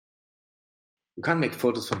You can't make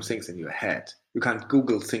photos from things in your head. You can't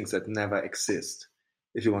Google things that never exist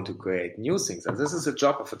if you want to create new things. And this is the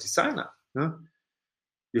job of a designer. Huh?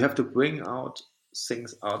 You have to bring out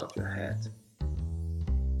things out of your head.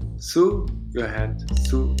 Through your hand,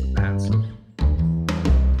 through a pencil.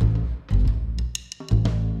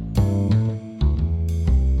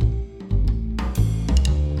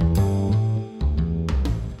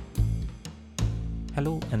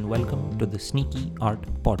 Hello and welcome to the Sneaky Art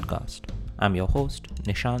Podcast. I'm your host,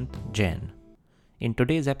 Nishant Jain. In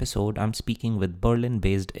today's episode, I'm speaking with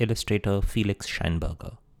Berlin-based illustrator Felix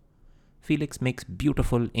Scheinberger. Felix makes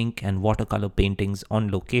beautiful ink and watercolor paintings on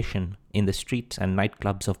location in the streets and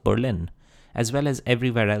nightclubs of Berlin, as well as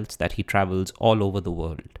everywhere else that he travels all over the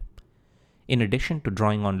world. In addition to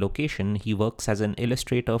drawing on location, he works as an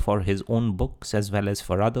illustrator for his own books as well as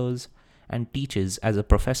for others, and teaches as a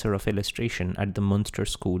professor of illustration at the Münster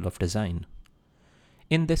School of Design.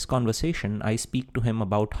 In this conversation, I speak to him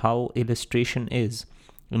about how illustration is,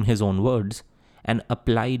 in his own words, an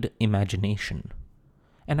applied imagination.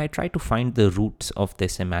 And I try to find the roots of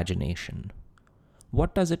this imagination.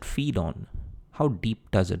 What does it feed on? How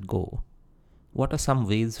deep does it go? What are some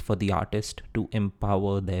ways for the artist to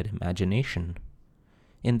empower their imagination?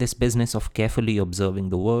 In this business of carefully observing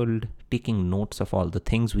the world, taking notes of all the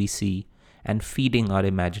things we see, and feeding our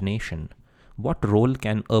imagination, what role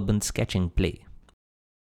can urban sketching play?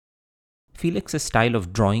 Felix's style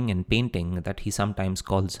of drawing and painting, that he sometimes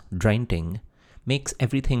calls drainting, makes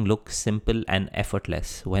everything look simple and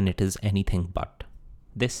effortless when it is anything but.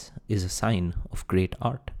 This is a sign of great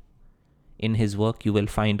art. In his work, you will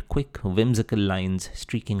find quick, whimsical lines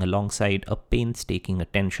streaking alongside a painstaking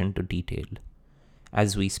attention to detail.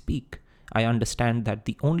 As we speak, I understand that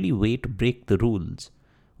the only way to break the rules,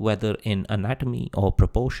 whether in anatomy or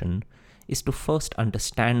proportion, is to first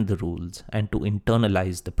understand the rules and to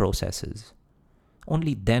internalize the processes.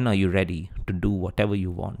 Only then are you ready to do whatever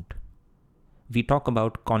you want. We talk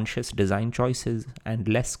about conscious design choices and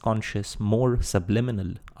less conscious, more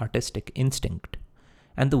subliminal artistic instinct,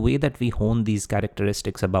 and the way that we hone these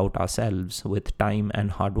characteristics about ourselves with time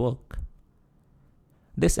and hard work.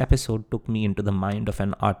 This episode took me into the mind of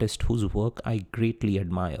an artist whose work I greatly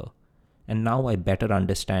admire, and now I better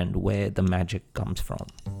understand where the magic comes from.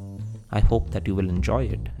 I hope that you will enjoy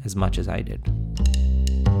it as much as I did.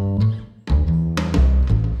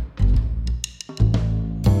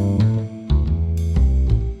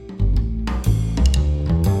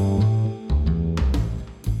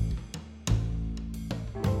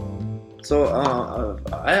 So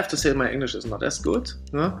I have to say my English is not as good,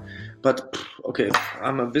 no? But okay,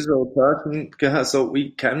 I'm a visual person, so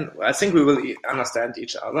I think we will understand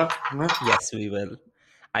each other. No? Yes, we will.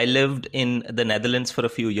 I lived in the Netherlands for a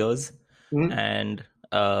few years, and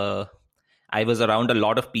I was around a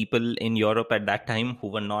lot of people in Europe at that time who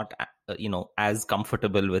were not, as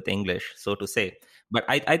comfortable with English, so to say. But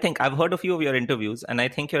I think I've heard a few of your interviews, and I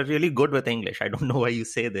think you're really good with English. I don't know why you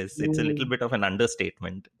say this. It's a little bit of an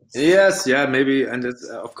understatement. Yes, yeah, maybe, and it's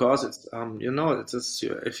of course it's it's just,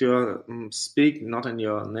 if you speak not in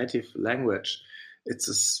your native language, it's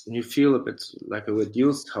just, you feel a bit like a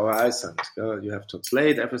reduced horizon. You have to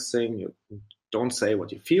translate everything. You don't say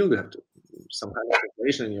what you feel. You have to some kind of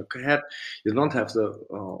translation in your head. You don't have the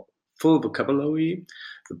full vocabulary.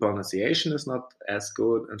 The pronunciation is not as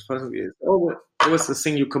good, and finally, it's always the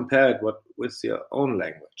thing you compare it with your own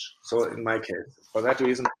language. So in my case, for that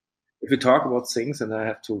reason, if we talk about things and I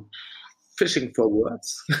have to fishing for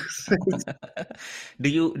words. Do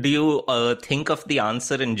you think of the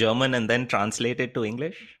answer in German and then translate it to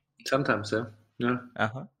English? Sometimes, yeah.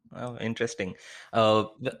 Uh-huh. Oh, interesting.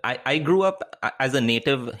 I grew up as a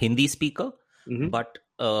native Hindi speaker, but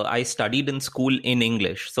I studied in school in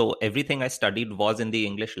English. So everything I studied was in the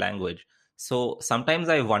English language. So sometimes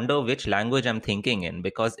I wonder which language I'm thinking in,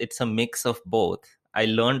 because it's a mix of both. I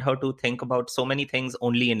learned how to think about so many things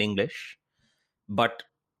only in English, but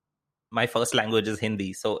my first language is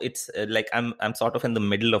Hindi. So it's like I'm sort of in the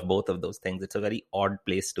middle of both of those things. It's a very odd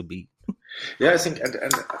place to be. Yeah, I think,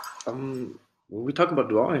 and we talk about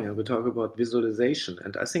drawing and we talk about visualization.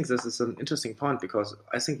 And I think this is an interesting point, because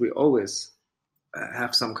I think we always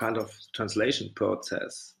have some kind of translation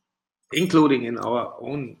process, including in our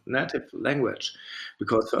own native language.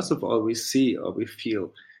 Because first of all, we see or we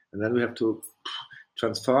feel, and then we have to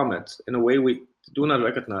transform it in a way we do not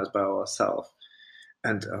recognize by ourselves.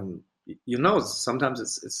 And sometimes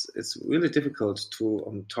it's really difficult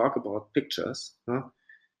to talk about pictures,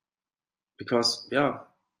 because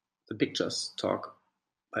the pictures talk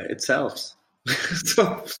by itself.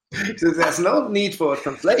 so there's no need for a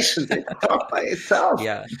translation. They talk by itself.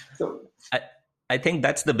 Yeah. So I think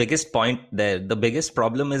that's the biggest point there. The biggest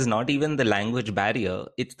problem is not even the language barrier.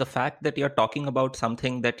 It's the fact that you're talking about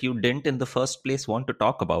something that you didn't in the first place want to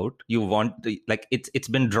talk about. You want to, like, it's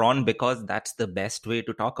been drawn because that's the best way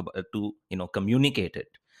to talk about, to, communicate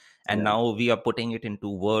it. And Yeah. now we are putting it into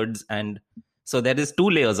words. And so there is two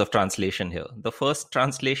layers of translation here. The first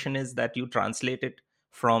translation is that you translate it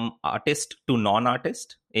from artist to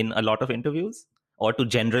non-artist in a lot of interviews, or to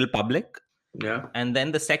general public. Yeah. And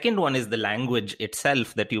then the second one is the language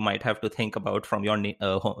itself, that you might have to think about from your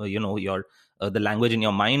your the language in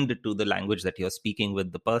your mind to the language that you're speaking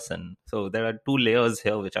with the person. So there are two layers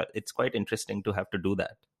here, which are, it's quite interesting to have to do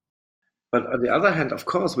that. But on the other hand, of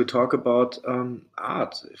course, we talk about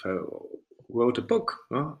art. If I wrote a book,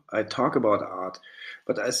 I talk about art.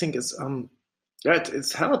 But I think it's yeah,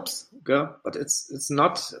 it helps, but it's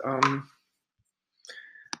not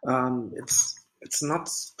it's not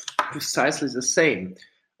precisely the same.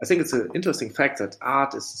 I think it's an interesting fact that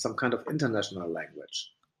art is some kind of international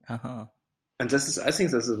language. Uh-huh. And I think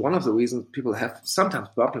this is one of the reasons people have sometimes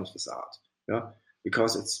problems with art,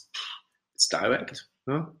 because it's direct,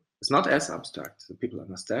 it's not as abstract, so people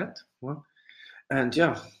understand, and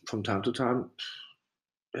from time to time,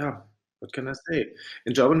 what can I say?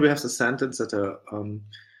 In German, we have the sentence that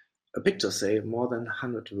a picture say more than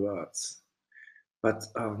 100 words. But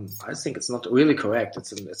I think it's not really correct.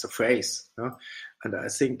 It's a phrase, and I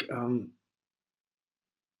think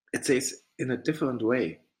it says in a different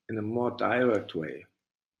way, in a more direct way.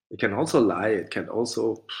 It can also lie. It can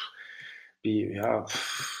also be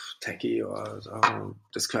tacky, or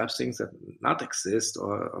describe things that not exist,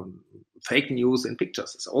 or fake news in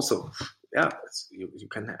pictures. It's also you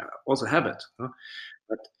can also have it,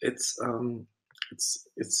 but it's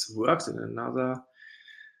works in another.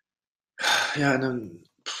 Yeah, in an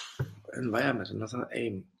environment, another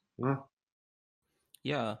aim.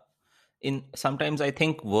 Yeah. Sometimes I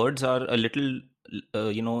think words are a little,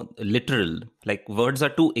 literal. Like, words are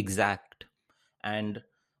too exact. And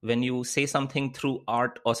when you say something through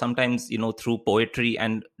art, or sometimes, through poetry,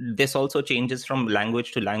 and this also changes from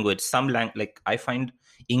language to language. Like, I find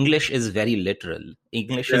English is very literal.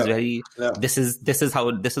 English is Yeah, very, yeah, this is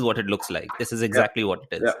what it looks like. This is yeah, exactly what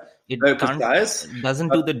it yeah. is. It Very precise, doesn't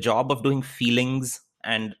but do the job of doing feelings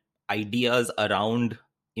and ideas around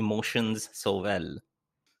emotions so well.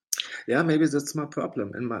 yeah, maybe that's my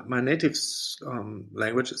problem. And my native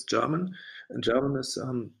language is German, and German is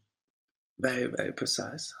very, very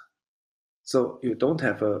precise. So you don't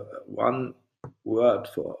have a one word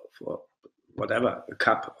for whatever, a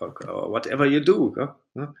cup, or whatever you do.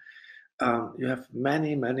 You have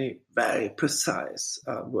many, many very precise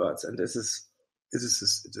words, and this is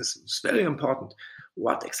very important.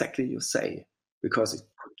 What exactly you say, because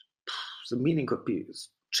the meaning could be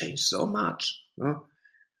changed so much.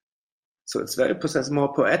 So it's very precise,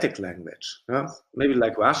 more poetic language. Maybe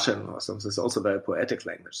like Russian or something is also very poetic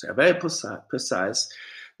language. They are very precise,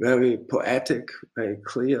 very poetic, very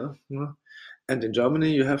clear. And in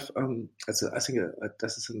Germany, you have, I think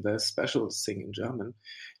this is a very special thing in German.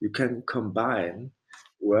 You can combine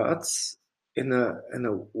words in a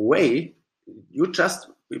way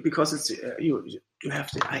because it's you have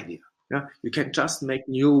the idea. Yeah, you can just make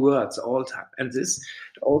new words all the time, and this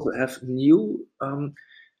also have new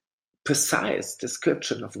precise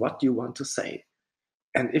description of what you want to say.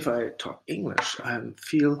 And if I talk English, I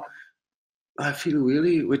feel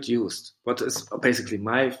really reduced. What is basically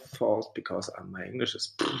my fault, because my English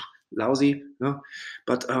is lousy.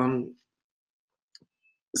 But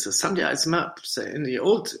so something I say in the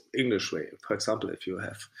old English way. For example, if you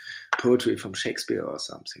have poetry from Shakespeare or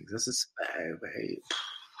something, this is very, very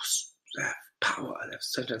power.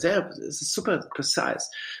 This is super precise,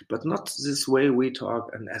 but not this way we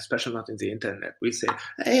talk, and especially not in the internet. We say,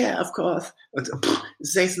 "Yeah, of course," and it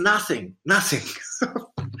says nothing.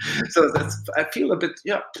 So I feel a bit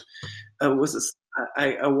with this,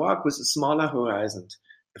 I work with a smaller horizon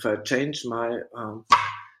if I change my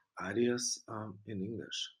ideas in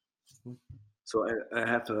English. So I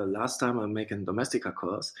have last time I'm making Domestica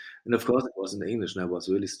course, and of course it was in English, and I was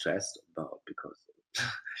really stressed about, because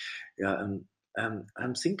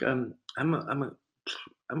I think I'm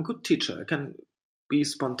a good teacher. I can be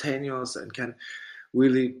spontaneous and can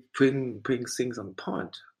really bring things on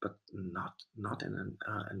point, but not in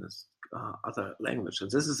other language. And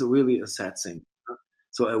this is really a sad thing.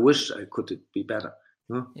 So I wish I could be better.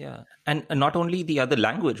 Yeah. And not only the other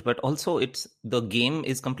language, but also the game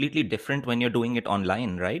is completely different when you're doing it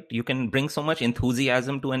online, right? You can bring so much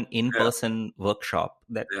enthusiasm to an in-person workshop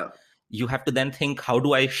that you have to then think, how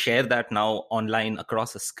do I share that now online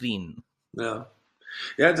across a screen? Yeah.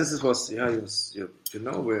 Yeah, you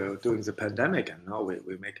know, we're doing the pandemic, and now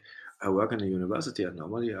I work in a university, and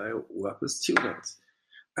normally I work with students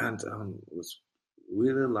and with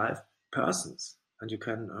really live persons, and you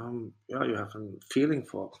can, you have a feeling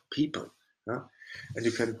for people, yeah, and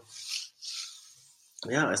you can,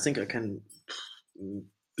 I think I can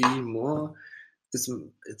be more.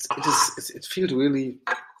 It feels really,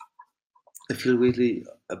 I feel really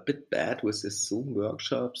a bit bad with these Zoom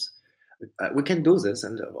workshops. We can do this,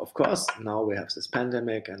 and of course now we have this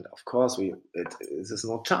pandemic, and of course there's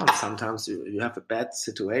no chance. Sometimes you have a bad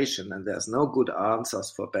situation, and there's no good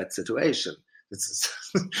answers for bad situation. It's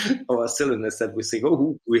our silliness that we think,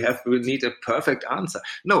 oh, we need a perfect answer.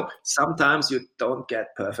 No, sometimes you don't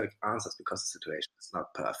get perfect answers because the situation is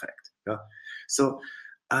not perfect. Yeah, so.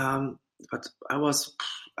 But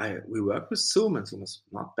we work with Zoom, and Zoom is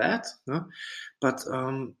not bad, no? But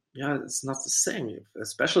it's not the same,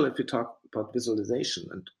 especially if you talk about visualization.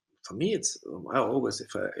 And for me, it's I always,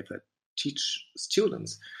 if I teach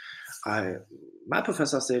students, my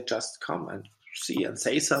professors say just come and see and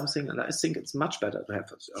say something, and I think it's much better to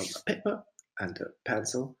have a paper and a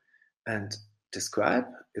pencil and describe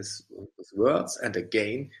is with words, and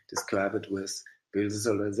again describe it with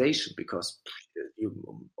visualization, because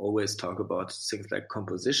you always talk about things like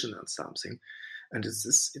composition and something, and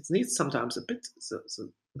it needs sometimes a bit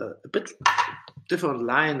different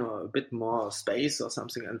line or a bit more space or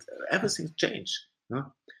something, and everything changed. Yeah?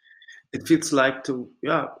 It feels like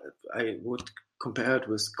I would compare it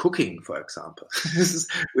with cooking, for example.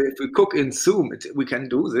 If we cook in Zoom, we can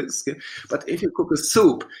do this. Yeah? But if you cook a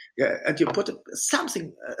soup, and you put a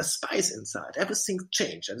spice inside, everything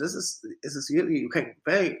changes. And this is really, you can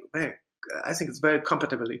very, very, I think it's very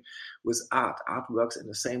compatibly with art. Art works in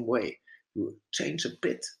the same way. You change a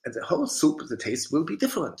bit, and the whole soup, the taste will be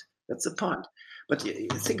different. That's the point. But you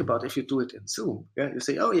think about if you do it in Zoom, you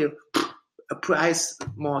say, oh, you price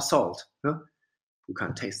more salt. Huh? You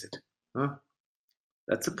can't taste it. Huh?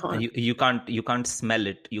 That's the point. You can't smell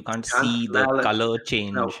it. You can't see the color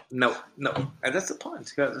change. No. And that's the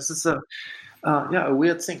point. Yeah, this is a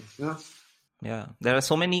weird thing. Yeah. Yeah, there are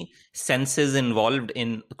so many senses involved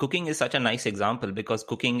in cooking. Is such a nice example because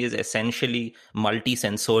cooking is essentially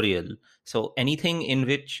multi-sensorial. So anything in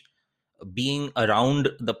which being around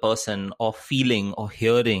the person or feeling or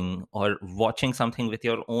hearing or watching something with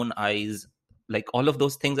your own eyes, like all of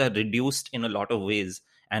those things are reduced in a lot of ways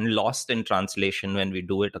and lost in translation when we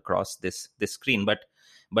do it across this screen.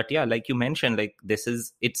 But yeah, like you mentioned, like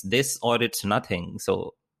it's this or it's nothing.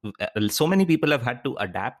 So many people have had to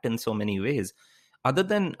adapt in so many ways. Other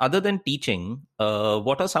than teaching,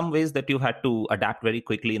 what are some ways that you've had to adapt very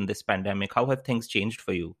quickly in this pandemic? How have things changed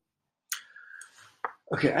for you?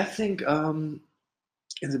 Okay, I think in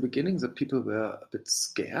the beginning the people were a bit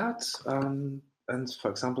scared, and for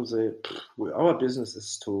example, our business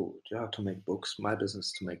is to make books. My business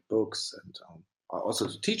is to make books, and also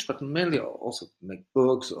to teach, but mainly also to make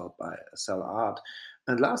books or sell art.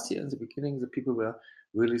 And last year in the beginning, the people were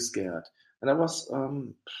really scared, and I was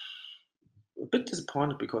a bit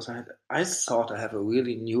disappointed because I thought I have a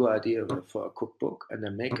really new idea for a cookbook, and I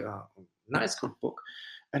make a nice cookbook,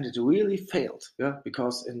 and it really failed. Yeah,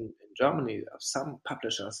 because in Germany, some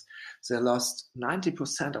publishers, they lost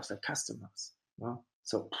 90% of their customers. Yeah?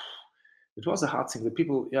 So it was a hard thing. The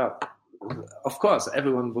people, of course,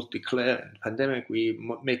 everyone would declare in pandemic we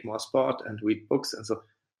make more sport and read books, and so,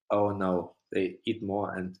 oh no, they eat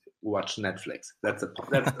more and watch Netflix. That's the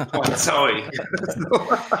point. Sorry.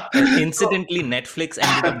 Incidentally, Netflix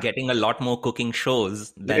ended up getting a lot more cooking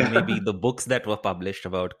shows than maybe the books that were published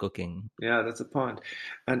about cooking. Yeah, that's the point.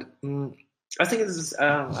 And I think this is,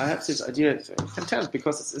 I have this idea, fantastic,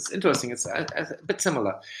 because it's interesting. It's a bit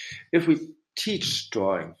similar. If we teach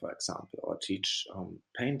drawing, for example, or teach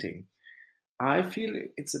painting, I feel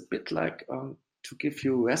it's a bit like to give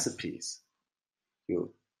you recipes.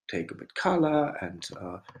 You take a bit color and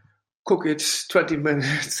cook it 20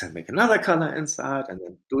 minutes and make another color inside, and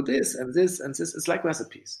then do this and this and this. It's like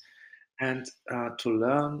recipes. And to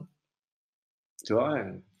learn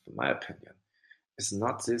drawing, in my opinion, is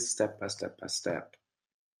not this step by step by step.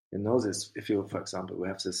 You know this, if you, for example, we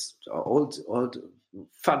have this old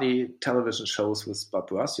funny television shows with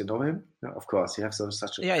Bob Ross. You know him? Yeah, of course, he has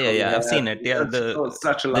such a I've seen it. Yeah,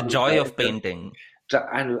 the joy of painting.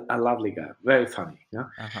 A lovely guy, very funny. Yeah,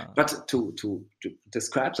 but to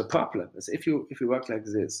describe the problem is if you work like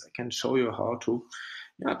this, I can show you how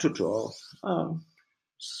to draw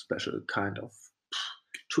special kind of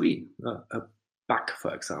tree, a bug,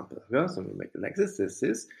 for example. Yeah, so we make it like this.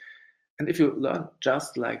 And if you learn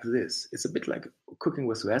just like this, it's a bit like cooking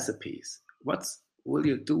with recipes. What's will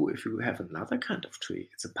you do if you have another kind of tree?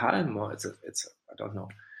 It's a palm, or it's a I don't know,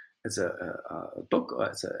 it's a book, or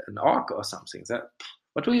it's an orc or something. That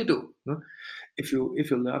what do you do? If you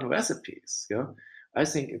learn recipes, I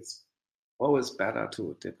think it's always better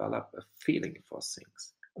to develop a feeling for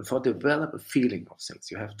things. And for develop a feeling of things,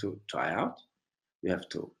 you have to try out, you have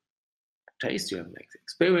to taste, you have to make the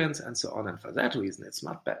experience, and so on. And for that reason, it's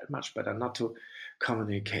much better not to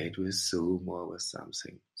communicate with Zoom or with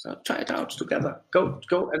something. So try it out together. Go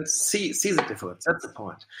and see the difference. That's the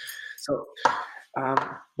point. So,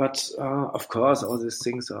 but of course, all these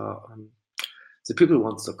things are. The people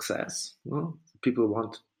want success. The people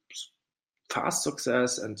want fast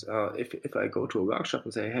success. And if I go to a workshop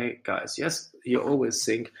and say, hey guys, yes, you always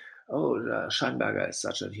think, oh, Scheinberger is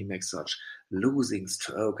such and he makes such losing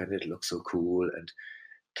stroke and it looks so cool. And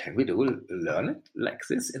can we learn it like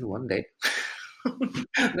this in one day?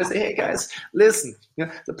 And I say, hey guys, listen.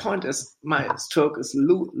 The point is, my stroke is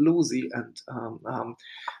loosey and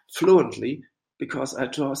fluently because I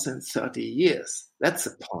draw since 30 years. That's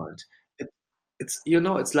the point.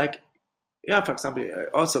 It's like, for example,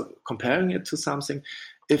 also comparing it to something.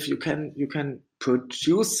 If you can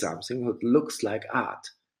produce something that looks like art,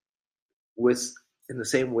 with in the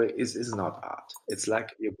same way is not art. It's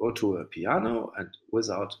like you go to a piano and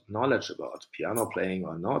without knowledge about piano playing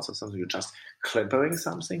or notes or something, you're just clampering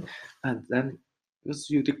something, and then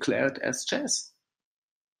you declare it as jazz.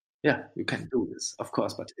 Yeah, you can do this, of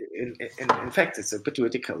course, but in fact, it's a bit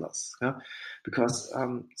ridiculous, because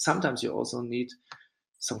sometimes you also need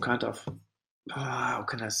some kind of, how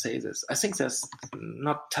can I say this? I think there's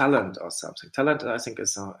not talent or something. Talent, I think,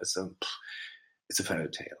 is a fairy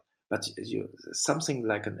tale. But something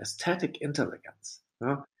like an aesthetic intelligence,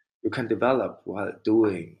 you can develop while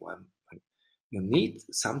doing.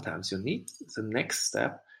 Sometimes you need the next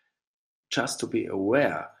step just to be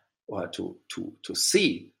aware or to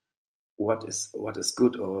see what is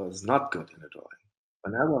good or is not good in a drawing.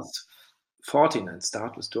 When I was 14 and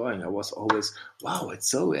started with drawing, I was always, wow,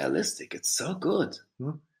 it's so realistic, it's so good.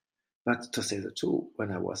 But to say the truth,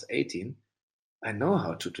 when I was 18, I know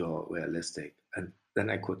how to draw realistic, and then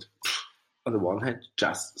I could, on the one hand,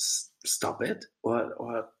 just stop it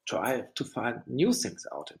or try to find new things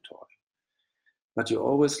out in drawing. But you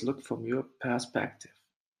always look from your perspective.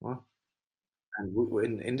 And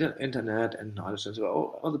in the internet and knowledge, and so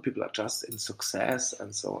all the people are just in success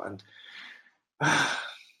and so on. I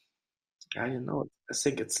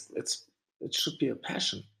think it should be a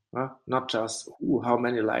passion, not just how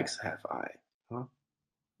many likes have I.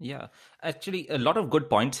 Yeah, actually, a lot of good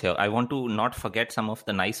points here. I want to not forget some of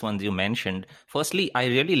the nice ones you mentioned. Firstly, I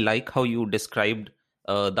really like how you described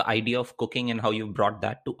the idea of cooking and how you brought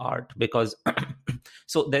that to art, because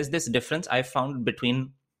so there's this difference I found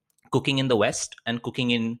between cooking in the West and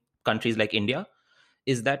cooking in countries like India,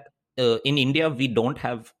 is that in India, we don't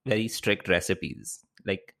have very strict recipes.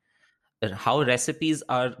 Like, how recipes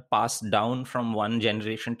are passed down from one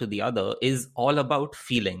generation to the other is all about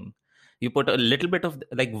feeling. You put a little bit of,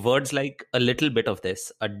 like, words like a little bit of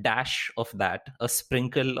this, a dash of that, a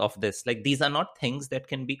sprinkle of this. Like, these are not things that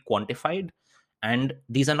can be quantified, and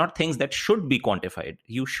these are not things that should be quantified.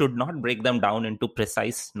 You should not break them down into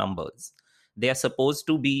precise numbers. They are supposed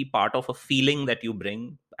to be part of a feeling that you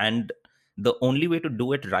bring, and the only way to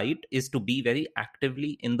do it right is to be very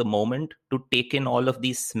actively in the moment, to take in all of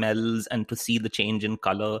these smells and to see the change in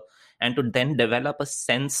color, and to then develop a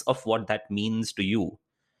sense of what that means to you.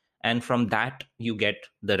 And from that, you get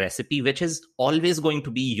the recipe, which is always going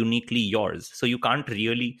to be uniquely yours. So you can't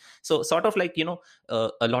really, so sort of like,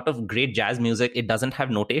 a lot of great jazz music, it doesn't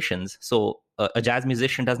have notations. So a jazz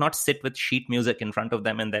musician does not sit with sheet music in front of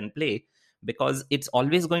them and then play, because it's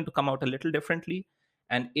always going to come out a little differently.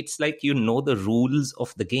 And it's like, the rules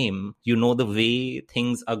of the game, the way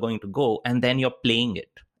things are going to go, and then you're playing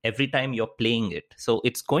it. Every time you're playing it, so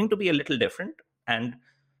it's going to be a little different, and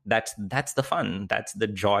that's the fun, that's the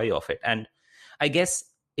joy of it. And I guess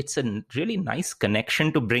it's a really nice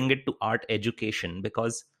connection to bring it to art education,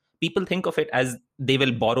 because people think of it as they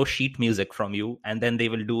will borrow sheet music from you and then they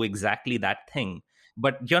will do exactly that thing,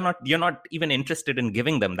 but you're not even interested in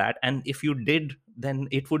giving them that. And if you did, then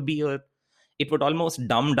it would almost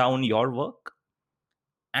dumb down your work,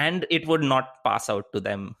 and it would not pass out to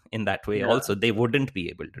them in that way. Also, they wouldn't be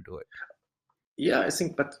able to do it. I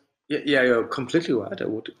think, but you're completely right. I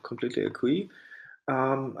would completely agree.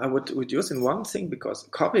 I would reduce in one thing, because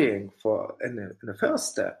copying in the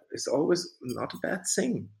first step is always not a bad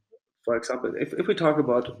thing. For example, if we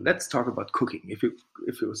let's talk about cooking. If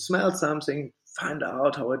you smell something, find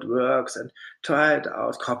out how it works and try it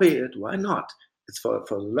out, copy it. Why not? It's for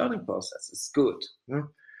the learning process. It's good.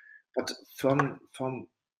 But from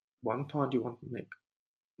one point you want to make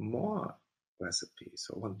more recipes,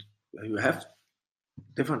 or want you have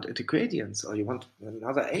different ingredients, or you want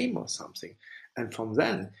another aim or something, and from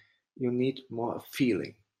then you need more a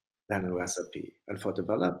feeling than a recipe. And for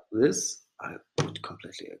develop this, I would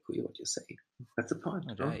completely agree what you say. That's the point,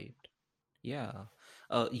 no? Right. Yeah.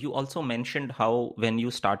 You also mentioned how when you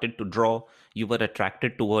started to draw, you were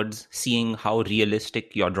attracted towards seeing how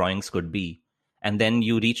realistic your drawings could be. And then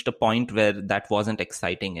you reached a point where that wasn't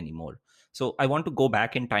exciting anymore. So I want to go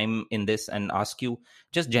back in time in this and ask you,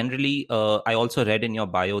 just generally, I also read in your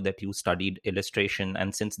bio that you studied illustration,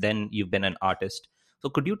 and since then you've been an artist. So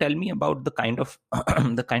could you tell me about the kind of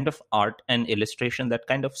the kind of art and illustration that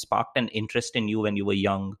kind of sparked an interest in you when you were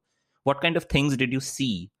young? What kind of things did you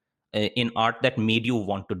see in art that made you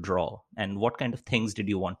want to draw, and what kind of things did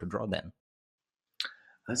you want to draw then?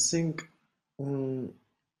 I think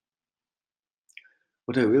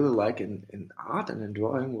what I really like in art and in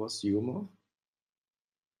drawing was humor.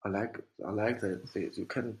 I like that you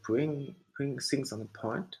can bring things on a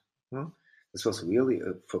point. No? This was really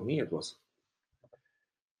for me. It was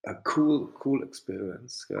a cool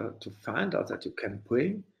experience to find out that you can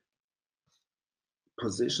bring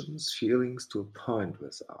positions, feelings to a point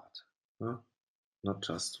with art. No? Not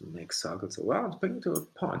just to make circles around, bring it to a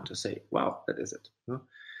point to say, "Wow, that is it." No?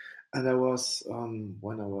 And I was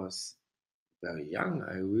when I was very young,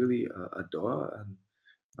 I really adore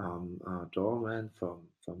a doorman from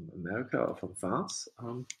America or from France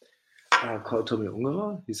called Tommy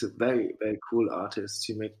Ungerer. He's a very cool artist.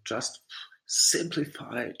 He made just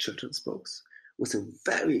simplified children's books with a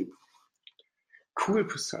very cool,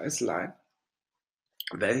 precise line,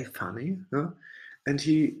 very funny. And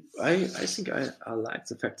I think I like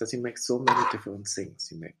the fact that he makes so many different things.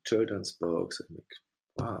 He makes children's books, he makes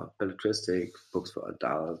belletristic books for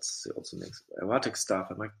adults. He also makes erotic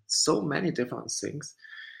stuff. I make so many different things.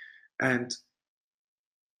 And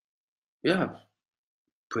yeah,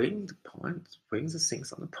 bring the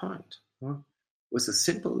things on the point with a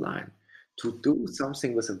simple line. To do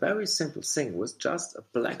something with a very simple thing, with just a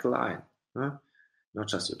black line. Not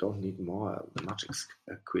just you don't need much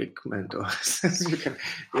equipment, or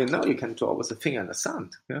you can draw with a finger in the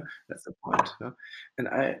sand. That's the point. And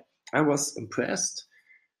I was impressed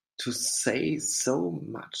to say so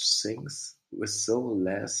much things with so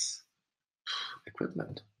less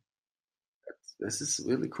equipment. This is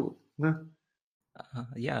really cool.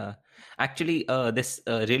 Yeah, actually, this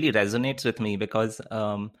really resonates with me because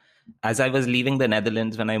as I was leaving the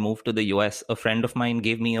Netherlands when I moved to the US, a friend of mine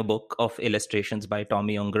gave me a book of illustrations by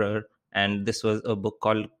Tommy Ungerer, and this was a book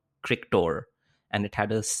called Crictor, and it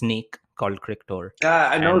had a snake called Crictor.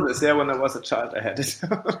 I know And this. Yeah, when I was a child, I had it.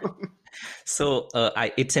 so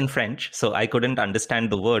it's in French, so I couldn't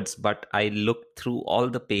understand the words, but I looked through all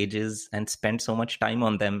the pages and spent so much time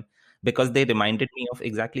on them because they reminded me of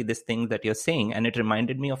exactly this thing that you're saying. And it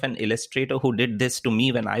reminded me of an illustrator who did this to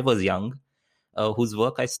me when I was young, whose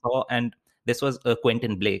work I saw. And this was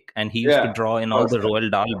Quentin Blake, and he used to Yeah, draw in of all course, the Roald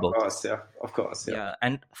Dahl books. of course, yeah. Yeah,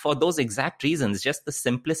 and for those exact reasons, just the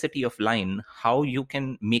simplicity of line, how you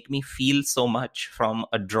can make me feel so much from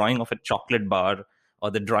a drawing of a chocolate bar or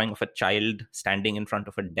the drawing of a child standing in front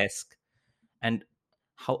of a desk. And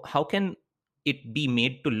how can it be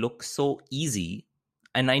made to look so easy?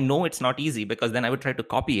 And I know it's not easy because then I would try to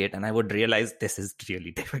copy it and I would realize this is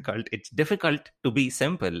really difficult. It's difficult to be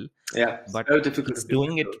simple, Yeah, it's but very difficult he's to be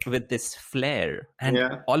doing simple. it with this flair. And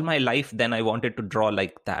Yeah, all my life then I wanted to draw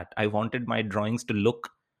like that. I wanted my drawings to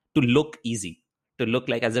look easy, to look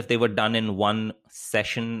like as if they were done in one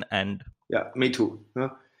session. And yeah, me too.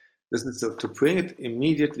 This is to bring it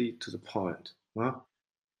immediately to the point.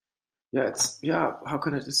 Yeah, how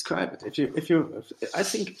can I describe it? I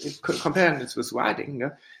think comparing this with writing,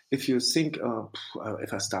 if you think,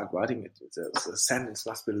 if I start writing it, the sentence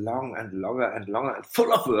must be long and longer and longer and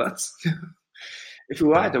full of words. If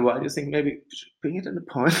you write a while, you think maybe bring it in the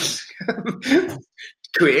point,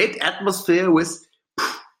 create atmosphere with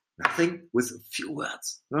nothing, with a few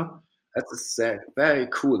words. That's very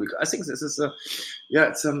cool, because I think this is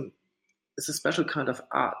it's a special kind of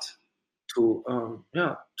art to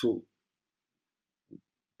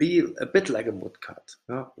be a bit like a woodcut,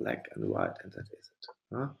 black and white, and that is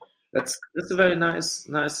it. That's a very nice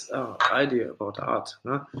idea about art.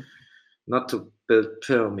 Not to build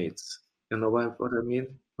pyramids. You know what I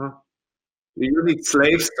mean? You need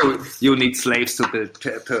slaves to build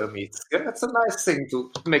pyramids. Yeah, it's a nice thing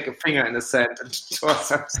to make a finger in the sand and draw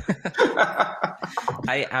something.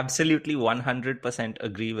 I absolutely 100%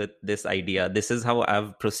 agree with this idea. This is how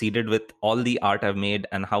I've proceeded with all the art I've made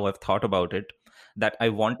and how I've thought about it, that I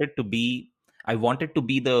wanted to be I want it to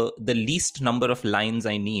be the least number of lines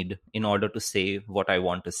I need in order to say what I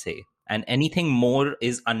want to say, and anything more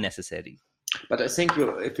is unnecessary. But I think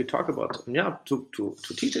if you talk about to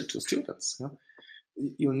teach it to students,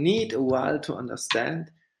 you need a while to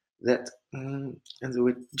understand that in the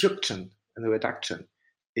reduction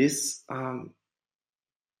is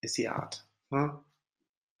the art,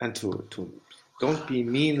 and to don't be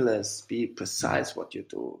meaningless, be precise what you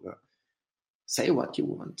do. Say what you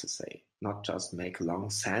want to say, not just make long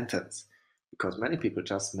sentence, because many people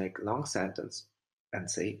just make long sentence and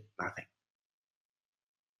say nothing.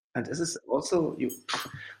 And this is also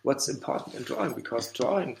what's important in drawing, because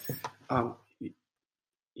drawing,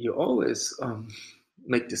 you always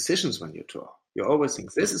make decisions when you draw. You always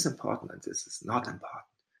think this is important and this is not important.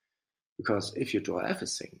 Because if you draw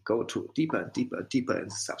everything, go to deeper and deeper and deeper in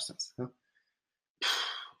the substance,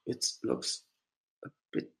 it looks a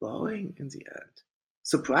bit boring in the end.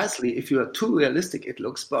 Surprisingly, if you are too realistic, it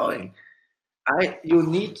looks boring. I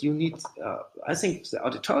think the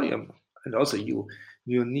auditorium and also you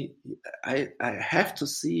need. I have to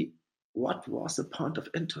see what was the point of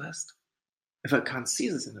interest. If I can't see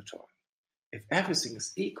this in a drawing, if everything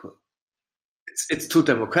is equal, it's too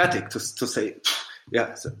democratic to say,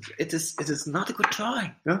 yeah. So it is not a good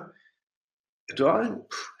drawing. Yeah? A drawing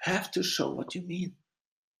have to show what you mean.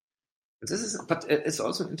 But it's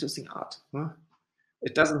also an interesting art. Huh?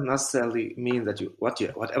 It doesn't necessarily mean that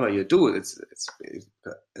whatever you do, it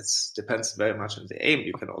depends very much on the aim.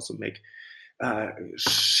 You can also make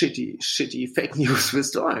shitty fake news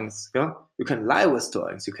with drawings. Yeah? You can lie with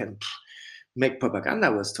drawings. You can make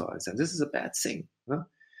propaganda with drawings, and this is a bad thing. Yeah?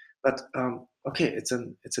 But okay, it's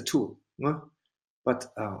a tool. Yeah? But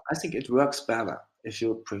I think it works better if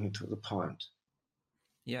you bring it to the point.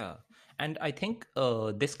 Yeah. And I think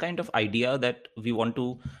this kind of idea that you want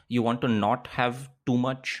to not have too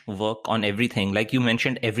much work on everything, like you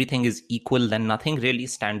mentioned, everything is equal, then nothing really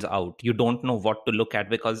stands out. You don't know what to look at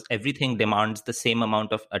because everything demands the same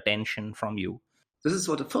amount of attention from you. This is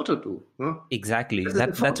what a photo do. Huh? Exactly.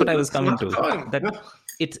 That's what I was coming to. That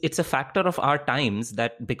it's a factor of our times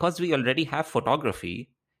that because we already have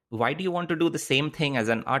photography, why do you want to do the same thing as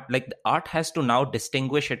an art? Like the art has to now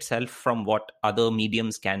distinguish itself from what other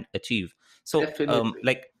mediums can achieve. So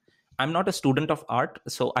like I'm not a student of art,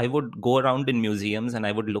 so I would go around in museums and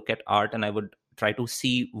I would look at art and I would try to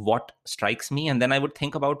see what strikes me, and then I would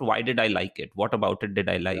think about why did I like it? What about it did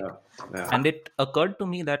I like? Yeah. And it occurred to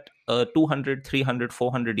me that 200, 300,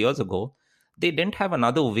 400 years ago, they didn't have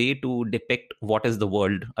another way to depict what is the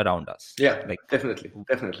world around us. Yeah, like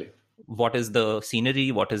definitely. What is the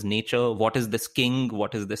scenery? What is nature? What is this king?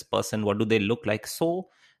 What is this person? What do they look like? So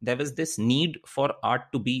there was this need for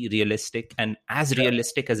art to be realistic and as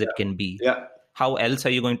realistic as it can be. Yeah. How else are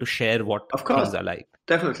you going to share what things are like?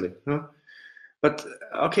 Definitely. Huh? But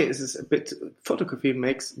okay, this is a bit. Photography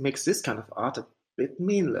makes this kind of art a bit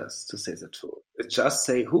meaningless, to say the truth. It just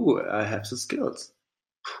say, "Who I have the skills."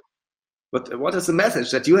 But what is the message?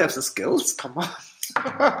 That you have the skills? Come on.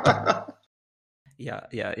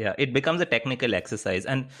 Yeah. It becomes a technical exercise.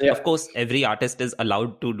 And of course, every artist is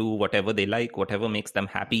allowed to do whatever they like, whatever makes them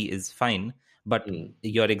happy is fine. But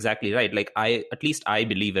you're exactly right. Like at least I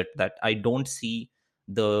believe it, that I don't see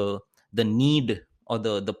the need or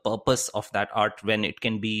the purpose of that art when it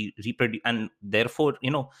can be reproduced. And therefore,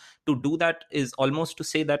 to do that is almost to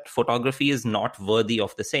say that photography is not worthy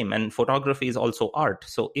of the same. And photography is also art.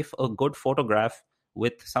 So if a good photograph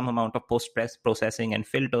with some amount of post-processing and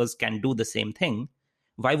filters can do the same thing,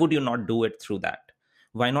 why would you not do it through that?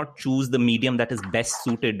 Why not choose the medium that is best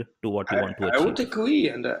suited to what you want to achieve? I would agree,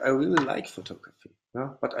 and I really like photography.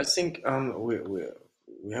 Yeah? But I think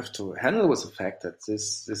we have to handle with the fact that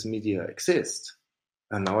this media exists.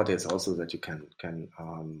 And nowadays also that you can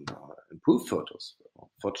improve photos,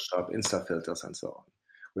 Photoshop, Insta filters, and so on.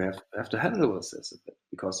 We have to handle with this a bit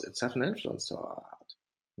because it's having an influence to our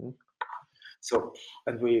art. So,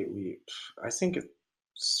 and I think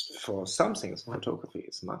for some things, photography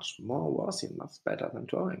is much more worthy, much better than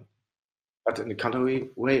drawing. But in the contrary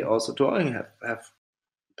way, also drawing have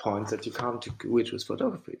points that you can't reach with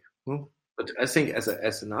photography. But I think as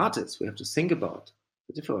an artist, we have to think about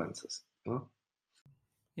the differences.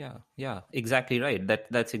 Yeah, exactly right.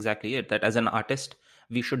 That's exactly it. That as an artist,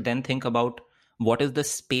 we should then think about what is the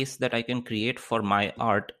space that I can create for my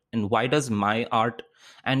art, and why does my art,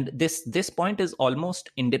 and this point is almost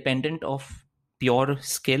independent of pure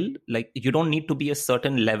skill. Like you don't need to be a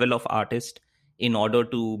certain level of artist in order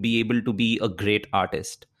to be able to be a great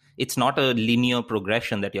artist. It's not a linear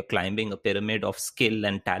progression that you're climbing a pyramid of skill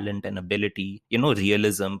and talent and ability,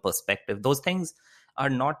 realism, perspective. Those things are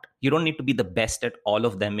not, you don't need to be the best at all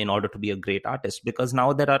of them in order to be a great artist, because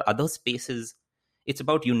now there are other spaces. It's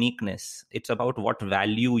about uniqueness. It's about what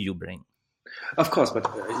value you bring. Of course, but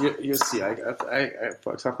you see,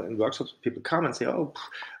 for example, in workshops, people come and say, "Oh,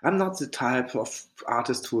 I'm not the type of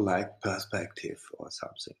artist who like perspective or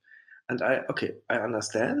something," and I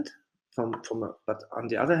understand but on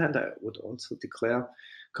the other hand, I would also declare,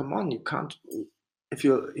 come on, you can't if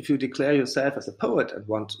you declare yourself as a poet and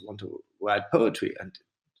want to write poetry and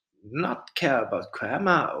not care about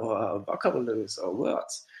grammar or vocabularies or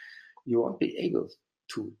words, you won't be able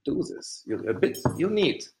to do this. You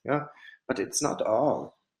need, yeah, but it's not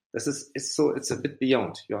all. It's a bit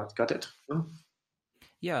beyond. You got it? Hmm?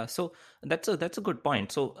 Yeah, so that's a good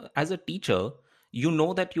point. So as a teacher, you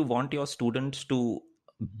know that you want your students to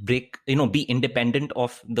be independent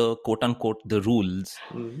of the quote unquote the rules,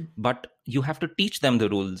 but you have to teach them the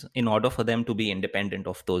rules in order for them to be independent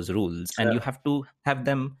of those rules, and you have to have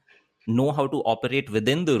them know how to operate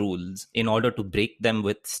within the rules in order to break them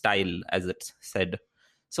with style, as it's said.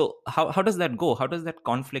 So how does that go? How does that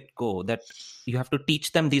conflict go, that you have to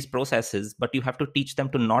teach them these processes, but you have to teach them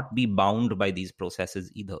to not be bound by these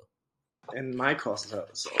processes either? In my course,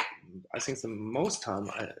 so I think the most time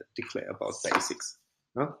I declare about basics.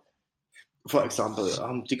 Huh? For example,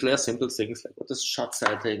 declare simple things like what is shot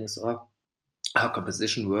settings or how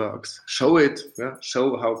composition works. Show it. Yeah?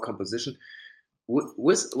 Show how composition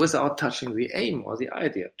without touching the aim or the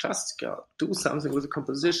idea. Just do something with the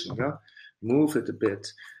composition. Yeah? Move it a bit.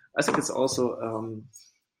 I think it's also,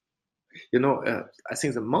 I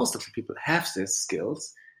think that most of the people have these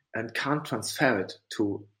skills and can't transfer it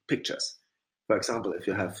to pictures. For example, if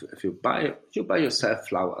you buy yourself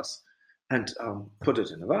flowers and put it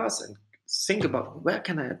in a vase and think about where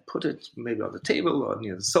can I put it, maybe on the table or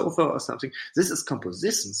near the sofa or something. This is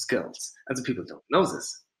composition skills, and the people don't know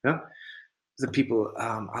this. Yeah, the people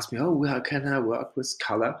ask me, "Oh, where can I work with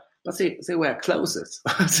color?" But they wear clothes.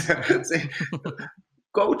 They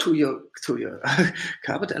go to your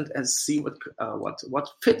cupboard and see what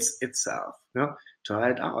fits itself. You know,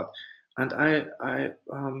 try it out. And I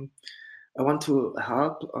want to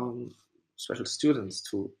help special students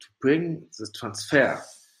to bring the transfer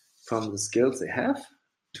from the skills they have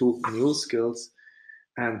to new skills.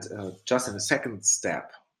 And just in a second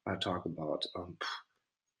step, I talk about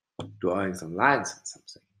drawing some lines and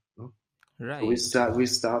something. Right. So we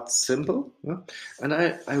start simple, and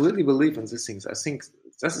I really believe in these things. I think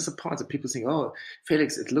this is a point that people think, "Oh,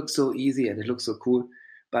 Felix, it looks so easy and it looks so cool,"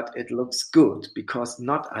 but it looks good because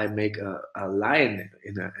not I make a line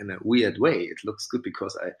in a weird way. It looks good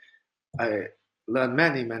because I learned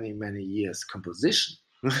many years composition.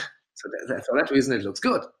 So for that reason, it looks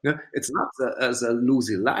good. It's not as a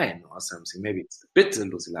loosey line or something. Maybe it's a bit a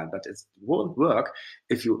loosey line, but it won't work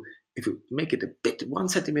if you make it a bit 1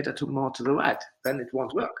 centimeter more to the right. Then it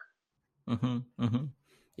won't work. Mm-hmm, mm-hmm.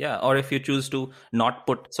 Yeah, or if you choose to not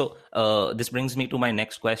put. So this brings me to my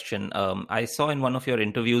next question. I saw in one of your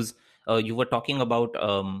interviews you were talking about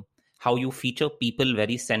how you feature people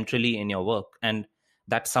very centrally in your work, and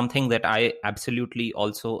that's something that I absolutely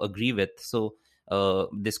also agree with. So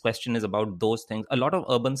this question is about those things. A lot of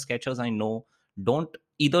urban sketchers I know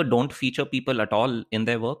don't feature people at all in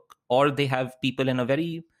their work, or they have people in a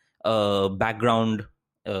very background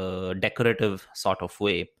decorative sort of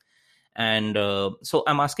way. And so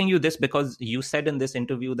I'm asking you this because you said in this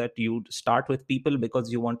interview that you start with people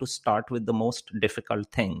because you want to start with the most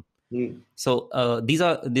difficult thing. So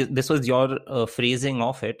this was your phrasing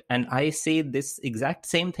of it, and I say this exact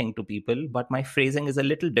same thing to people, but my phrasing is a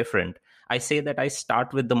little different. I say that I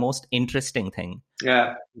start with the most interesting thing.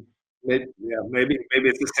 Yeah, maybe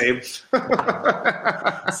it's the same.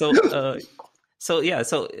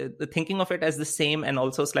 So thinking of it as the same and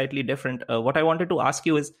also slightly different, what I wanted to ask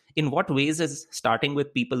you is, in what ways is starting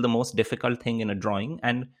with people the most difficult thing in a drawing,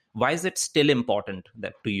 and why is it still important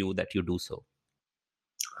to you that you do so?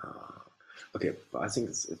 Okay, I think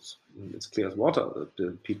it's clear as water.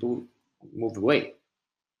 The people move away.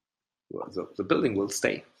 The building will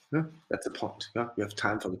stay. Yeah? That's the point. Yeah? You have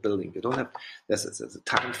time for the building. You don't have. There's a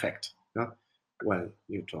time fact. Yeah? When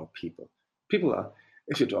you draw people,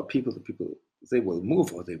 if you draw people, the people they will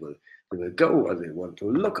move or they will go or they want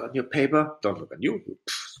to look on your paper. Don't look on you.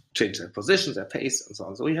 Change their position, their pace, and so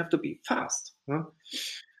on. So you have to be fast. Yeah?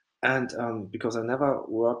 And because I never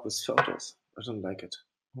work with photos, I don't like it.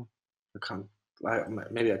 I can't.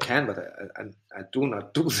 Maybe I can, but I do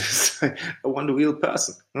not do this. I want a real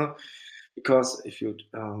person. Because if you,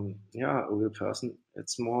 a real person,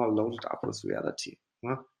 it's more loaded up with reality.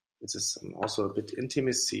 It is also a bit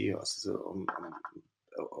intimacy, also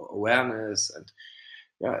awareness, and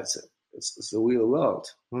it's it's the real world.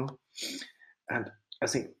 And I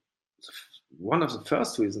think one of the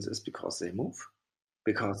first reasons is because they move,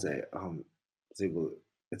 because they will.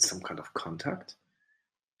 It's some kind of contact.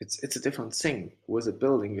 It's a different thing. With a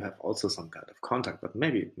building, you have also some kind of contact, but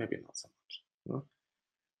maybe not so much.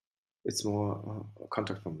 It's more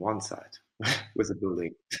contact from one side with a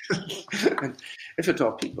building. And if you draw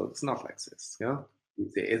people, it's not like this.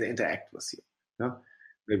 They interact with you.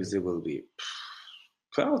 Maybe they will be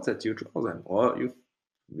proud that you draw them, or you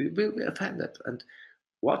will be offended. And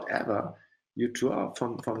whatever you draw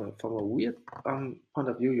from a weird point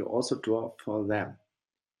of view, you also draw for them.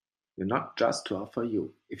 You not just draw for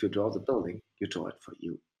you. If you draw the building, you draw it for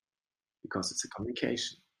you, because it's a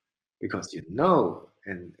communication. Because and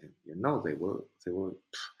they will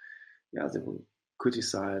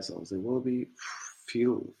criticize, or they will be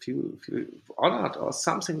feel honored or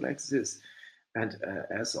something like this. And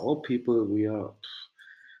as all people, we are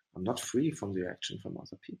not free from the reaction from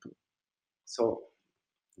other people. So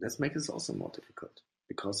let's make this also more difficult,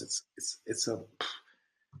 because it's a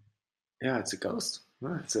ghost.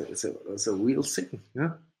 It's a real thing.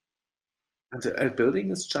 And a building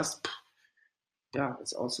is just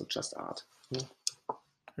it's also just art.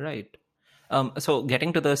 Right. So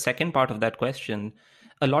getting to the second part of that question,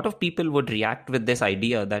 a lot of people would react with this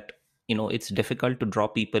idea that, it's difficult to draw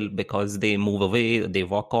people because they move away, they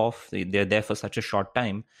walk off, they're there for such a short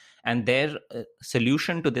time. And their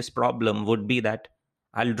solution to this problem would be that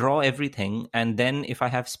I'll draw everything, and then if I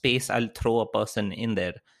have space, I'll throw a person in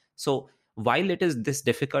there. So while it is this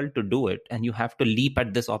difficult to do it, and you have to leap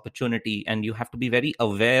at this opportunity, and you have to be very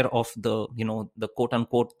aware of the quote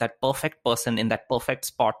unquote that perfect person in that perfect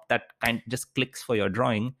spot that kind just clicks for your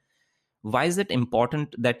drawing, why is it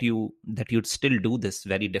important that you'd still do this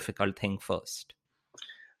very difficult thing first?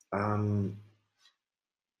 I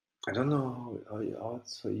don't know how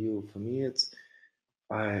it's for you. For me, it's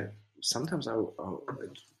I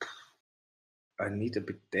need a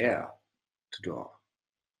bit dare to draw,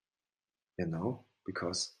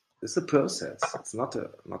 because it's a process. It's not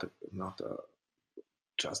a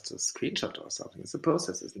just a screenshot or something. It's a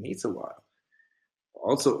process. It needs a while.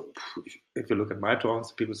 Also, if you look at my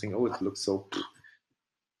drawings, people think, "Oh, it looks so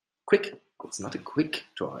quick." It's not a quick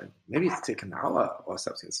drawing. Maybe it's take an hour or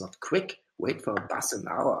something. It's not quick. Wait for a bus an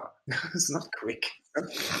hour. It's not quick.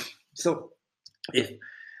 So,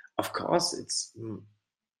 of course, it's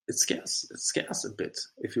scarce. It's scarce a bit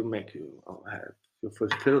if you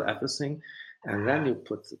fulfill everything, and then you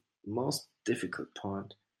put the most difficult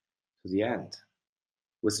point to the end,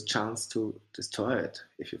 with a chance to destroy it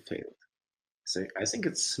if you failed. So I think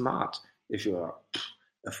it's smart, if you are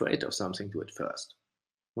afraid of something, do it first.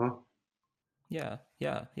 Huh? Yeah.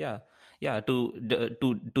 To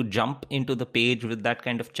jump into the page with that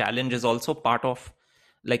kind of challenge is also part of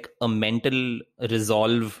like a mental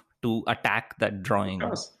resolve to attack that drawing.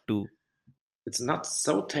 It's not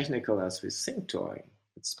so technical as we think drawing.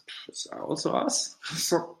 It's also us.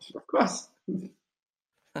 So of course.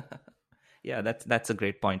 Yeah, that's a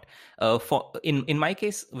great point. For in my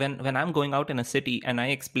case, when I'm going out in a city, and I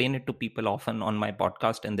explain it to people often on my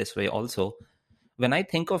podcast in this way also, when I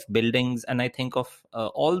think of buildings and I think of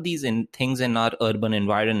all these things in our urban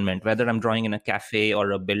environment, whether I'm drawing in a cafe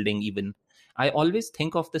or a building even, I always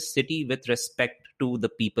think of the city with respect to the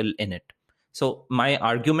people in it. So my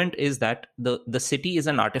argument is that the city is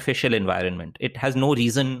an artificial environment. It has no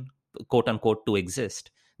reason, quote unquote, to exist.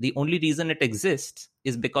 The only reason it exists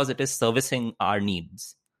is because it is servicing our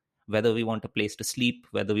needs. Whether we want a place to sleep,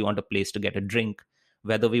 whether we want a place to get a drink,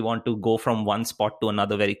 whether we want to go from one spot to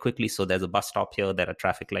another very quickly. So there's a bus stop here, there are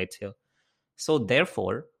traffic lights here. So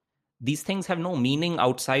therefore, these things have no meaning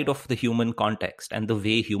outside of the human context and the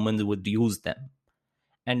way humans would use them.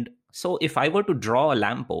 And so if I were to draw a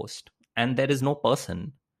lamppost and there is no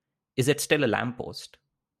person, is it still a lamppost?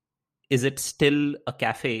 Is it still a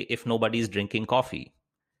cafe if nobody's drinking coffee?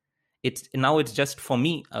 It's just for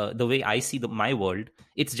me, the way I see my world,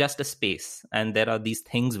 it's just a space, and there are these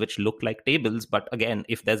things which look like tables, but again,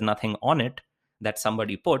 if there's nothing on it that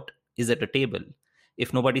somebody put, is it a table?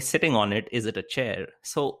 If nobody's sitting on it, is it a chair?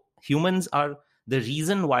 So humans are the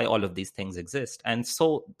reason why all of these things exist, and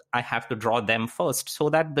so I have to draw them first so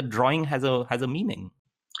that the drawing has a meaning.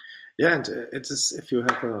 Yeah, and it is, if you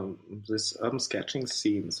have this urban sketching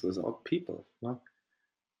scenes without people,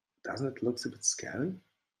 doesn't it look a bit scary?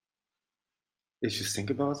 If you think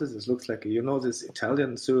about it, it looks like, this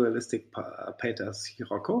Italian surrealistic painter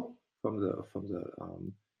Scirocco from the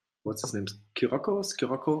what's his name? Scirocco?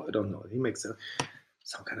 I don't know. He makes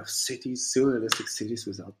some kind of surrealistic cities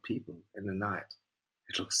without people in the night.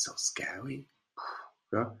 It looks so scary.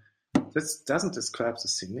 Yeah. this doesn't describe the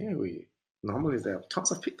scenery. Normally there are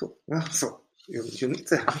tons of people. So you need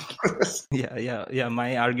them. Yeah.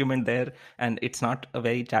 My argument there, and it's not a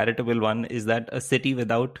very charitable one, is that a city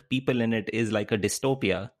without people in it is like a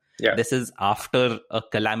dystopia. Yeah. This is after a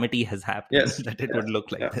calamity has happened Yes. that it Yes. would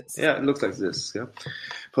look like Yeah. this. Yeah. It looks like this. Yeah.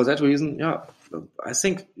 For that reason, yeah, I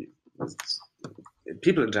think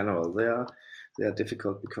people in general they are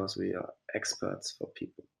difficult because we are experts for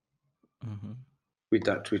people. Mm-hmm. We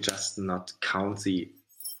just not count the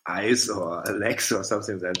eyes or legs or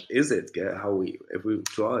something. That is it. How we if we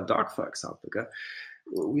draw a dog, for example,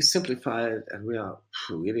 we simplify it, and we are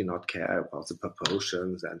really not care about the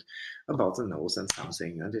proportions and about the nose and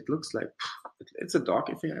something. And it looks like it's a dog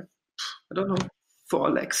if you have, I don't know, 4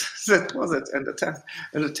 legs. That was it, and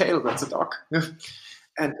the tail. That's a dog.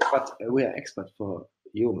 But we are expert for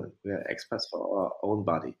human. We are experts for our own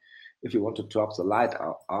body. If you want to drop the light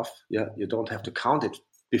off, yeah, you don't have to count it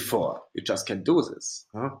before. You just can do this.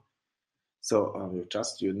 Huh? So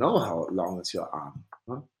you know how long is your arm,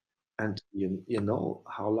 huh? And you know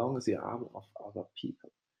how long is the arm of other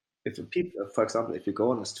people. If a people, for example, if you go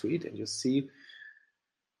on the street and you see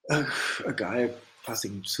a guy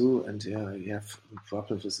passing through and he have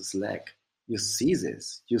problems with his leg, you see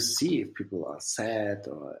this. You see if people are sad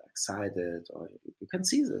or excited, or you can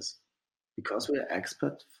see this because we are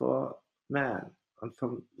expert for man, and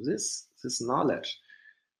from this knowledge,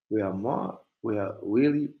 we are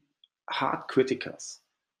really hard criticals,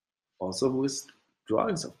 also with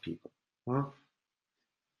drawings of people. Huh?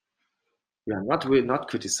 We're not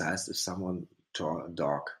criticized if someone draw a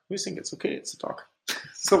dog. We think it's okay, it's a dog.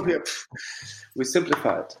 So we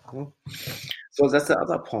simplify it. Huh? So that's the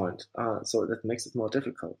other point. So that makes it more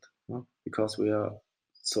difficult, huh? Because we are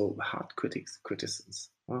so hard criticisms.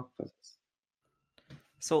 Huh?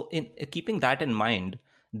 So, in keeping that in mind,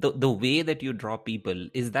 the way that you draw people,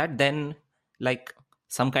 is that then like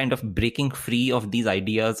some kind of breaking free of these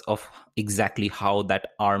ideas of exactly how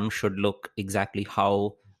that arm should look, exactly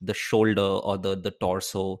how the shoulder or the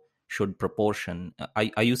torso should proportion?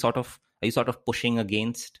 Are you sort of pushing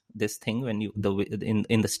against this thing when you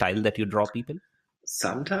in the style that you draw people?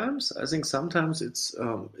 Sometimes I think sometimes it's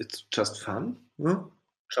just fun. Huh?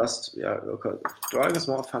 Just okay. Drawing is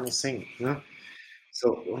more a funny thing. Yeah?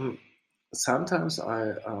 So sometimes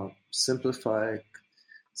I simplify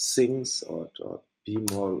things or be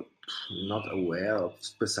more not aware of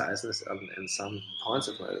preciseness in some points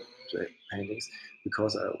of my paintings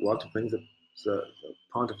because I want to bring the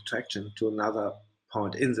point of attraction to another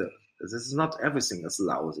point in the. This is not everything is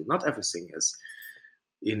lousy. Not everything is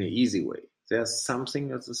in an easy way. There's something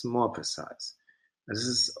that is more precise. And this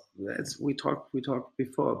is we talked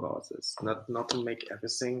before about this. Not to make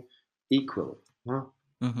everything equal. Huh?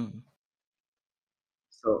 Mm-hmm.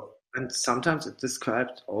 So, and sometimes it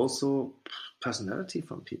described also personality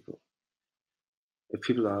from people. If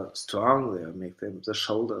people are strong, they make them the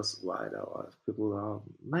shoulders wider. Or if people are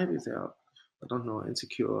maybe they are, I don't know,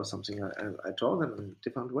 insecure or something, I draw them in a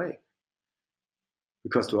different way.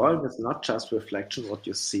 Because drawing is not just reflection what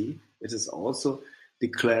you see; it is also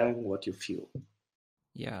declaring what you feel.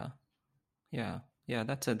 Yeah. Yeah.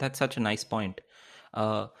 That's such a nice point.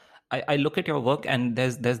 Uh, I look at your work, and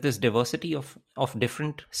there's this diversity of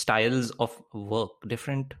different styles of work,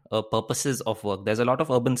 different purposes of work. There's a lot of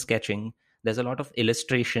urban sketching. There's a lot of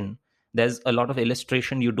illustration. There's a lot of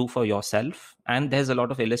illustration you do for yourself, and there's a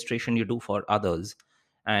lot of illustration you do for others.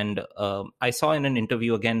 And I saw in an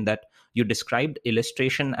interview again that you described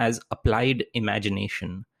illustration as applied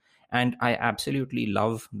imagination, and I absolutely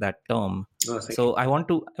love that term. Oh, thank you. So I want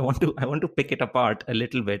to pick it apart a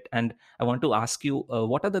little bit, and I want to ask you,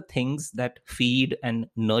 what are the things that feed and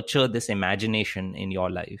nurture this imagination in your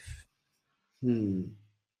life? Hmm.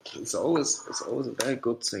 It's always a very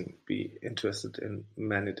good thing. Be interested in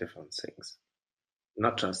many different things,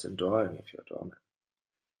 not just in drawing. If you're a drawing,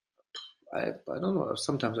 I don't know.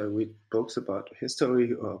 Sometimes I read books about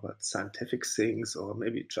history or about scientific things, or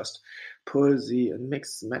maybe just poesy, and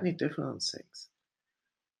mix many different things.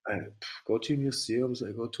 I go to museums.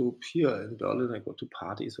 I go to here in Berlin. I go to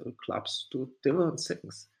parties or clubs. Do different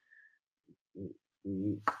things.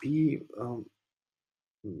 Be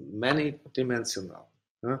many dimensional.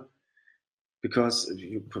 Huh? Because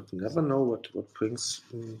you could never know what brings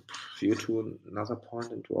you to another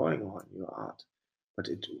point in drawing or in your art. But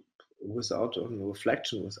it without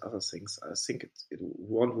reflection with other things, I think it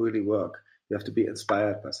won't really work. You have to be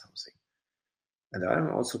inspired by something. And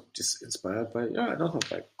I'm also just inspired by I don't know,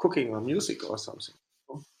 by cooking or music or something.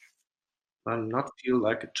 I'm not feel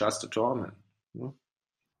like just a drawman.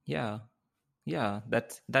 Yeah, yeah,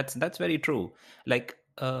 that's very true. Like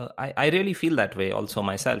I really feel that way also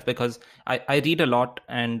myself, because I read a lot,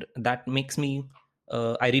 and that makes me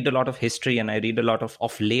I read a lot of history, and I read a lot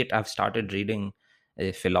of late I've started reading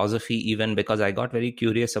philosophy, even because I got very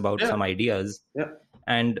curious about Yeah, some ideas, yeah,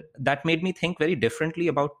 and that made me think very differently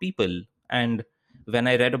about people. And when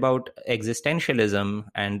I read about existentialism,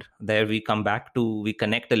 and there we connect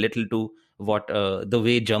a little to what the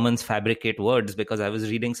way Germans fabricate words, because I was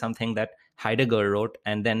reading something that Heidegger wrote,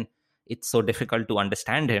 and then it's so difficult to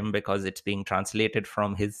understand him because it's being translated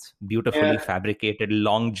from his beautifully yeah, fabricated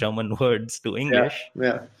long German words to yeah, English.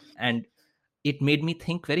 yeah, And it made me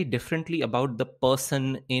think very differently about the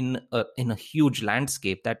person in a huge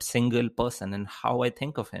landscape, that single person, and how I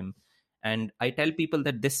think of him. And I tell people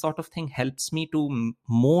that this sort of thing helps me to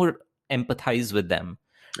more empathize with them,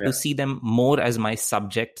 to yeah, see them more as my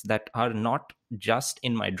subjects that are not just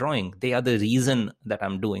in my drawing. They are the reason that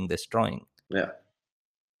I'm doing this drawing. yeah,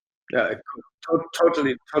 yeah. I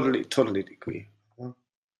totally agree.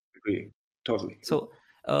 Agree, totally. So,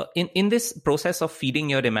 in this process of feeding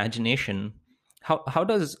your imagination, how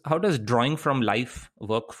does drawing from life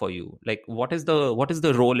work for you? Like, what is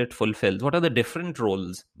the role it fulfills? What are the different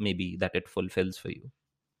roles maybe that it fulfills for you?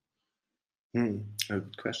 A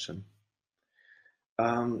good question.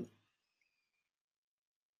 Um,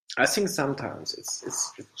 I think sometimes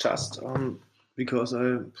it's just because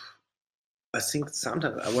I think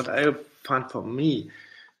sometimes what I find for me,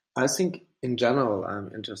 I think in general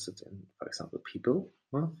I'm interested in, for example, people,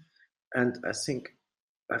 huh? And I think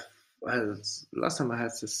last time I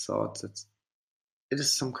had this thought that it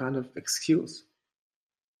is some kind of excuse.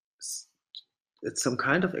 It's, it's some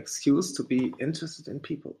kind of excuse to be interested in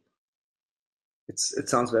people. It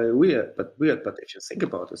sounds very weird, but if you think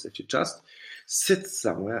about this, if you just sit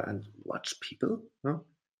somewhere and watch people, no,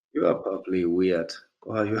 you are probably weird,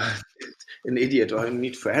 or you're an idiot, or you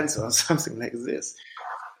need friends, or something like this.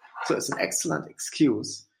 So it's an excellent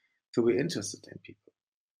excuse to be interested in people.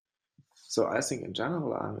 So I think in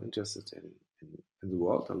general, I'm interested in the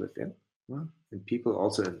world I live in, no? In people,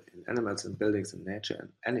 also in animals, in buildings, in nature, and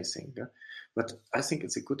anything. Yeah? But I think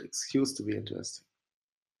it's a good excuse to be interested.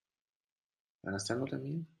 Understand what I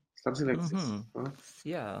mean? Something like this. Huh?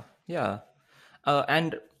 Yeah, yeah.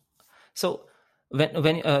 And so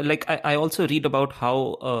when like I also read about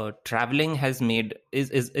how traveling has made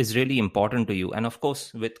is really important to you. And of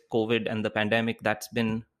course, with COVID and the pandemic, that's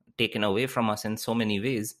been taken away from us in so many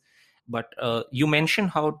ways. But you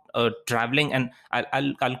mentioned how traveling, and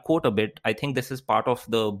I'll quote a bit. I think this is part of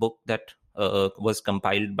the book that was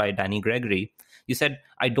compiled by Danny Gregory. You said,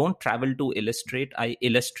 I don't travel to illustrate, I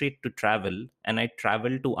illustrate to travel, and I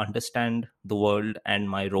travel to understand the world and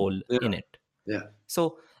my role Yeah, in it. yeah,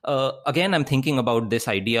 So again, I'm thinking about this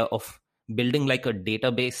idea of building like a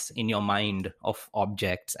database in your mind of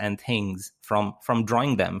objects and things from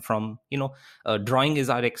drawing them. From drawing is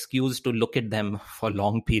our excuse to look at them for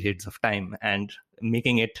long periods of time and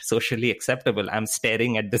making it socially acceptable. I'm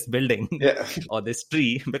staring at this building yeah, or this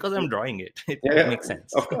tree because I'm drawing it. yeah, It yeah. makes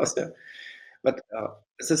sense. Of course, yeah. But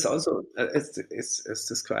this is also it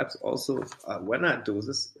describes also when I do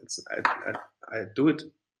this. I do it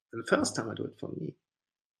the first time I do it for me.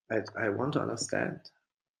 I want to understand.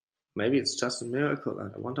 Maybe it's just a miracle,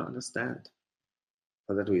 and I want to understand.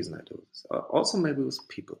 For that reason, I do this. Also, maybe with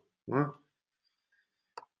people. Huh?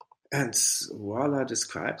 And while I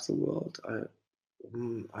describe the world,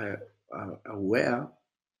 I aware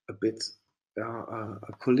a bit.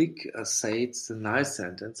 A colleague said the nice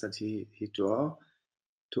sentence that he draw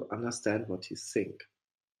to understand what he think,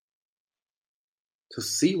 to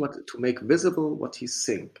see what, to make visible what he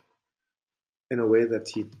think in a way that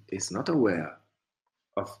he is not aware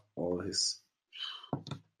of all his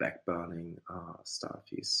backburning stuff.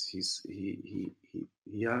 He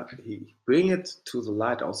bring it to the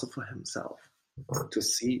light also for himself to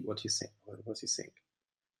see what he think.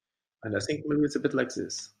 And I think maybe it's a bit like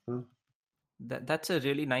this. Huh? That's a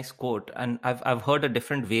really nice quote, and I've heard a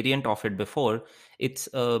different variant of it before. It's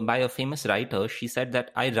by a famous writer. She said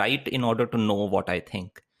that I write in order to know what I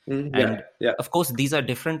think, Yeah, and yeah, of course, these are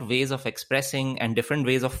different ways of expressing and different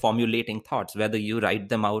ways of formulating thoughts. Whether you write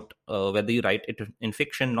them out, whether you write it in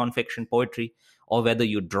fiction, non-fiction, poetry, or whether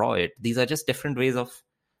you draw it, these are just different ways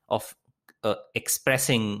of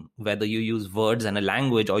expressing. Whether you use words and a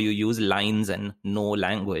language, or you use lines and no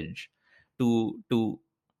language, to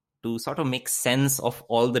sort of make sense of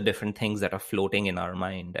all the different things that are floating in our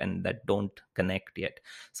mind and that don't connect yet.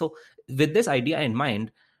 So, with this idea in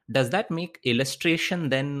mind, does that make illustration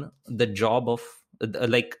then the job of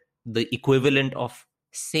like the equivalent of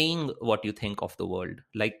saying what you think of the world?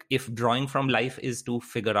 Like, if drawing from life is to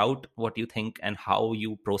figure out what you think and how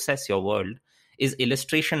you process your world, is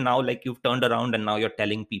illustration now like you've turned around and now you're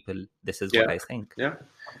telling people this is what I think? Yeah,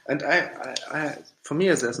 and I for me,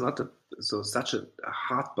 there's not such a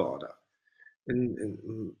hard border.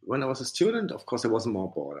 When I was a student, of course, there was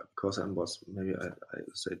more border because I was maybe I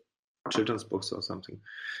say children's books or something,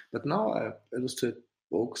 but now I illustrate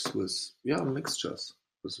books with mixtures,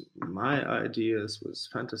 with my ideas, with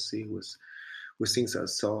fantasy, with things I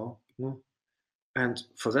saw, and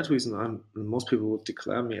for that reason, most people would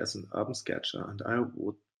declare me as an urban sketcher, and I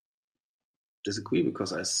would disagree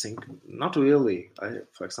because I think not really.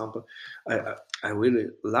 For example, I really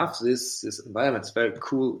love this environment. It's very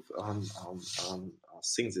cool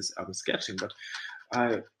thing, this urban sketching. But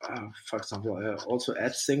for example, I also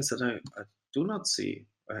add things that I do not see.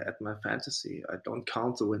 I add my fantasy. I don't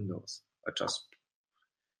count the windows. I just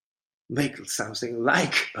make something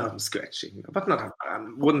like urban sketching, but not. I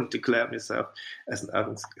wouldn't declare myself as an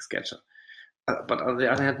urban sketcher. But on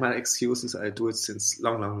the other hand, my excuse is I do it since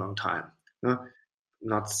long time.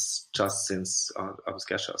 Not just since urban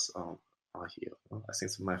sketchers are here. I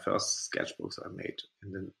think my first sketchbooks I made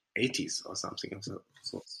in the 80s or something.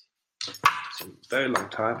 So it's a very long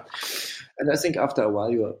time. And I think after a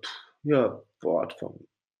while you're bored from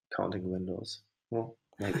counting windows. Well,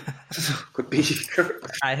 maybe. Could be.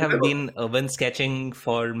 I have been urban sketching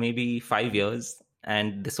for maybe 5 years,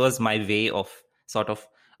 and this was my way of sort of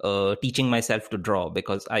teaching myself to draw,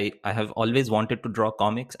 because I have always wanted to draw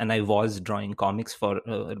comics, and I was drawing comics for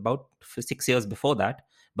about 6 years before that,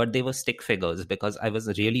 but they were stick figures because I was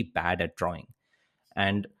really bad at drawing.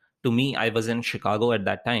 And to me, I was in Chicago at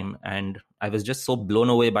that time, and I was just so blown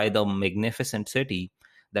away by the magnificent city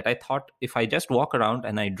that I thought if I just walk around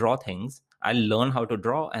and I draw things, I'll learn how to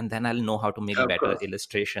draw, and then I'll know how to make better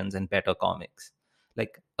illustrations and better comics.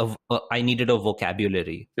 Like I needed a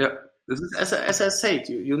vocabulary. Yeah. This is, as I said,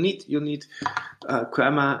 you need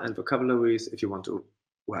grammar and vocabularies if you want to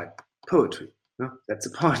write poetry. That's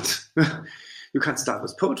the point. You can start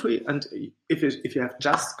with poetry, and if you have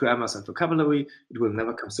just grammars and vocabulary, it will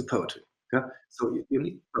never come to poetry. Yeah, so you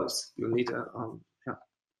need both. You need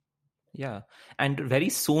Yeah, and very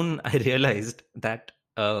soon I realized that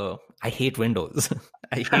I hate windows.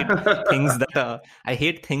 I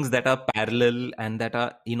hate things that are parallel and that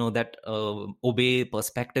are that obey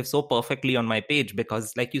perspective so perfectly on my page,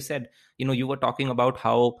 because like you said, you were talking about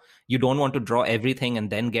how you don't want to draw everything and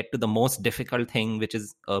then get to the most difficult thing, which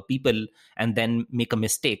is people, and then make a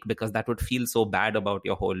mistake, because that would feel so bad about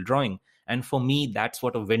your whole drawing. And for me, that's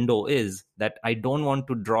what a window is, that I don't want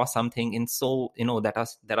to draw something in that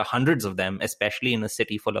there are hundreds of them, especially in a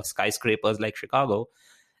city full of skyscrapers like Chicago,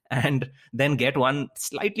 and then get one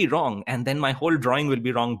slightly wrong, and then my whole drawing will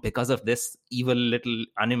be wrong because of this evil little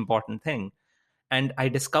unimportant thing. And I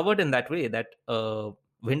discovered in that way that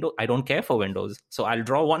window, I don't care for windows, so I'll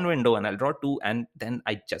draw one window and I'll draw two, and then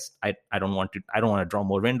I don't want to draw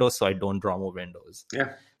more windows, so I don't draw more windows.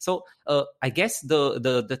 Yeah. So I guess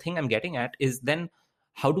the thing I'm getting at is, then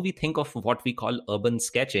how do we think of what we call urban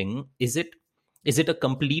sketching? Is it a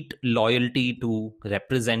complete loyalty to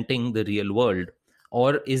representing the real world,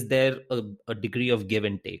 or is there a degree of give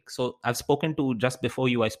and take? So I've spoken to, just before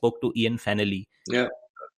you, I spoke to Ian Fennelly. Yeah,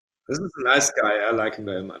 this is a nice guy. I like him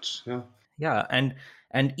very much. Yeah,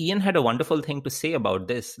 and Ian had a wonderful thing to say about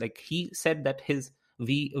this. Like, he said that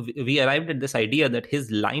we arrived at this idea that his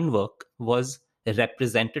line work was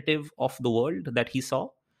representative of the world that he saw,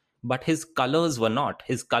 but his colors were not.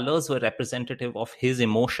 His colors were representative of his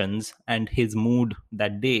emotions and his mood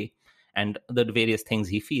that day and the various things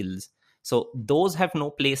he feels. So those have no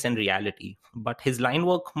place in reality, but his line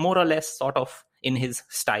work more or less sort of in his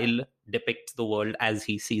style depicts the world as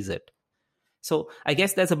he sees it. So I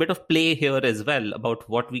guess there's a bit of play here as well about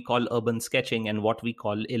what we call urban sketching and what we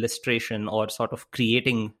call illustration, or sort of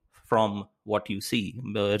creating from what you see,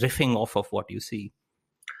 riffing off of what you see.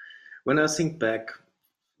 When I think back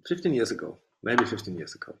 15 years ago, maybe 15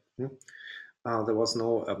 years ago, there was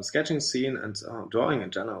no urban sketching scene, and drawing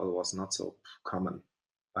in general was not so common.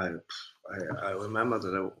 I remember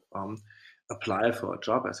that I applied for a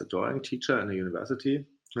job as a drawing teacher in a university,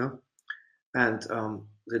 and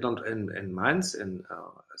they don't in Mainz,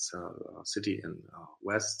 it's a city in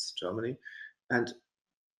West Germany, and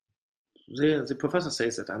the professor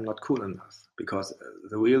says that I'm not cool enough because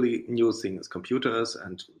the really new thing is computers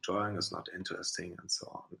and drawing is not interesting and so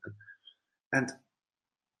on. And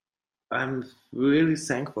I'm really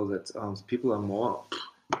thankful that people are more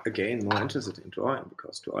interested in drawing,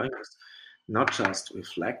 because drawing is not just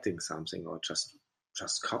reflecting something or just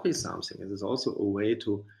copy something. It is also a way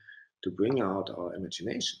to bring out our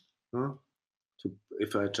imagination.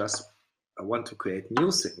 If I want to create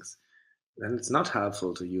new things, then it's not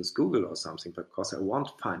helpful to use Google or something, because I want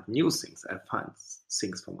to find new things. I find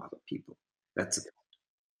things from other people. That's it.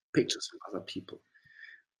 Pictures from other people.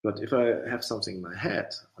 But if I have something in my head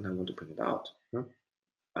and I want to bring it out,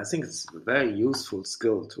 I think it's a very useful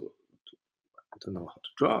skill to know how to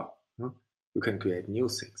draw. You can create new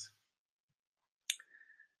things.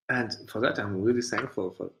 And for that, I'm really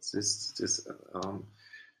thankful for this. So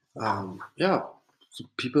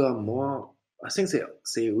people are more. I think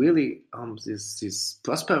they really this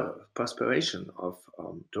prosperation of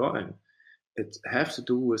drawing. It has to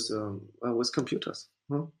do with computers.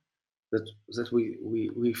 That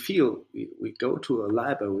we feel we go to a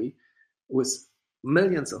library with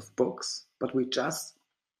millions of books, but we just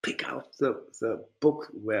pick out the book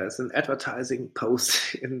where it's an advertising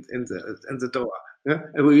post in the door,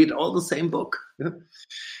 and we read all the same book.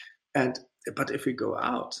 But if we go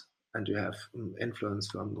out and you have influence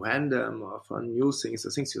from random or from new things,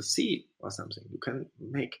 the things you see or something, you can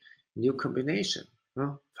make new combination.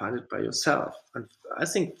 Find it by yourself, and I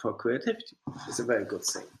think for creativity, it's a very good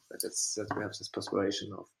thing that we have this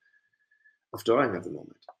perspiration of drawing at the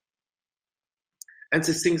moment. And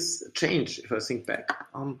these things change. If I think back,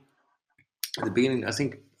 at the beginning, I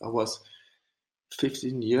think I was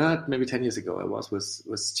 15 years, maybe 10 years ago, I was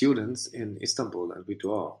with students in Istanbul, and we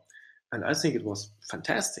draw. And I think it was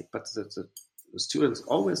fantastic, but the students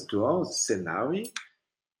always draw the scenario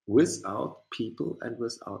without people and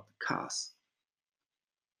without cars.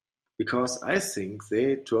 Because I think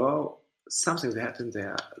they draw something they had in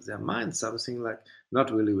their mind, something like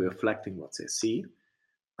not really reflecting what they see.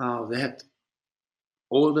 They had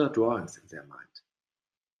older drawings in their mind.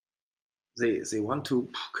 They want to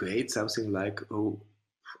create something like,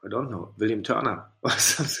 I don't know, William Turner or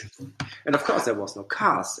something. And of course, there was no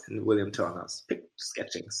cars in William Turner's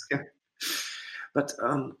sketchings. Yeah. But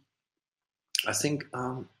I think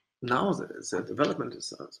now the development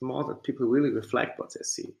is more that people really reflect what they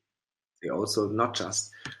see. They also not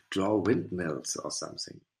just draw windmills or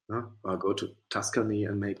something, or go to Tuscany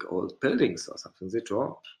and make old buildings or something. They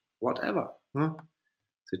draw whatever.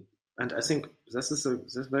 And I think this is a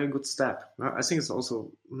very good step. I think it's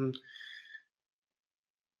also,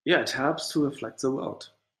 it helps to reflect the world.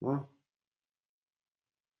 For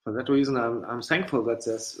that reason, I'm thankful that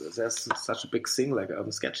there's such a big thing like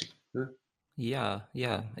urban sketching. Yeah,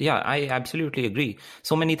 I absolutely agree.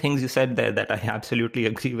 So many things you said there that I absolutely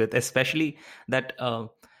agree with, especially that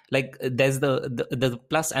like there's the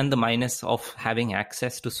plus and the minus of having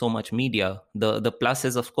access to so much media. The plus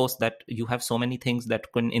is, of course, that you have so many things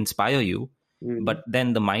that can inspire you. But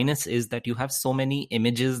then the minus is that you have so many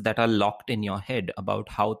images that are locked in your head about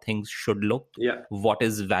how things should look, what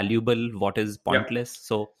is valuable, what is pointless.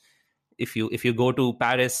 So if you go to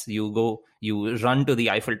Paris, you run to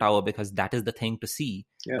the Eiffel Tower because that is the thing to see.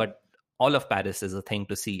 But all of Paris is a thing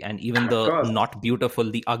to see, and even the not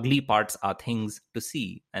beautiful, the ugly parts are things to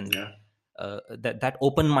see. And that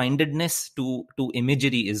open-mindedness to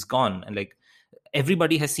imagery is gone. And like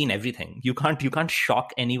everybody has seen everything. You can't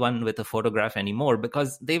shock anyone with a photograph anymore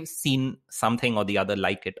because they've seen something or the other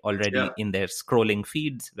like it already in their scrolling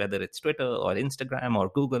feeds, whether it's Twitter or Instagram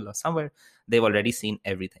or Google or somewhere. They've already seen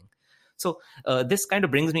everything. So this kind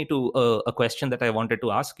of brings me to a question that I wanted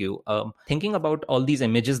to ask you. Thinking about all these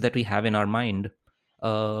images that we have in our mind,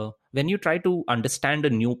 when you try to understand a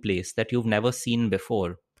new place that you've never seen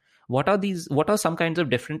before, what are some kinds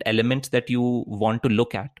of different elements that you want to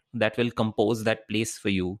look at that will compose that place for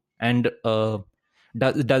you? And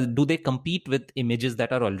do they compete with images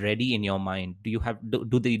that are already in your mind?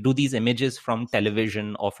 Do these images from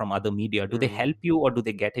television or from other media, do they help you or do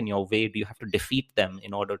they get in your way? Do you have to defeat them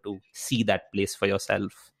in order to see that place for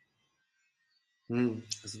yourself?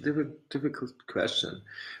 It's a difficult question.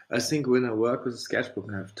 I think when I work with a sketchbook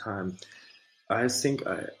and have time, I think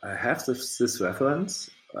I have this reference.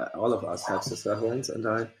 All of us have this reference, and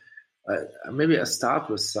I maybe I start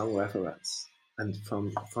with some reference. And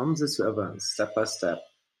from this reference, step by step,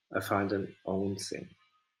 I find an own thing.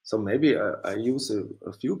 So maybe I use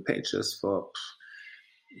a few pages for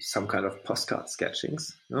some kind of postcard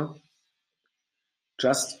sketchings,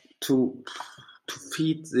 just to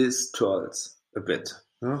feed these trolls a bit,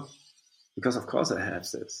 because of course I have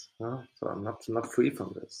this, so I'm not free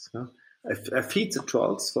from this. I feed the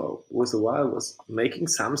trolls with a while was making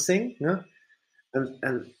something,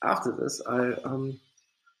 and after this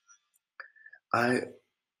I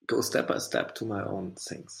go step by step to my own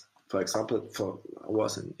things. For example, I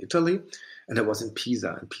was in Italy and I was in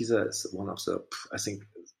Pisa, and Pisa is one of the this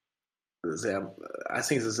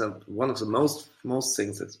is one of the most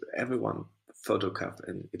things that everyone photographed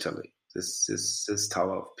in Italy. This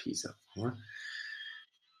Tower of Pisa.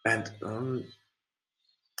 And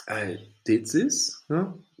I did this,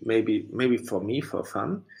 maybe for me, for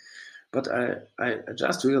fun. But I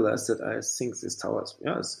just realized that I think this tower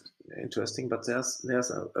is interesting, but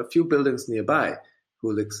there's a few buildings nearby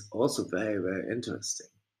who looks also very, very interesting.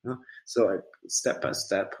 So step by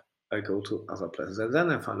step, I go to other places. And then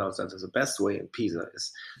I found out that the best way in Pisa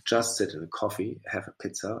is just sit in a coffee, have a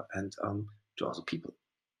pizza, and draw the people.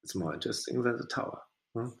 It's more interesting than the tower.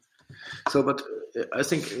 So, but I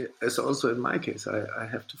think it's also in my case, I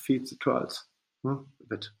have to feed the trolls a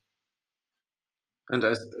bit. And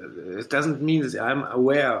it doesn't mean that I'm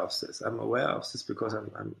aware of this. I'm aware of this because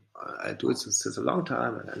I do it since a long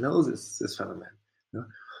time, and I know this phenomenon.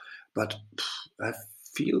 But I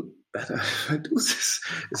feel better if I do this.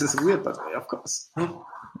 This is weird, but of course.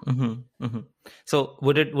 So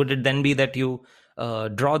would it then be that you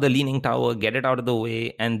draw the leaning tower, get it out of the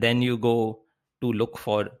way, and then you go to look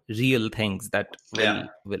for real things that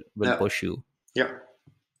will push you? Yeah.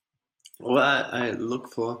 Well, I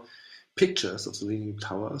look for pictures of the leaning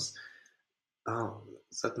towers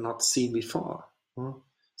that not seen before.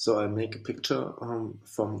 So I make a picture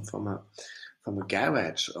from a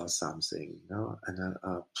garage or something, and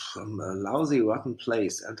from a lousy, rotten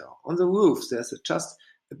place. And on the roof, there's just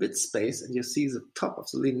a bit space, and you see the top of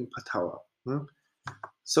the leaning tower.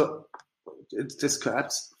 So it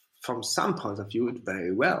describes, from some point of view, it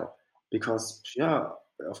very well, because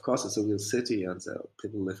of course, it's a real city, and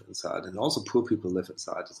people live inside, and also poor people live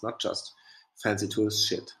inside. It's not just fancy tourist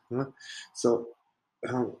shit. So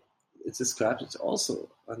it describes it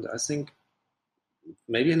also, and I think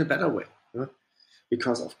maybe in a better way,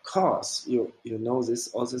 because of course you know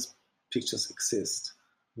all these pictures exist,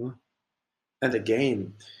 and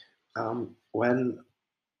again, when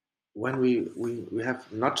we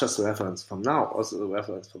have not just a reference from now, also a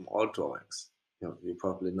reference from all drawings. You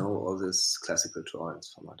probably know all these classical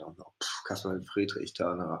drawings from, I don't know, Caspar Friedrich,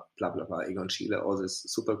 Turner, blah, blah, blah, Egon Schiele, all these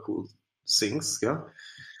super cool things,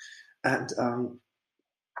 And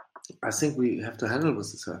I think we have to handle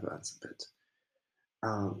with this reference a bit.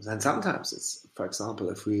 Then sometimes it's, for example,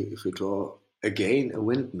 if we draw again a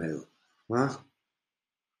windmill,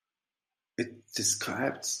 it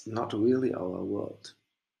describes not really our world.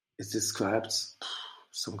 It describes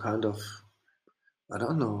some kind of, I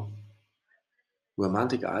don't know,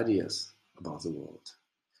 romantic ideas about the world.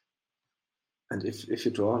 And if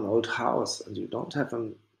you draw an old house and you don't have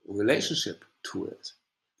a relationship to it,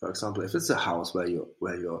 for example, if it's a house where your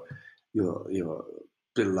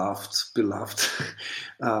beloved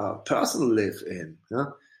person live in,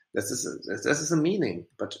 this is a meaning.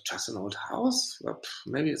 But just an old house, well,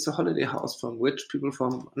 maybe it's a holiday house from rich people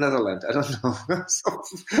from Netherlands. I don't know.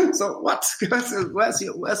 so what?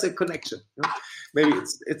 Where's the connection? Maybe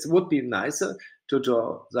it would be nicer to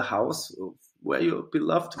draw the house where your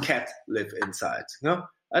beloved cat live inside.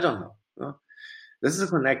 I don't know. This is a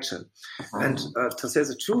connection. And to say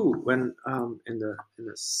the truth, when in the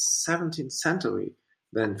 17th century,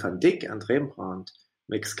 when Van Dyck and Rembrandt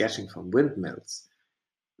make sketching from windmills,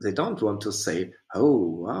 they don't want to say, "Oh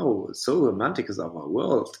wow, so romantic is our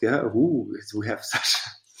world." We have such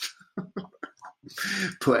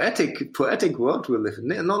poetic world we live in.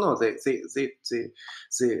 No, they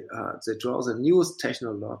draw the newest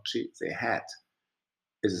technology they had.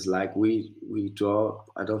 It is like we draw,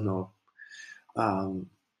 I don't know,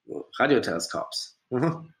 radio telescopes,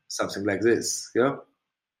 something like this,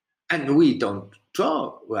 And we don't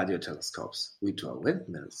draw radio telescopes; we draw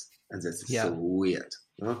windmills, and that's so weird.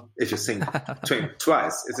 If you think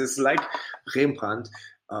twice, it is like Rembrandt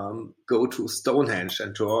go to Stonehenge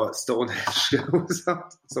and draw Stonehenge.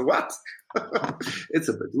 So what? It's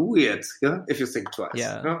a bit weird, if you think twice.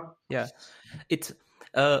 Yeah. It's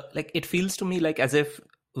it feels to me like as if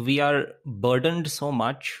we are burdened so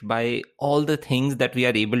much by all the things that we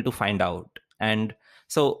are able to find out. And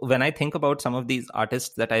so when I think about some of these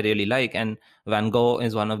artists that I really like, and Van Gogh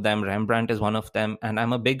is one of them, Rembrandt is one of them, and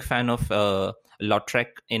I'm a big fan of Lautrec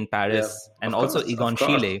in Paris, and also Egon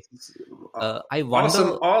Schiele. I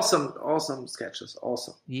wonder, awesome sketches,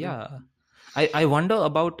 awesome. Yeah. I wonder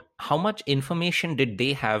about how much information did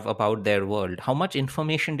they have about their world? How much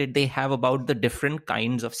information did they have about the different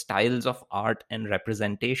kinds of styles of art and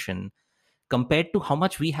representation compared to how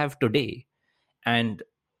much we have today? And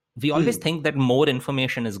we always think that more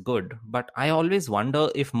information is good, but I always wonder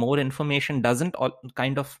if more information doesn't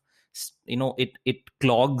kind of, it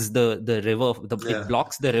clogs the river, it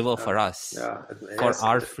blocks the river for us, for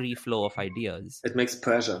our free flow of ideas. It makes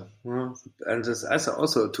pressure. And it's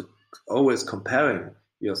also to always comparing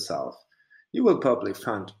yourself. You will probably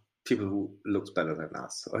find people who look better than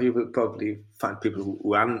us, or you will probably find people who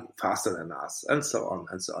run faster than us, and so on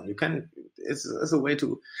and so on. You can, it's a way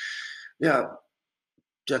to,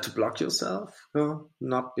 to block yourself,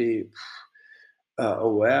 not be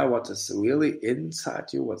aware what is really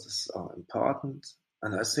inside you, what is important.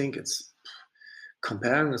 And I think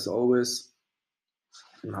comparing is always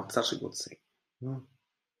not such a good thing.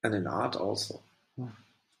 And in art also.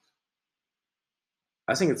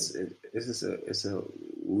 I think it's a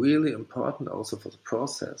really important also for the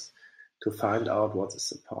process to find out what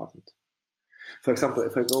is important. For example,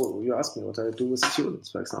 if you ask me what I do with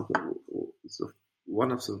students, for example,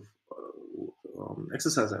 one of the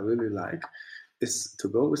exercises I really like is to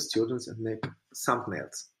go with students and make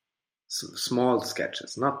thumbnails, small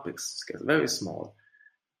sketches, not big sketches, very small,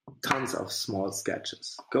 tons of small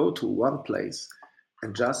sketches. Go to one place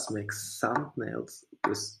and just make thumbnails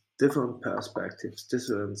with different perspectives,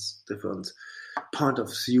 different point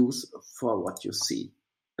of views for what you see.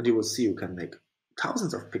 And you will see you can make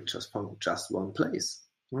thousands of pictures from just one place.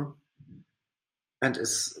 And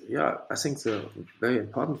I think the very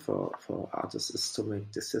important for artists is to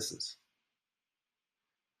make decisions.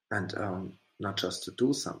 And not just to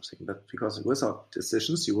do something, but because without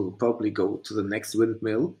decisions, you will probably go to the next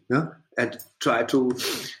windmill and try to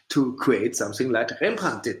create something like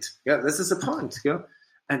Rembrandt did. Yeah, this is the point. Yeah,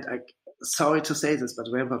 and sorry to say this, but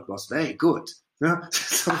Rembrandt was very good. Yeah,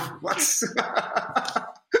 so what's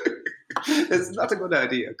it's not a good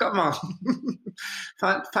idea. Come on,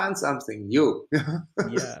 find something new.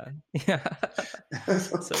 Yeah.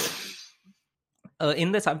 So.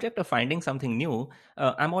 In the subject of finding something new,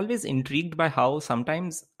 I'm always intrigued by how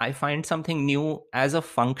sometimes I find something new as a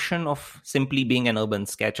function of simply being an urban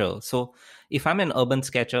sketcher. So if I'm an urban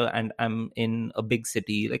sketcher and I'm in a big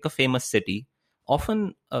city, like a famous city,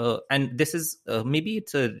 often, and this is maybe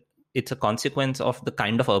it's a consequence of the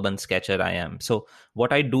kind of urban sketcher I am. So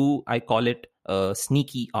what I do, I call it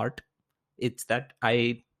sneaky art. It's that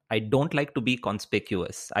I don't like to be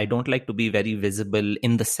conspicuous. I don't like to be very visible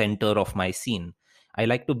in the center of my scene. I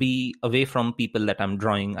like to be away from people that I'm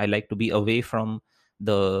drawing. I like to be away from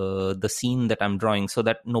the scene that I'm drawing so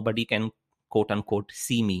that nobody can quote unquote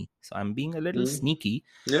see me. So I'm being a little sneaky.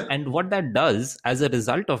 Yeah. And what that does as a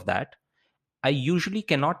result of that, I usually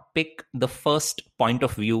cannot pick the first point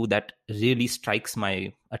of view that really strikes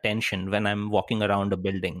my attention when I'm walking around a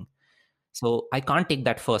building. So I can't take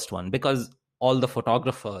that first one because all the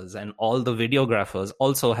photographers and all the videographers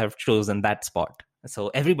also have chosen that spot. So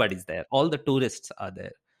everybody's there. All the tourists are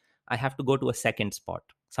there. I have to go to a second spot.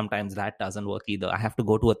 Sometimes that doesn't work either. I have to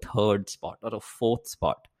go to a third spot or a fourth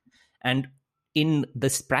spot. And in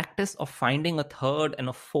this practice of finding a third and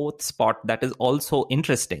a fourth spot that is also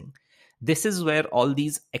interesting, this is where all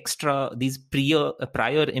these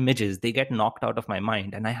prior images, they get knocked out of my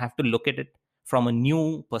mind, and I have to look at it from a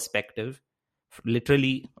new perspective,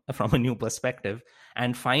 literally from a new perspective,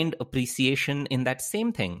 and find appreciation in that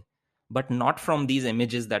same thing, but not from these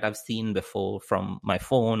images that I've seen before from my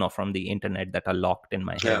phone or from the internet that are locked in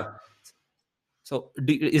my head. Yeah. So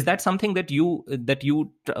is that something that you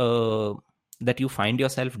find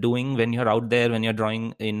yourself doing when you're out there, when you're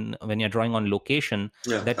drawing on location,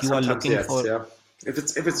 that you are looking for? Yeah.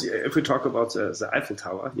 If we talk about the Eiffel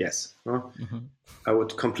Tower, yes, I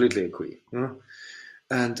would completely agree.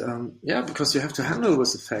 And because you have to handle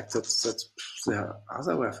with the fact that there are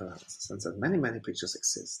other references and that many pictures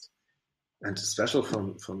exist, and especially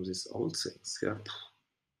from these old things. Yeah,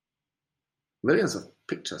 millions of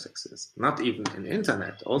pictures exist. Not even in the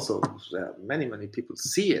internet. Also, there are many people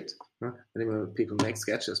see it. Many people make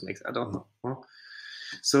sketches. I don't know.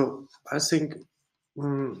 So I think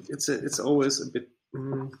it's always a bit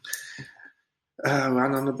run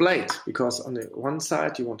on a blade, because on the one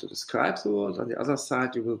side you want to describe the world, on the other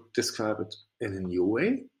side you will describe it in a new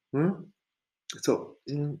way. So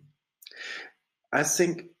I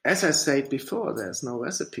think, as I said before, there's no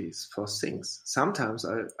recipes for things. Sometimes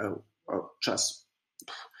I just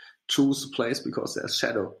choose a place because there's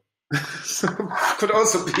shadow. So could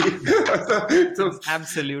also be. So,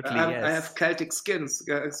 absolutely, yes. I have Celtic skins,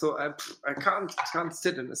 so I can't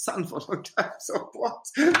sit in the sun for a long time. So what?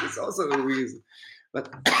 It's also a reason. But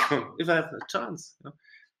if I have a chance,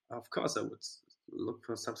 of course I would look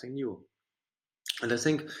for something new. And I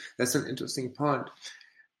think that's an interesting point.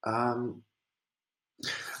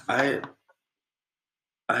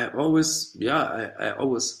 I always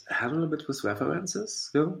handle a bit with references,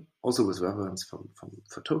 also with reference from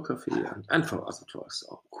photography and from other drawings,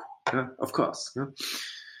 of course.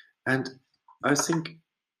 And I think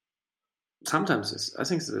sometimes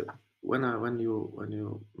when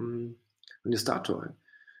you start drawing,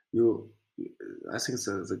 you I think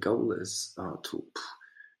the goal is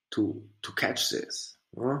to catch this.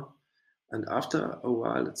 And after a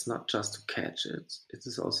while, it's not just to catch it; it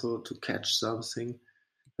is also to catch something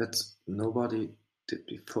that nobody did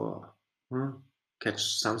before.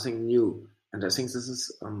 Catch something new, and I think this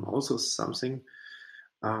is also something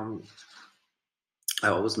I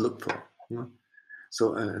always look for.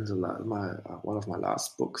 So in one of my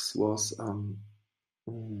last books was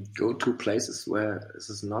go to places where it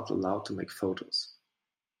is not allowed to make photos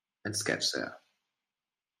and sketch there.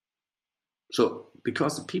 So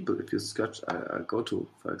because the people, if you sketch, I go to,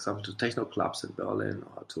 for example, to techno clubs in Berlin,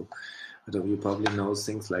 or to, I don't know, you probably know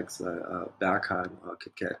things like Bergheim or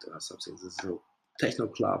Kit Kat or something. This is so techno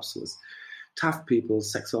clubs with tough people,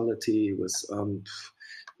 sexuality, with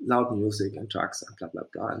loud music and drugs and blah blah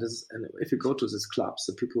blah. And if you go to these clubs,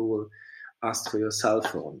 the people will ask for your cell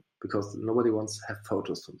phone because nobody wants to have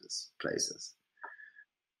photos from these places.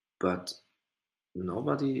 But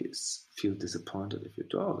nobody feels disappointed if you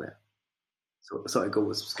draw there. So I go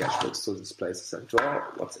with sketchbooks to these places and draw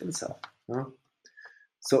what's inside.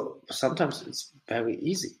 So sometimes it's very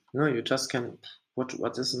easy. You just can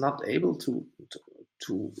what is not able to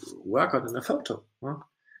work on in a photo.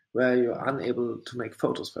 Where you're unable to make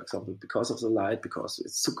photos, for example, because of the light, because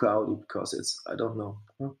it's too crowded, because it's, I don't know,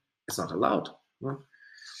 it's not allowed.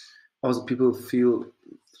 Also, people feel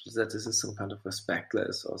that this is some kind of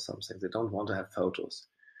respectless or something. They don't want to have photos.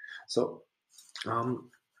 So,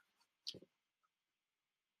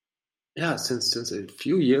 since a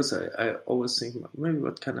few years, I always think, maybe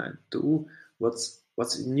what can I do?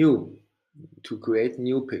 What's new to create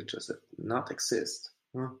new pictures that not exist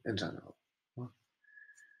in general.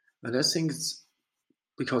 And I think it's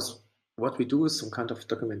because what we do is some kind of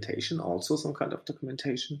documentation,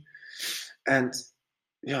 and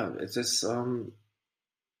it is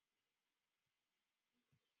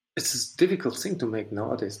it's a difficult thing to make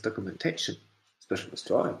nowadays, documentation, especially with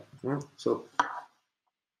drawing. So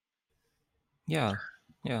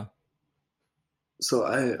So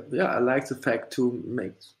I like the fact to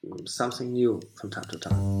make something new from time to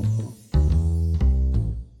time.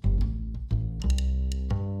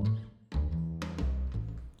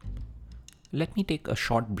 Let me take a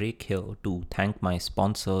short break here to thank my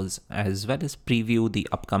sponsors as well as preview the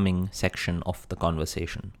upcoming section of the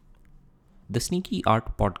conversation. The Sneaky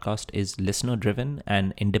Art podcast is listener-driven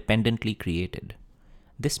and independently created.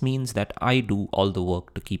 This means that I do all the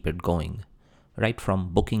work to keep it going, right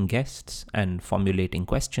from booking guests and formulating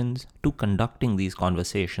questions to conducting these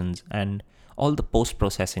conversations and all the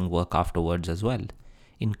post-processing work afterwards as well,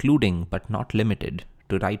 including but not limited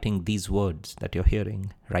to writing these words that you're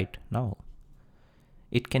hearing right now.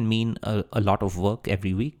 It can mean a lot of work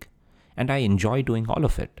every week, and I enjoy doing all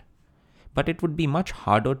of it. But it would be much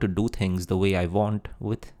harder to do things the way I want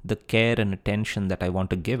with the care and attention that I want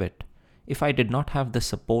to give it if I did not have the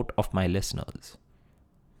support of my listeners.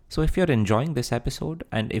 So if you're enjoying this episode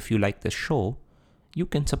and if you like this show, you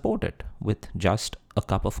can support it with just a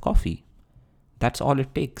cup of coffee. That's all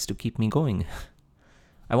it takes to keep me going.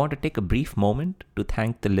 I want to take a brief moment to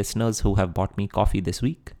thank the listeners who have bought me coffee this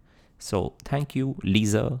week. So thank you,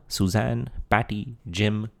 Lisa, Suzanne, Patty,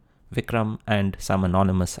 Jim, Vikram, and some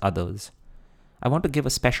anonymous others. I want to give a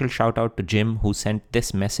special shout out to Jim who sent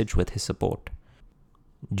this message with his support.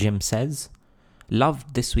 Jim says,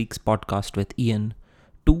 "Loved this week's podcast with Ian.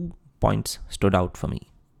 2 points stood out for me.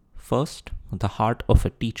 First, the heart of a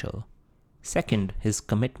teacher. Second, his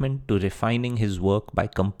commitment to refining his work by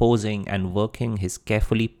composing and working his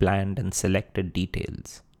carefully planned and selected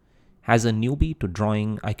details. As a newbie to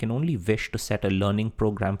drawing, I can only wish to set a learning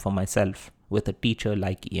program for myself with a teacher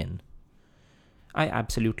like Ian." I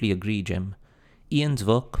absolutely agree, Jim. Ian's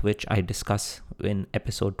work, which I discuss in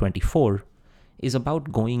episode 24, is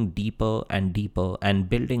about going deeper and deeper and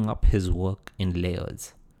building up his work in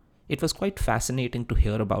layers. It was quite fascinating to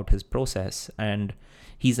hear about his process, and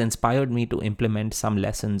he's inspired me to implement some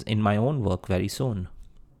lessons in my own work very soon.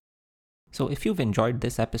 So if you've enjoyed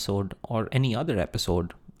this episode or any other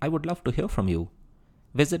episode, I would love to hear from you.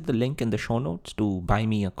 Visit the link in the show notes to buy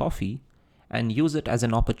me a coffee and use it as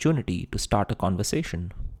an opportunity to start a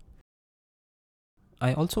conversation.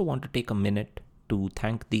 I also want to take a minute to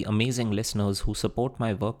thank the amazing listeners who support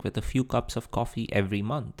my work with a few cups of coffee every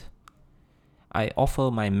month. I offer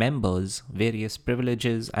my members various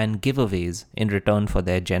privileges and giveaways in return for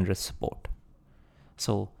their generous support.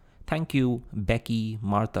 So, thank you Becky,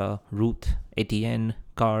 Martha, Ruth, Etienne,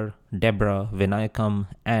 Kar, Deborah, Vinayakam,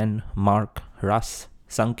 Anne, Mark, Russ,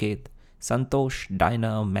 Sanket, Santosh,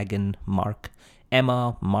 Dinah, Megan, Mark,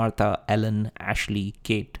 Emma, Martha, Ellen, Ashley,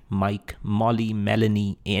 Kate, Mike, Molly,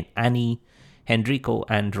 Melanie, Annie, Henrico,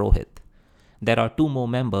 and Rohit. There are 2 more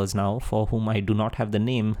members now for whom I do not have the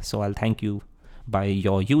name, so I'll thank you by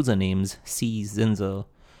your usernames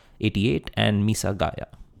czinzer88 and Misa Gaya.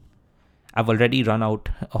 I've already run out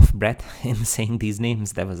of breath in saying these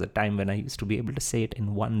names. There was a time when I used to be able to say it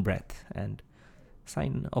in one breath, and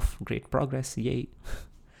sign of great progress, yay.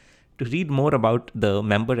 To read more about the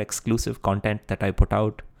member exclusive content that I put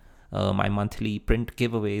out, my monthly print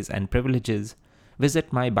giveaways and privileges,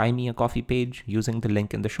 visit my Buy Me a Coffee page using the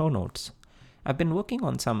link in the show notes. I've been working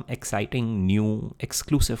on some exciting new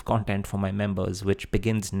exclusive content for my members, which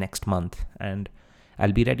begins next month, and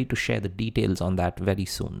I'll be ready to share the details on that very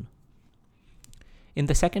soon. In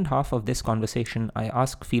the second half of this conversation, I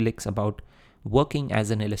ask Felix about working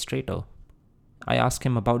as an illustrator. I ask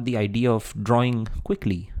him about the idea of drawing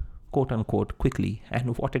quickly, quote unquote quickly,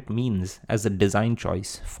 and what it means as a design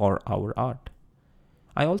choice for our art.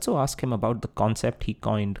 I also ask him about the concept he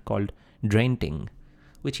coined called drainting,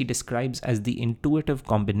 which he describes as the intuitive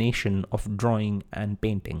combination of drawing and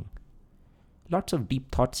painting. Lots of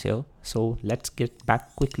deep thoughts here, so let's get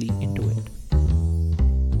back quickly into it.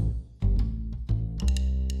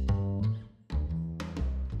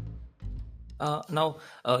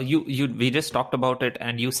 We just talked about it,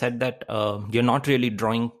 and you said that you're not really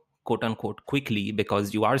drawing quote unquote quickly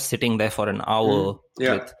because you are sitting there for an hour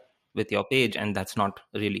with your page, and that's not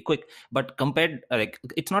really quick. But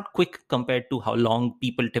it's not quick compared to how long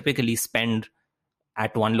people typically spend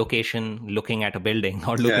at one location looking at a building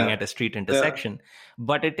or looking at a street intersection.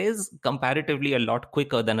 But it is comparatively a lot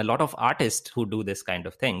quicker than a lot of artists who do this kind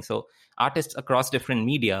of thing. So artists across different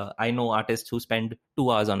media, I know artists who spend 2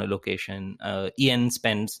 hours on a location. Ian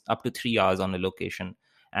spends up to 3 hours on a location.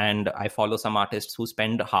 And I follow some artists who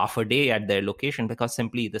spend half a day at their location because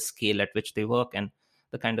simply the scale at which they work and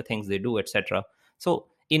the kind of things they do, etc. So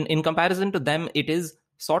in comparison to them, it is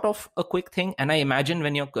sort of a quick thing. And I imagine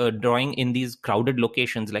when you're drawing in these crowded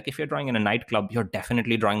locations, like if you're drawing in a nightclub, you're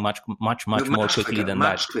definitely drawing much more quickly than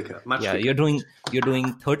that. Much quicker. You're doing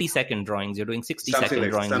 30-second drawings, you're doing 60-second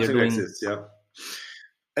drawings, something you're doing like this,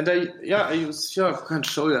 And I use I can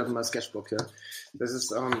show you my sketchbook. This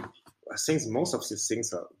is I think most of these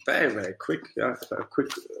things are very, very quick.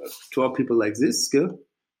 Quick draw people like this.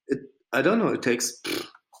 I don't know. It takes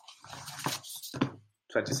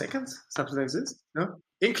 20 seconds, something like this.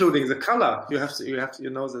 Including the color. You have to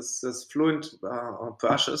this fluent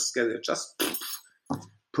brushes. Just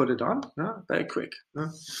put it on. Very quick.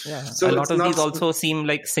 So a lot of these also seem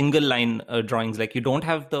like single line drawings. Like you don't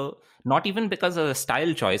have not even because of the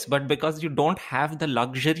style choice, but because you don't have the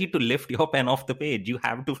luxury to lift your pen off the page. You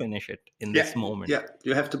have to finish it in this moment. Yeah,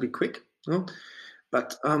 you have to be quick.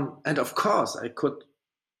 But and of course I could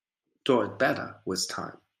draw it better with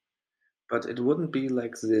time. But it wouldn't be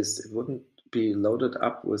like this. It wouldn't be loaded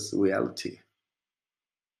up with reality.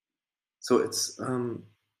 So it's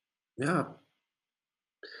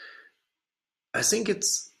I think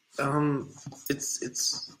it's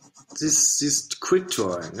this quick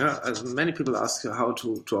drawing. As many people ask how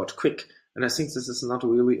to draw it quick, and I think this is not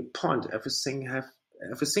really a point. Every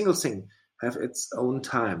single thing have its own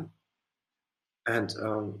time, and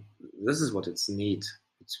this is what it's need.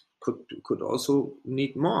 It could also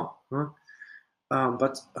need more.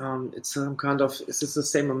 But it's some kind of, it's the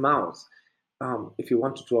same amount. If you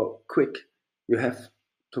want to draw quick, you have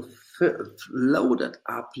to load it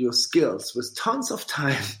up your skills with tons of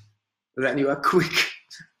time. Then you are quick.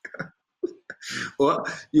 Or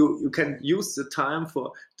you can use the time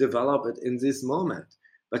for develop it in this moment,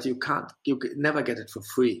 but you can never get it for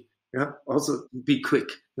free. Also be quick.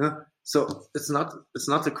 So it's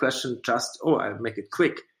not a question just, I make it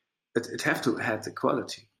quick. It have to have the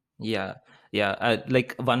quality.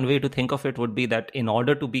 Like one way to think of it would be that in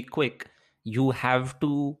order to be quick, you have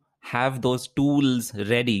to have those tools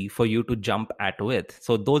ready for you to jump at with.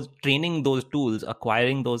 So training those tools,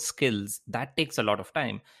 acquiring those skills, that takes a lot of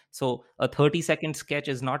time. So a 30-second sketch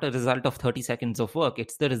is not a result of 30 seconds of work.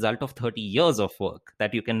 It's the result of 30 years of work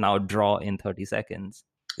that you can now draw in 30 seconds.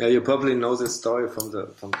 Yeah, you probably know this story from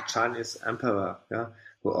the Chinese emperor,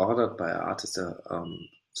 who ordered by an artist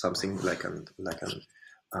something like a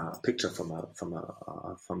picture from a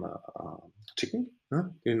chicken.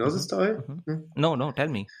 Do you know the story? Mm-hmm. No, tell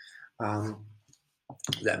me.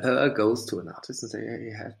 The emperor goes to an artist and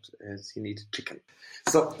says he needs chicken.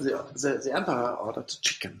 So the emperor ordered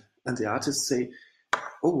chicken, and the artist say,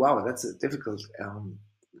 "Oh wow, that's a difficult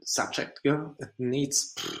subject. It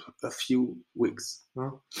needs a few weeks."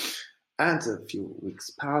 And a few weeks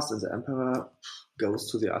pass, and the emperor goes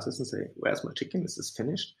to the artist and say, "Where's my chicken? Is this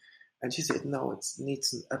finished?" And she said, "No, it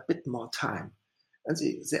needs a bit more time." And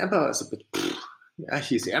the emperor is a bit,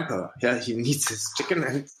 he's the emperor. Yeah, he needs his chicken,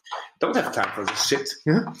 and don't have time for this shit.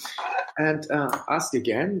 Yeah? And ask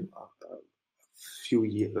again. A few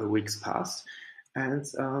weeks passed, and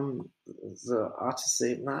the artist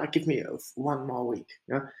said, "Nah, give me 1 more week."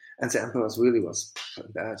 Yeah? And the emperor really was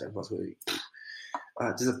bad and was really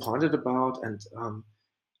disappointed about. And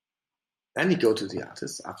then he go to the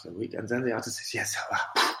artist after a week, and then the artist says, "Yes,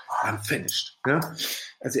 I'm finished." Yeah?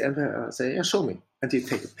 And the emperor say, "Yeah, show me." And he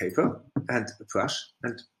take a paper and a brush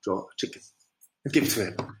and draw a chicken and give it to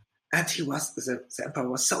him. And the emperor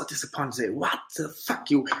was so disappointed. Say, "What the fuck?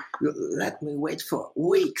 You let me wait for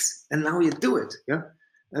weeks, and now you do it." Yeah.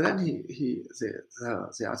 And then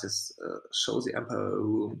the artist shows the emperor a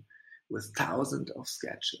room with thousands of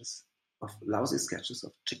sketches, of lousy sketches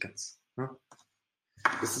of chickens. Yeah?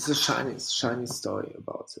 This is a shiny story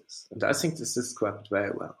about this, and I think this is described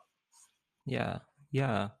very well. Yeah,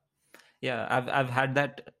 yeah. Yeah, I've had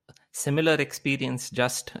that similar experience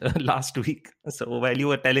just last week. So while you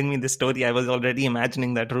were telling me this story, I was already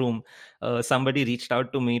imagining that room. Somebody reached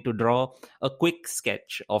out to me to draw a quick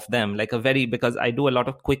sketch of them, like because I do a lot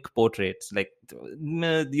of quick portraits. Like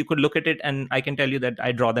you could look at it and I can tell you that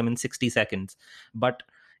I draw them in 60 seconds. But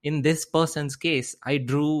in this person's case, I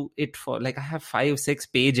drew it for like I have 5-6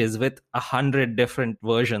 pages with 100 different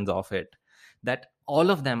versions of it. That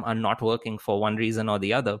all of them are not working for one reason or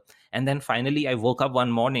the other. And then finally I woke up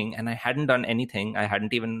one morning and I hadn't done anything. I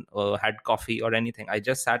hadn't even had coffee or anything. I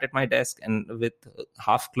just sat at my desk and with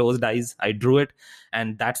half closed eyes I drew it,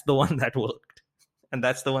 and that's the one that worked, and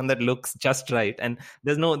that's the one that looks just right. And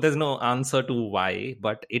there's no answer to why,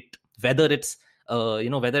 but whether it's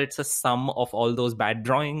whether it's a sum of all those bad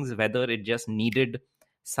drawings, whether it just needed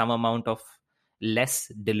some amount of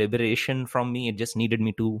less deliberation from me. It just needed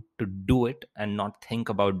me to do it and not think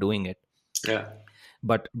about doing it. Yeah.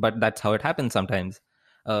 But that's how it happens sometimes.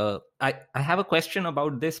 I have a question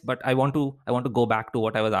about this, but I want to go back to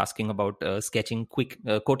what I was asking about sketching quick,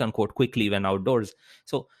 quote unquote, quickly when outdoors.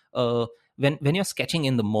 So when you're sketching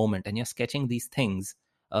in the moment and you're sketching these things,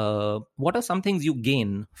 what are some things you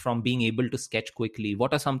gain from being able to sketch quickly?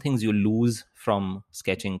 What are some things you lose from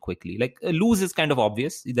sketching quickly? Like lose is kind of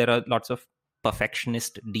obvious. There are lots of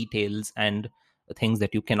perfectionist details and things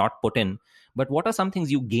that you cannot put in. But what are some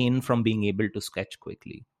things you gain from being able to sketch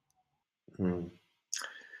quickly?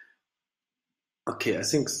 Okay, I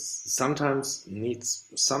think sometimes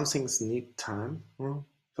some things need time.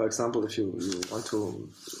 For example, if you want to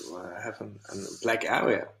have a black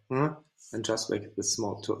area and just make it with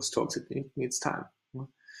small strokes, it needs time.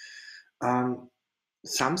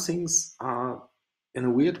 Some things are, in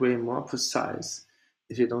a weird way, more precise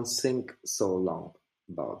if you don't think so long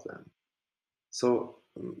about them. So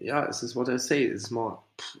yeah, this is what I say. It's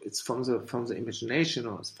from the imagination,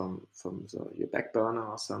 or it's from your back burner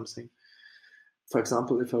or something. For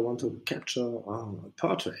example, if I want to capture a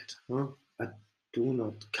portrait, I do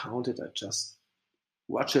not count it. I just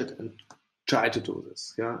watch it and try to do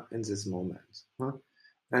this, in this moment.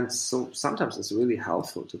 And so sometimes it's really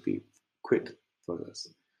helpful to be quick for this.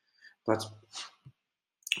 But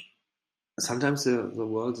sometimes the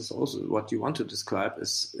world is also, what you want to describe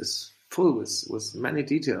is full with many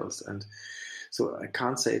details. And so I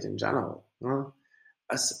can't say it in general.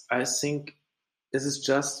 I think this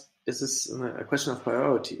is a question of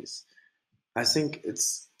priorities. I think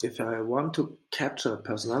if I want to capture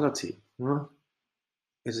personality,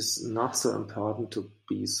 it is not so important to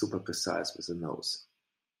be super precise with the nose.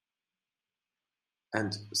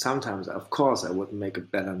 And sometimes, of course, I would make a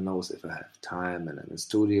better nose if I have time and I'm in a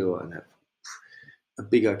studio and have a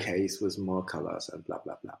bigger case with more colors and blah,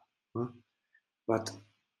 blah, blah. But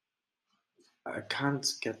I can't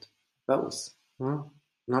get both.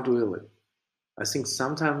 Not really. I think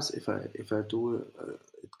sometimes if I do it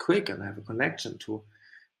quick and I have a connection to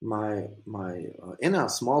my inner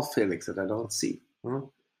small Felix that I don't see,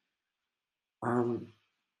 and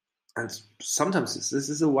sometimes this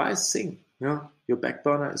is a wise thing. Your back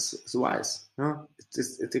burner is wise.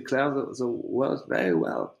 It declares the world very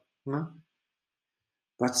well.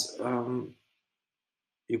 But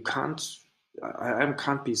you can't. I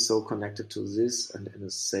can't be so connected to this, and in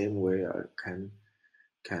the same way I can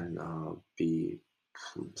be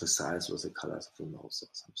precise with the colors of the nose or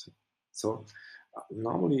something. So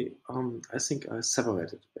normally, I think I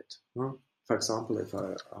separate it a bit. For example, if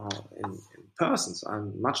I in persons,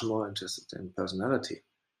 I'm much more interested in personality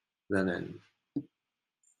than in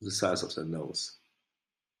the size of the nose.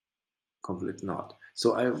 Completely not.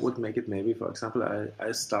 So I would make it maybe, for example,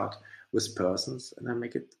 I start with persons and I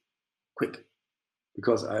make it quick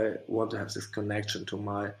because I want to have this connection to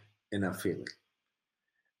my inner feeling.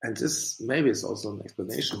 And this maybe is also an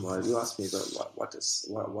explanation why you ask me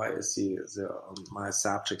why is my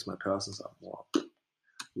subjects, my persons are more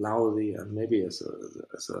lousy, and maybe as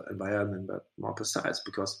an environment but more precise,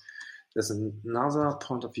 because there's another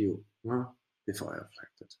point of view before I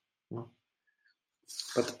reflected.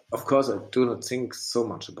 But of course, I do not think so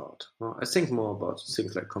much about. I think more about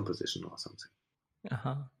things like composition or something.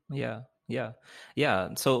 Yeah.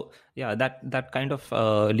 So that kind of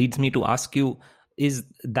leads me to ask you: is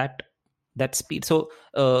that speed? So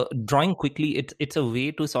drawing quickly, it's a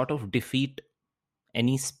way to sort of defeat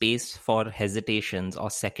any space for hesitations or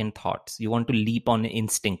second thoughts. You want to leap on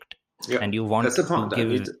instinct, and you want that's the to point.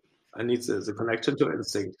 give. I need the connection to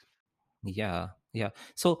instinct. Yeah.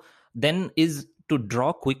 So then, is to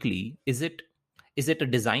draw quickly, is it a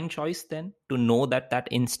design choice then, to know that that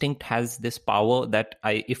instinct has this power that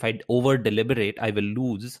if I over deliberate I will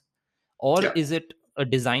lose? Or Yeah, is it a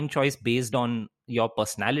design choice based on your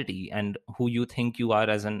personality and who you think you are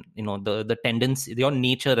as an, the tendency, your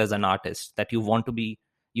nature as an artist, that you want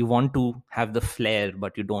to have the flair,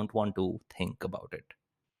 but you don't want to think about it?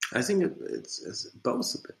 I think it's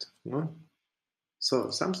both a bit. So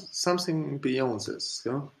something beyond this.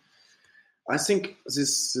 I think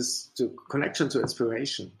this the connection to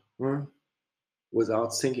inspiration without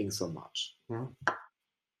thinking so much.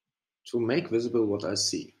 To make visible what I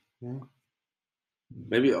see.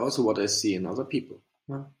 Maybe also what I see in other people.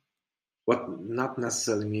 What not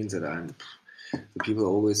necessarily means that the people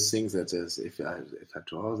always think that if I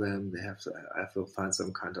draw them, I will find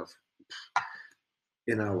some kind of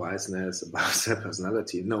inner wiseness about their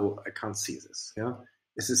personality. No, I can't see this.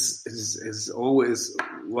 It is always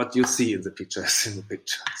what you see in the pictures in the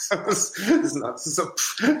picture. So it's not so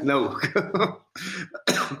no.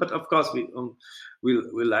 But of course we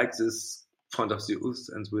like this point of view,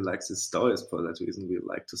 and we like these stories for that reason. We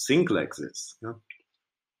like to think like this.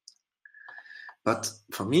 But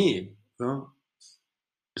for me,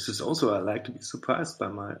 this is also I like to be surprised by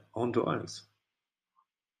my own drawings.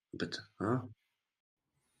 A bit.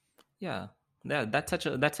 Yeah. That's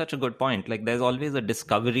such a good point. Like, there's always a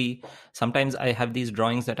discovery. Sometimes I have these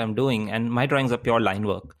drawings that I'm doing, and my drawings are pure line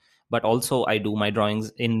work, but also I do my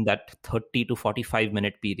drawings in that 30 to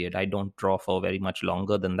 45-minute period. I don't draw for very much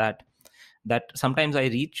longer than that. That sometimes I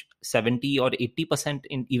reach 70 or 80%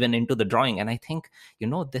 even into the drawing, and I think,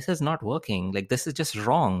 this is not working. Like, this is just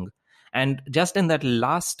wrong. And just in that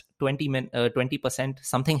last 20%,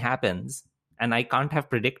 something happens, and I can't have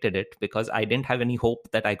predicted it because I didn't have any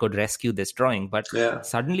hope that I could rescue this drawing. But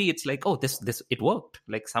suddenly it's like, oh, this it worked.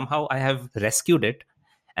 Like, somehow I have rescued it,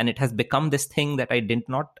 and it has become this thing that I did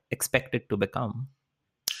not expect it to become.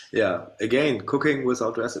 Yeah, again, cooking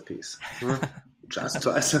without recipes. Just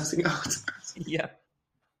try something out.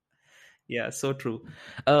 Yeah, so true.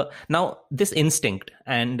 Now, this instinct,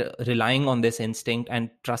 and relying on this instinct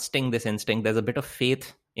and trusting this instinct, there's a bit of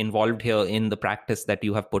faith involved here in the practice that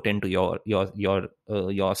you have put into your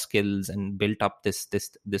skills and built up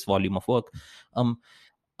this volume of work.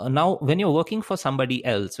 Now, when you're working for somebody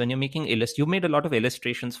else, when you're making you've made a lot of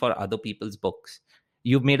illustrations for other people's books.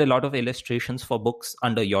 You've made a lot of illustrations for books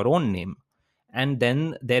under your own name. And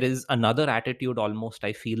then there is another attitude, almost,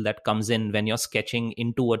 I feel, that comes in when you're sketching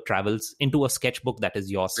into a sketchbook that is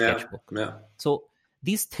your sketchbook. Yeah. So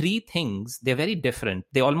these three things, they're very different.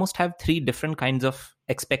 They almost have three different kinds of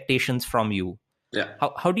expectations from you. Yeah.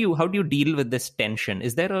 How do you deal with this tension?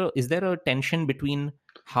 Is there a tension between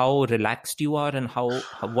how relaxed you are and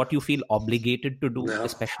what you feel obligated to do,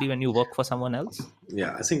 especially when you work for someone else?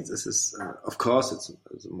 Yeah, I think this is, of course, it's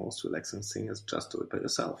the most relaxing thing is just do it by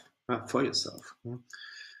yourself, for yourself.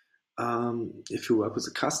 If you work with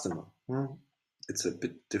a customer, it's a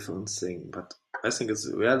bit different thing, but I think it's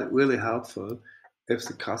really, really helpful if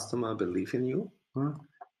the customer believe in you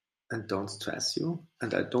and don't stress you,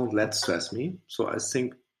 and I don't let stress me. So I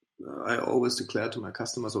think I always declare to my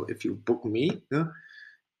customers, so if you book me,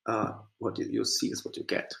 what you see is what you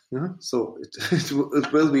get. So it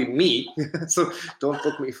will be me. So don't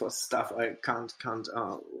book me for stuff I can't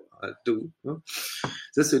do.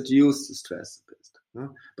 This reduces the stress a bit.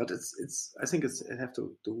 But I think it have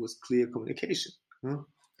to do with clear communication.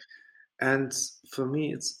 And for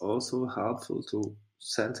me, it's also helpful to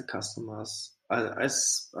send the customers.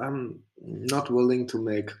 I'm not willing to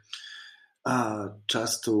make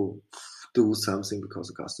just to do something because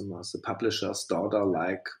the publisher's daughter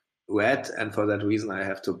like red, and for that reason I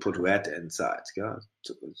have to put red inside.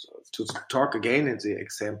 To talk again in the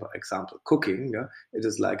example cooking, it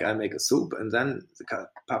is like I make a soup, and then the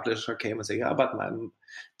publisher came and said, yeah, but my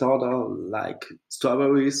daughter like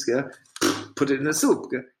strawberries, put it in a soup.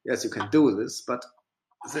 Yes, you can do this, but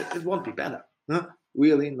it won't be better.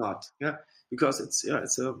 really not. Yeah, because it's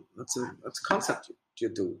a concept you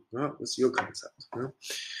do. Yeah? It's your concept. Yeah?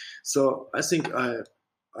 So I think I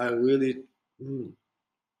really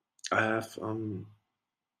I have in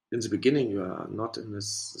the beginning you are not in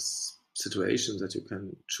this situation that you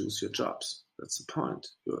can choose your jobs. That's the point.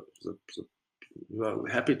 You are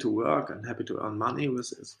happy to work and happy to earn money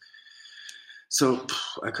with it. So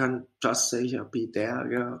I can't just say, yeah, be there,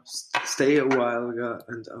 yeah, stay a while, yeah,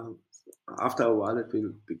 and after a while it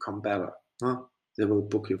will become better. Huh? They will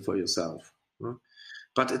book you for yourself. Huh?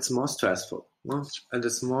 But it's more stressful, huh? And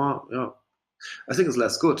it's more, I think it's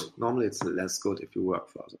less good. Normally it's less good if you work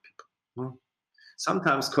for other people. Huh?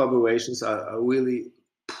 Sometimes corporations are really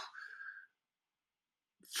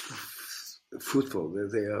fruitful.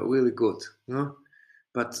 They are really good. Huh?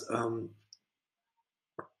 But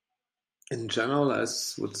in general, I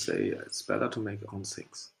would say it's better to make own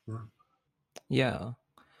things. Huh? Yeah.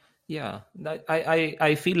 Yeah,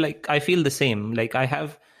 I feel like I feel the same. Like I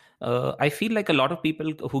feel like a lot of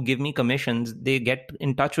people who give me commissions, they get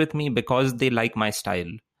in touch with me because they like my style.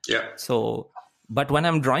 Yeah. So, but when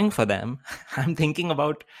I'm drawing for them, I'm thinking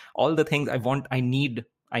about all the things I need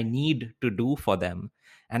to do for them.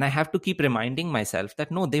 And I have to keep reminding myself that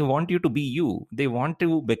no, they want you to be you. They want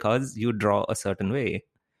to because you draw a certain way.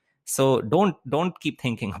 So don't keep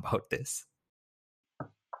thinking about this.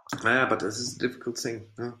 Yeah, but this is a difficult thing,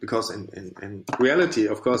 because in reality,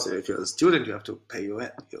 of course, if you're a student, you have to pay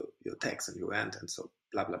your tax and your rent and so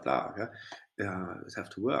blah blah blah. Yeah, you have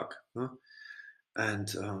to work, and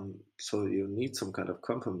so you need some kind of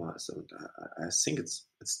compromise. And I think it's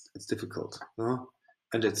difficult,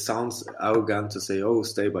 and it sounds arrogant to say, "Oh,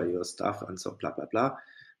 stay by your stuff" and so blah blah blah,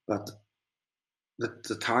 but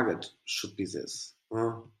the target should be this.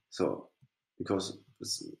 So because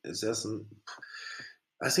there's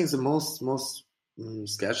I think the most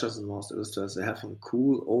sketchers and most illustrators, they have a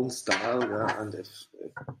cool own style, yeah? And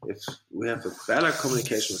if we have a better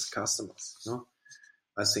communication with customers,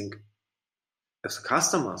 I think if the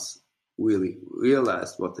customers really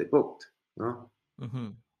realized what they booked, Mm-hmm.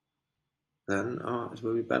 then it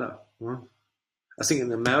will be better. I think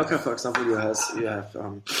in America, for example, you have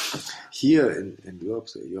here in Europe,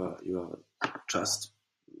 so you're just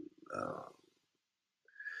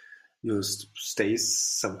you stay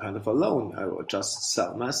some kind of alone. I will just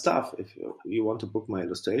sell my stuff. If you want to book my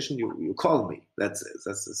illustration, you call me. That's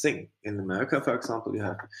the thing. In America, for example, you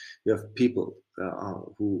have people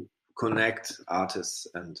who connect artists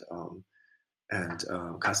and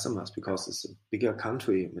customers because it's a bigger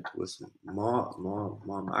country with more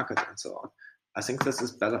market and so on. I think this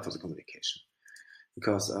is better for the communication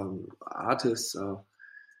because artists,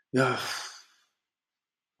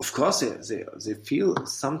 of course, they feel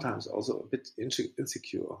sometimes also a bit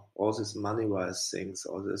insecure. All these money-wise things,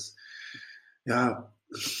 all this,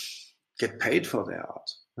 get paid for their art,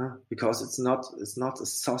 because it's not a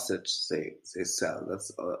sausage they sell.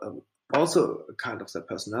 That's also a kind of their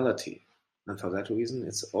personality, and for that reason,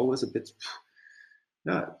 it's always a bit,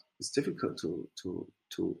 it's difficult to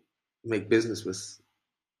make business with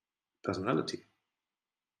personality.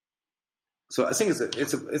 So I think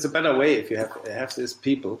it's a better way if you have these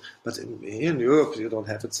people, but here in Europe you don't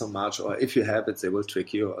have it so much, or if you have it, they will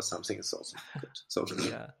trick you or something. It's also good. So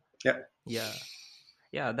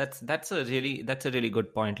yeah. That's a really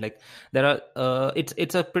good point. Like there are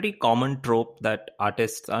it's a pretty common trope that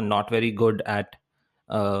artists are not very good at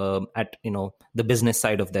the business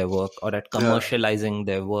side of their work or at commercializing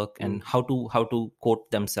their work and how to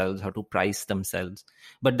quote themselves, how to price themselves.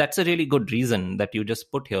 But that's a really good reason that you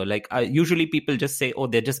just put here. Like usually people just say, oh,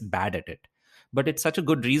 they're just bad at it, but it's such a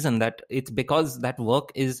good reason that it's because that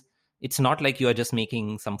work is, it's not like you are just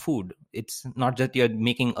making some food. It's not that you're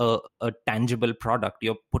making a tangible product.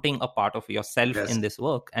 You're putting a part of yourself in this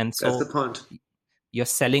work, and so that's the point. You're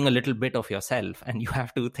selling a little bit of yourself, and you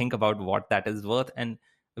have to think about what that is worth and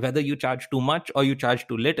whether you charge too much or you charge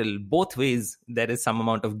too little. Both ways there is some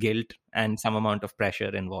amount of guilt and some amount of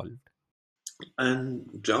pressure involved. And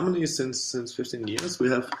Germany, since 15 years, we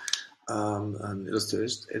have an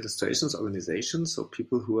illustrations organization. So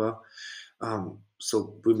people who are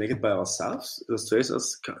so we make it by ourselves.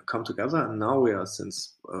 Illustrators come together, and now we are,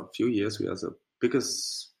 since a few years, we are the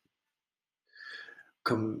biggest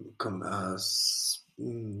the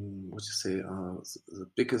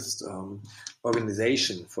biggest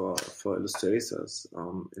organization for illustrators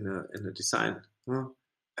in a design,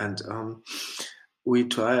 and we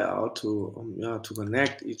try out to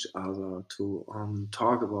connect each other, to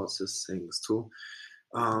talk about these things, to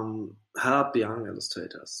help young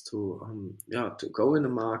illustrators to go in the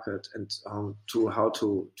market and to how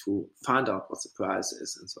to find out what the price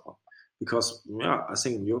is and so on. because I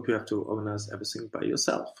think in Europe you have to organize everything by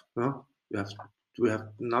yourself. We have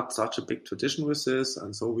not such a big tradition with this,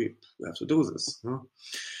 and so we have to do this.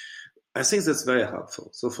 I think that's very helpful.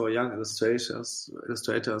 So for young illustrators,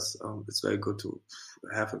 it's very good to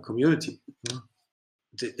have a community.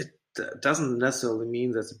 It doesn't necessarily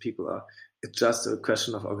mean that the people are. It's just a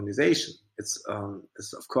question of organization. It's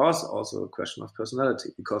of course also a question of personality,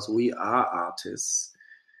 because we are artists.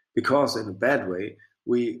 Because in a bad way,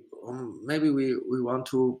 we want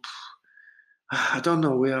to. I don't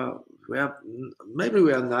know. Maybe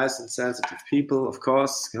we are nice and sensitive people, of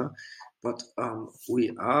course. But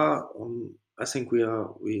we are. I think we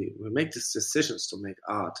make these decisions to make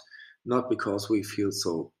art, not because we feel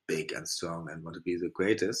so big and strong and want to be the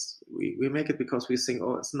greatest. We make it because we think,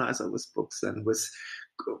 oh, it's nicer with books than with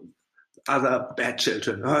other bad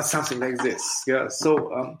children or something like this.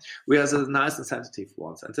 So we are the nice and sensitive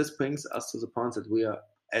ones, and this brings us to the point that we are,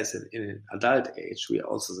 as in an adult age, we are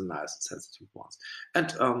also the nice and sensitive ones.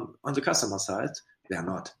 And on the customer side, they are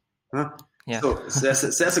not. Yeah. So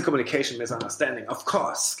there's a communication misunderstanding, of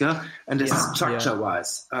course, and this is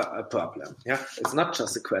structure-wise a problem. It's not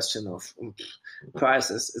just a question of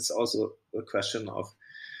prices; it's also a question of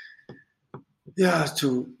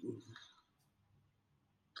to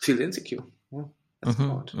feel insecure. That's the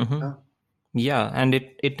point. Yeah, and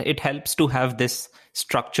it helps to have this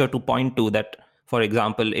structure to point to that. For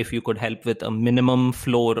example, if you could help with a minimum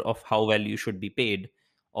floor of how well you should be paid,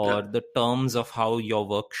 or the terms of how your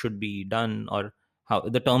work should be done, or how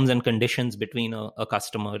the terms and conditions between a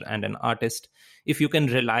customer and an artist, if you can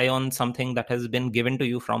rely on something that has been given to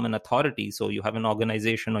you from an authority, so you have an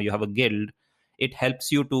organization or you have a guild, it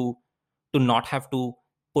helps you to not have to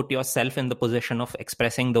put yourself in the position of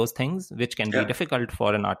expressing those things, which can be difficult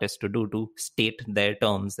for an artist to do, to state their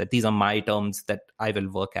terms, that these are my terms that I will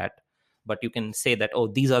work at. But you can say that, oh,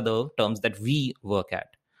 these are the terms that we work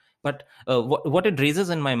at. But what it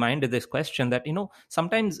raises in my mind is this question that,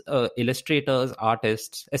 sometimes illustrators,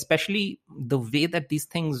 artists, especially the way that these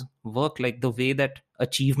things work, like the way that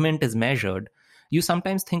achievement is measured, you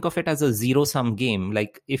sometimes think of it as a zero-sum game.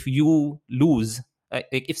 Like if you lose,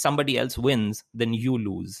 if somebody else wins, then you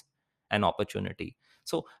lose an opportunity.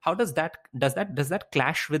 So how does that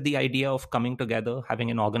clash with the idea of coming together,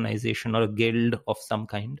 having an organization or a guild of some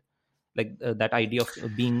kind? Like that idea of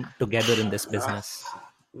being together in this business.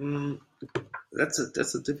 That's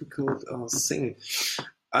a difficult thing.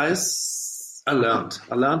 I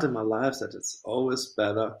learned in my life that it's always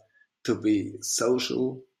better to be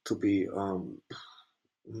social, to be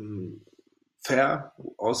fair,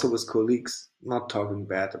 also with colleagues, not talking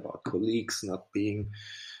bad about colleagues, not being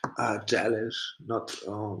jealous, not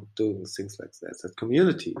doing things like that. That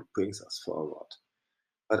community brings us forward.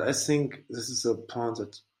 But I think this is a point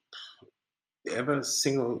that every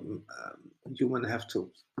single human have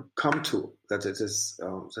to come to, that it is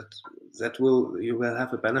you will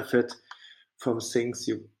have a benefit from things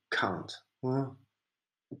you count,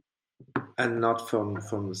 and not from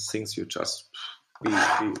things you just bring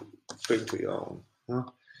to your own.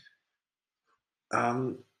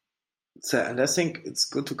 And I think it's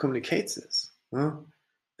good to communicate this.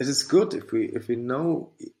 It is good if we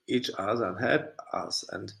know each other and help us.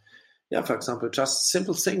 And for example, just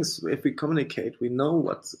simple things. If we communicate, we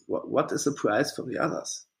know what is the price from the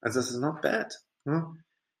others, and this is not bad.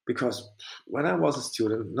 Because when I was a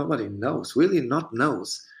student, nobody knows what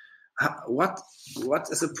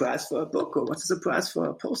is the price for a book, or what is the price for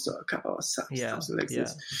a poster, a cover, or something like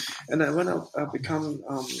this. And when I become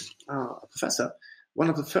a professor, one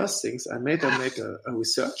of the first things I make a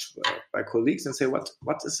research by colleagues and say, what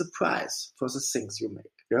is the price for the things you make?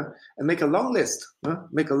 And make a long list.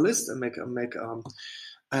 Make a list and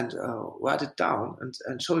write it down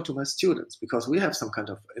and show it to my students, because we have in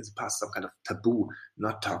the past some kind of taboo,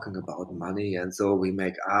 not talking about money, and so we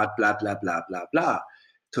make art, blah blah blah blah blah.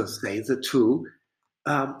 To say the truth,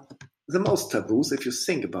 the most taboos, if you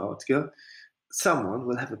think about, someone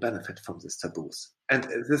will have a benefit from these taboos, and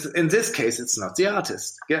in this case, it's not the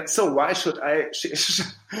artist. So why should I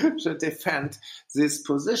should defend this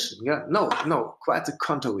position? No, quite the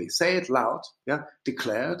contrary. Say it loud,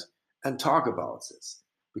 declare it, and talk about this,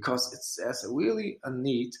 because there's really a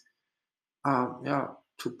need,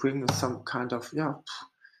 to bring some kind of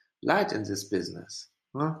light in this business.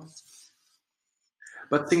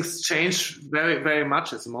 But things change very, very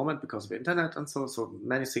much at the moment because of the internet, and so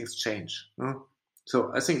many things change.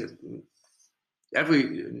 So I think every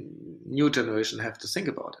new generation have to think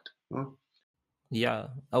about it. Yeah.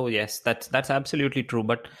 Oh, yes. That's absolutely true.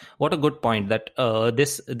 But what a good point that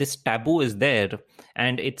this taboo is there,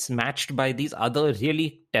 and it's matched by these other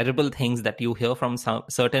really terrible things that you hear from some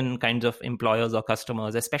certain kinds of employers or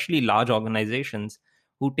customers, especially large organizations,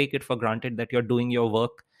 who take it for granted that you're doing your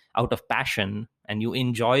work out of passion and you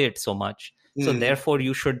enjoy it so much. So Mm. therefore,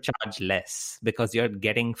 you should charge less because you're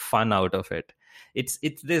getting fun out of it. It's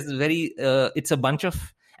this very it's a bunch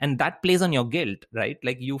of, and that plays on your guilt, right?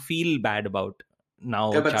 Like you feel bad about Yeah,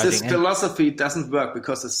 now but this charging. And philosophy doesn't work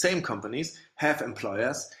because the same companies have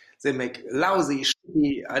employers. They make lousy,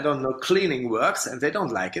 shitty, I don't know, cleaning works, and they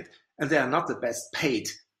don't like it, and they are not the best paid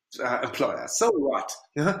employers. So what?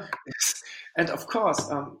 And of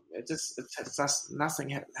course, it has just nothing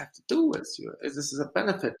have to do with you. This is a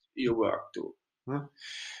benefit your work do. Huh?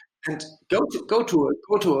 And go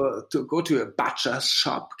to a butcher's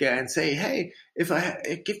shop, and say, hey, if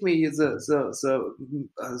give me the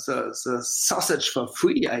sausage for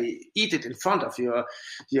free, I eat it in front of your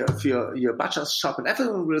butcher's shop, and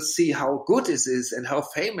everyone will see how good this is and how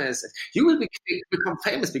famous you will become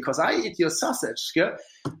famous because I eat your sausage. Yeah?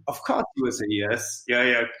 Of course, you will say yes,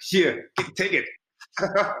 yeah, here, take it.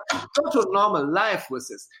 Go to a normal life with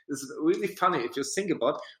this. This is really funny if you think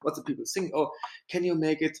about what the people think. Oh, can you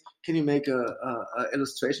make it? Can you make a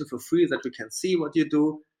illustration for free that we can see what you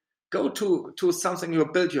do? Go to something you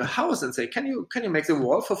build your house and say, can you make the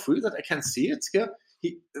wall for free that I can see it? Yeah?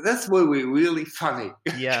 That will be really funny.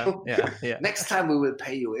 yeah. Next time we will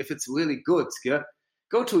pay you if it's really good. Yeah?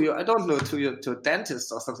 Go to your, I don't know, to a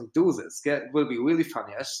dentist or something, do this. Yeah? It will be really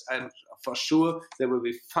funny. I'm for sure there will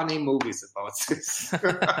be funny movies about this.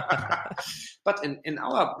 But in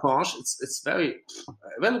our branch, it's very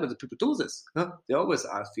available that people do this. Huh? They always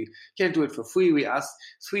ask me, can you do it for free? We ask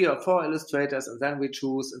 3 or 4 illustrators and then we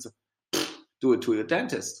choose, and so do it to your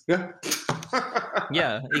dentist. Yeah.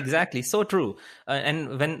 Yeah, exactly. So true.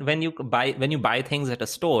 And when you buy things at a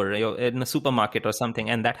store, in a supermarket or something,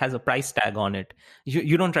 and that has a price tag on it,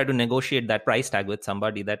 you don't try to negotiate that price tag with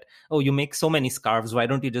somebody. That, oh, you make so many scarves, why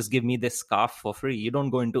don't you just give me this scarf for free? You don't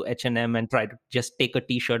go into H&M and try to just take a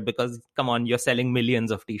T-shirt because, come on, you're selling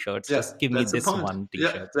millions of T-shirts. Yeah, just give me this one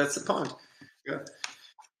T-shirt. Yeah, that's the point. Yeah.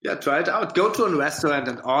 Yeah, try it out. Go to a restaurant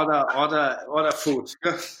and order food.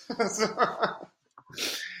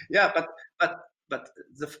 Yeah, but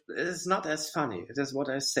it's not as funny. It is what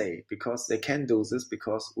I say, because they can do this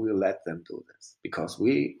because we let them do this, because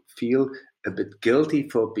we feel a bit guilty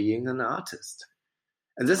for being an artist.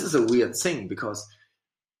 And this is a weird thing, because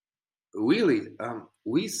really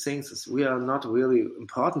we think we are not really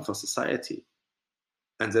important for society.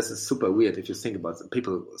 And this is super weird if you think about it.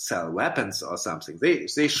 People who sell weapons or something.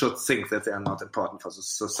 They should think that they are not important for the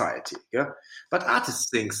society. Yeah, but artists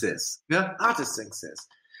think this. Yeah, artists think this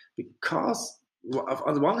because,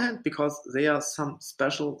 on the one hand, because they are some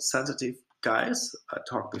special sensitive guys. I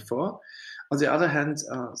talked before. On the other hand,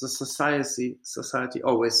 the society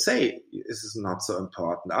always say this is not so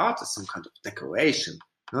important. Art is some kind of decoration.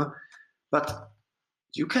 Yeah? But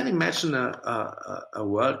you can imagine a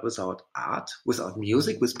world without art, without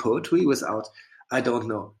music, with poetry, without, I don't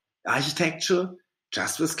know, architecture,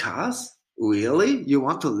 just with cars? Really? You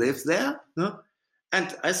want to live there? No?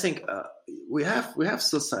 And I think we have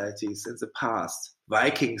societies in the past,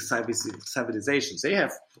 Viking civilizations. They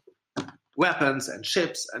have weapons and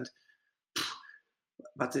ships,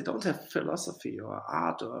 but they don't have philosophy or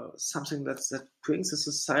art or something that brings a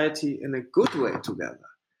society in a good way together.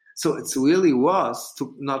 So it really was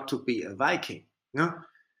not to be a Viking. You know?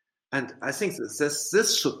 And I think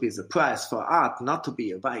this should be the price for art, not to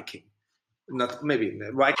be a Viking. Not maybe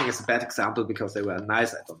Viking is a bad example because they were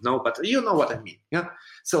nice. I don't know, but you know what I mean. Yeah.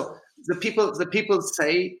 So the people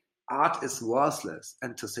say art is worthless,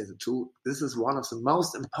 and to say the truth, this is one of the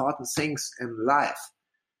most important things in life,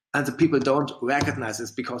 and the people don't recognize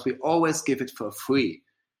this because we always give it for free.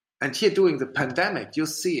 And here during the pandemic, you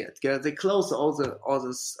see it. Yeah? They close all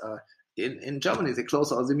this in Germany. They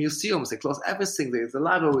close all the museums. They close everything. The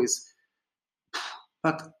libraries,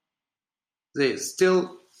 but they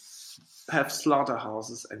still have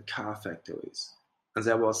slaughterhouses and car factories, and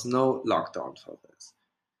there was no lockdown for this.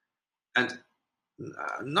 And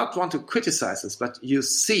not want to criticize this, but you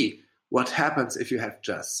see what happens if you have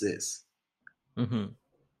just this. Mm-hmm.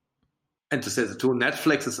 And to say the truth,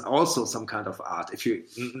 Netflix is also some kind of art. If you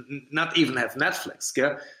not even have Netflix,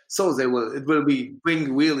 yeah? So it will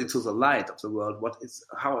bring really to the light of the world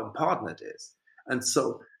how important it is. And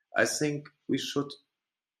so I think we should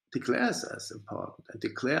declare us as important and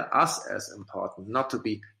declare us as important, not to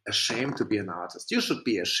be ashamed to be an artist. You should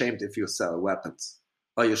be ashamed if you sell weapons,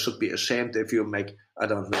 or you should be ashamed if you make, I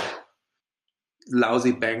don't know,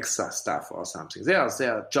 lousy bank stuff or something. There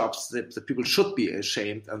are jobs that the people should be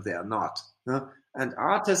ashamed and they are not. And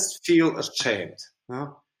artists feel ashamed.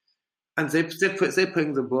 And they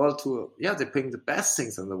bring the world to, they bring the best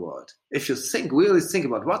things in the world. If you really think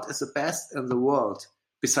about what is the best in the world,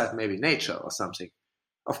 besides maybe nature or something,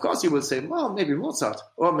 of course you will say, well, maybe Mozart,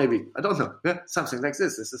 or maybe, I don't know, something like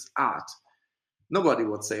this. This is art. Nobody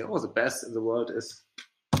would say, oh, the best in the world is,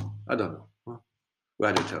 I don't know,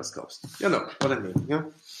 radio telescopes. You know what I mean, yeah?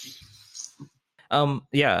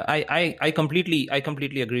 I completely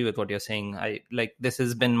agree with what you're saying. This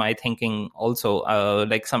has been my thinking also.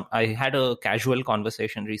 I had a casual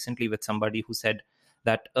conversation recently with somebody who said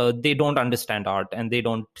that they don't understand art and they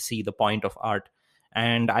don't see the point of art.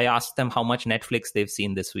 And I asked them how much Netflix they've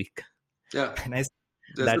seen this week. Yeah, and I said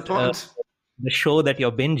that's the point. The show that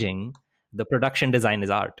you're binging, the production design is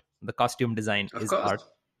art, the costume design is art,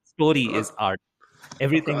 story is art,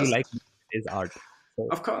 everything you like is art. So,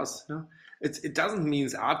 of course, it doesn't mean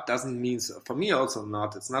art doesn't mean, for me also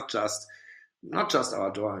not. It's not just our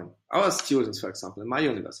drawing. Our students, for example, in my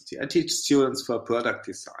university, I teach students for product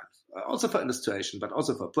design, also for illustration, but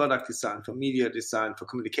also for product design, for media design, for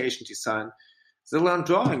communication design. They learn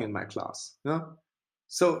drawing in my class.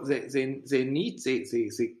 So they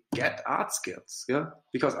get art skills,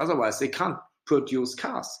 because otherwise they can't produce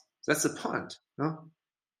cars. That's the point.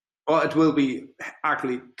 Or it will be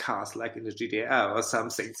ugly cars like in the GDR or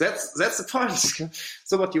something. That's the point.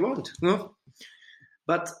 So what you want?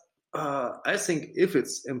 But I think if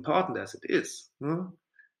it's important as it is,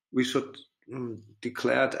 we should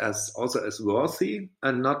declare it as worthy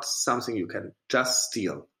and not something you can just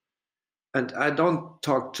steal. And I don't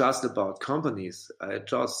talk just about companies. I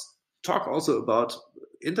just talk also about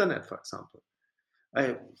internet, for example.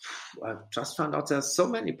 I just found out there's so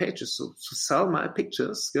many pages to sell my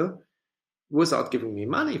pictures, without giving me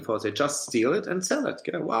money for it. They just steal it and sell it.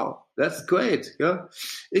 Wow, that's great.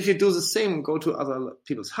 If you do the same, go to other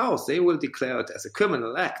people's house, they will declare it as a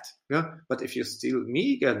criminal act. But if you steal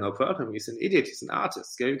me, no problem. He's an idiot. He's an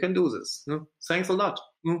artist. You can do this. Thanks a lot.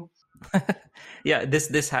 Yeah,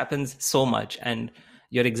 this happens so much, and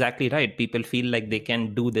you're exactly right. People feel like they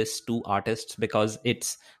can do this to artists because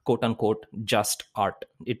it's quote unquote just art.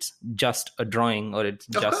 It's just a drawing or it's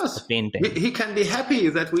just a painting. He can be happy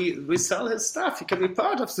that we sell his stuff. He can be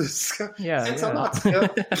part of this. Thanks a lot.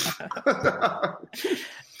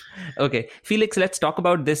 Okay, Felix, let's talk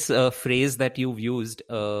about this phrase that you've used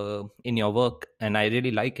in your work, and I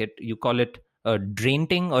really like it. You call it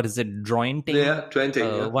drainting, or is it drawinting? Yeah,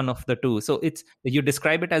 drainting. One of the two. So you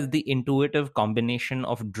describe it as the intuitive combination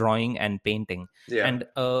of drawing and painting. Yeah. And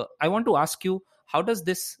I want to ask you, how does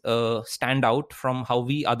this stand out from how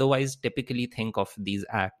we otherwise typically think of these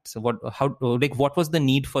acts? What was the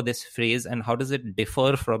need for this phrase, and how does it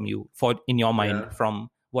differ from you, in your mind,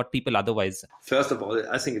 from what people otherwise? First of all,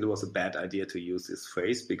 I think it was a bad idea to use this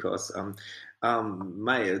phrase because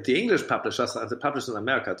the English publishers, the publishers in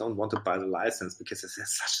America, don't want to buy the license because it's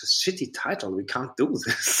such a shitty title. We can't do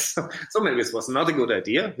this. So maybe it was not a good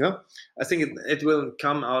idea. I think it will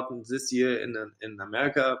come out this year in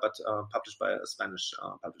America, but published by a Spanish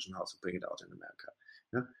publishing house to bring it out in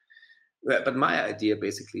America. But my idea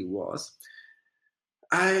basically was,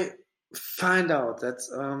 I find out that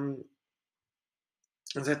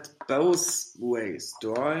both ways,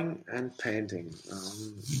 drawing and painting,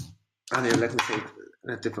 let me say it in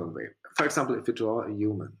a different way. For example, if you draw a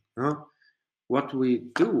human, what we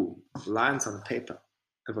do, lines on paper,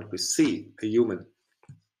 and what we see, a human,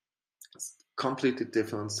 is completely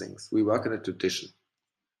different things. We work in a tradition.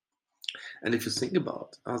 And if you think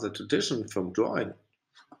about the tradition from drawing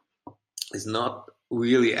is not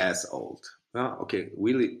really as old.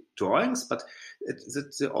 Really drawings, but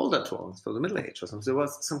it's the older drawings from the Middle Age or something. There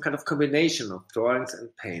was some kind of combination of drawings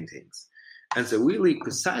and paintings. And the really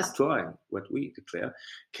precise drawing, what we declare,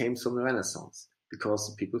 came from the Renaissance.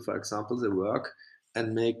 Because people, for example, they work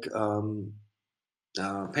and make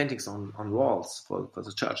paintings on walls for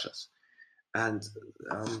the churches. And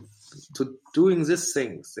to doing these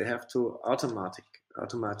things, they have to automatic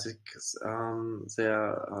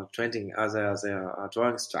their painting, their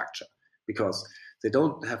drawing structure. Because they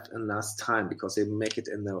don't have enough time, because they make it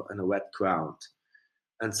in a wet ground.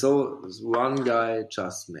 And so one guy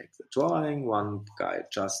just makes the drawing, one guy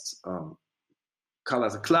just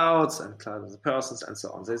colors the clouds and colors the persons and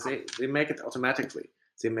so on. They make it automatically.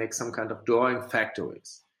 They make some kind of drawing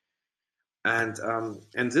factories. And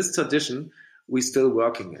this tradition we're still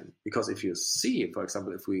working in. Because if you see, for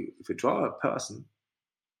example, if we draw a person,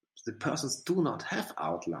 the persons do not have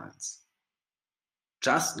outlines.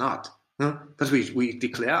 Just not. But we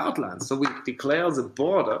declare outlines. So we declare the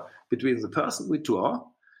border between the person we draw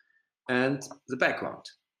and the background,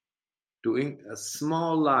 doing a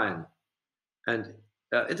small line. And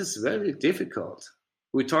it is very difficult.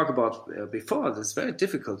 We talked about before, it's very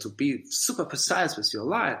difficult to be super precise with your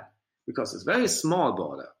line because it's very small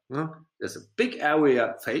border. There's a big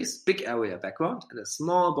area face, big area background, and a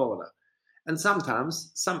small border. And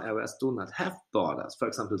sometimes some areas do not have borders. For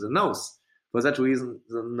example, the nose. For that reason,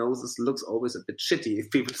 the nose looks always a bit shitty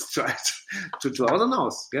if people try to draw the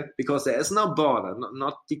nose, because there is no border,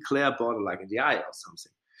 not declared border like in the eye or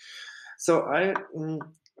something. So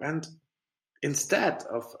and instead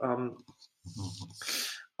of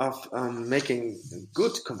making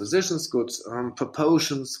good compositions, good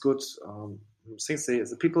proportions, good things,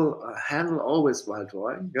 the people handle always while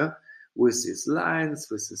drawing, with these lines,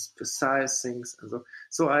 with these precise things, and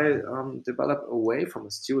so I developed a way from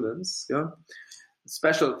the students,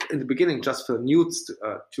 special in the beginning just for nude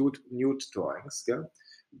drawings,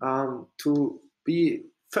 to be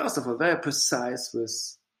first of all very precise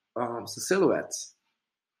with the silhouettes,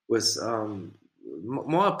 with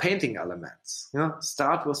more painting elements.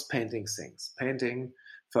 Start with painting things, painting,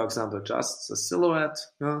 for example, just the silhouette,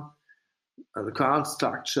 the ground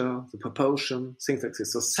structure, the proportion, things like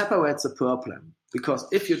this. So separate the problem, because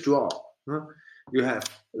if you draw, you have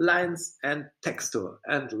lines and texture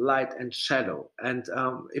and light and shadow, and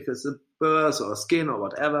if it's a bird or skin or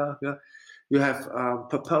whatever, you have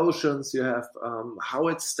proportions, you have how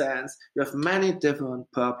it stands, you have many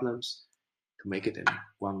different problems to make it in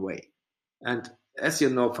one way. And as you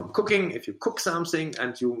know from cooking, if you cook something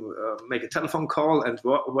and you make a telephone call and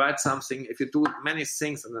write something, if you do many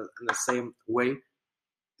things in the same way,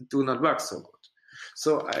 it do not work so good.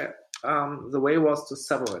 So the way was to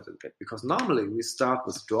separate it a bit, because normally we start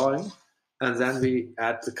with drawing and then we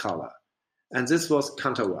add the color. And this was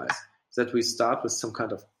counterwise, that we start with some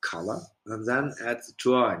kind of color and then add the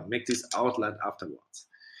drawing, make this outline afterwards.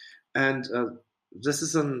 And this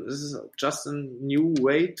is just a new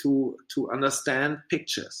way to understand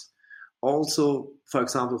pictures. Also, for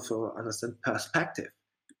example, for understand perspective,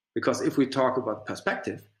 because if we talk about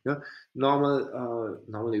perspective,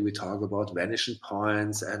 normally we talk about vanishing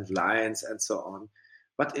points and lines and so on,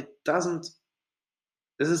 but it doesn't.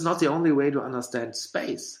 This is not the only way to understand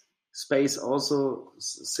space. Space also,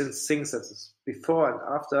 since things that is before and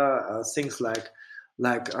after, things like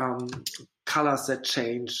colors that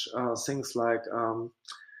change, things like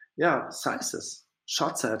sizes,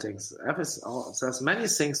 shot settings, everything. There's many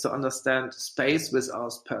things to understand space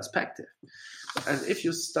without perspective. And if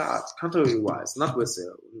you start contrary-wise, not with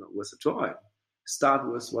a drawing, start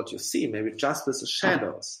with what you see, maybe just with the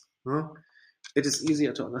shadows. It is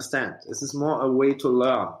easier to understand. This is more a way to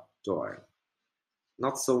learn drawing,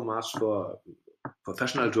 not so much for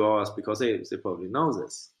professional drawers, because they probably know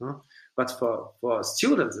this. But for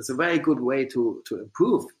students, it's a very good way to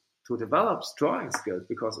improve, to develop drawing skills,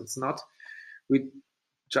 because it's not, we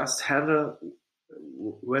just handle,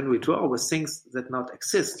 when we draw, with things that not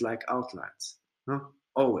exist, like outlines,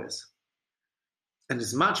 always. And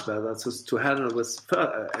it's much better to handle with,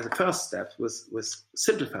 as a first step, with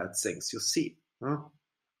simplified things you see.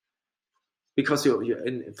 Because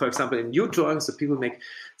for example, in new drawings, the people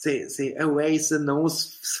they erase the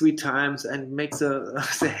nose 3 times and make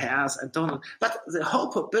the hairs and don't. But the whole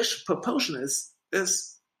proportion is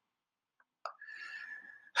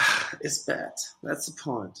bad. That's the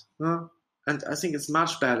point. And I think it's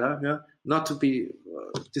much better, not to be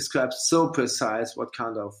described so precise what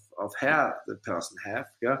kind of hair the person have,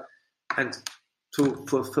 and to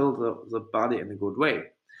fulfill the body in a good way.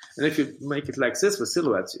 And if you make it like this with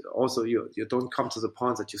silhouettes, also you don't come to the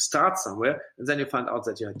point that you start somewhere and then you find out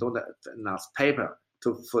that you don't have enough paper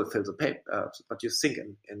to fulfill the paper. But you think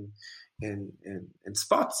in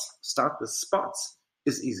spots. Start with spots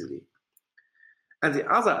is easily. And the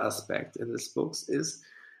other aspect in this book is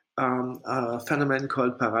a phenomenon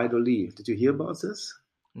called pareidolie. Did you hear about this?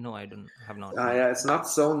 No, I have not. It's not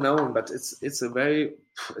so known, but it's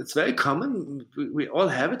very common. We all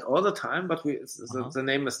have it all the time, but the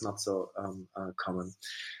name is not so common.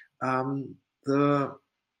 The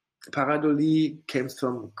pareidolie came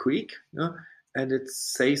from Greek, and it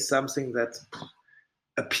says something that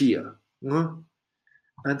appear. And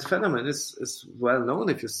the phenomenon is well known.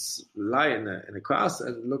 If you lie in a grass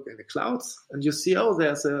and look in the clouds, and you see,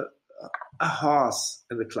 there's a horse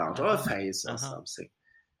in the cloud, or a face or something.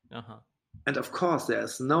 And of course,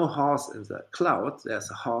 there's no horse in the cloud.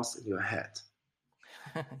 There's a horse in your head.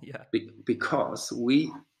 Yeah. Because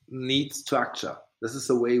we need structure. This is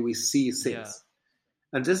the way we see things. Yeah.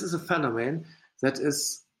 And this is a phenomenon that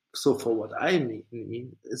is, so for what I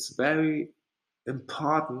mean, is very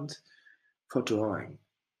important for drawing.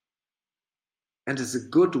 and it's a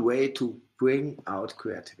good way to bring out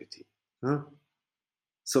creativity. Huh?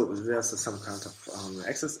 So there's some kind of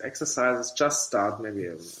exercises. Just start maybe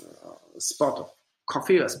a spot of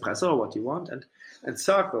coffee, espresso, or what you want, and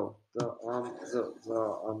circle the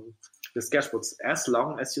sketchbooks as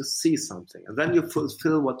long as you see something, and then you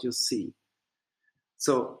fulfill what you see.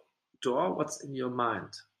 So draw what's in your mind.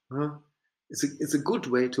 Huh? It's a good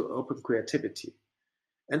way to open creativity,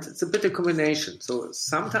 and it's a bit of combination. So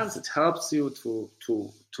sometimes it helps you to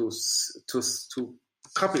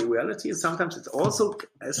copy reality, and sometimes it also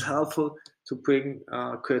is helpful to bring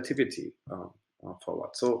creativity forward.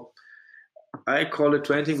 So I call it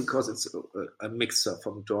painting because it's a mixture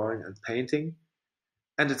from drawing and painting,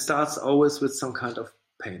 and it starts always with some kind of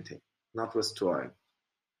painting, not with drawing.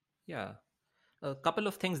 Yeah. A couple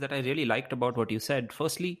of things that I really liked about what you said.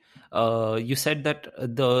 Firstly, you said that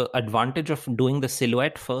the advantage of doing the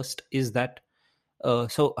silhouette first is that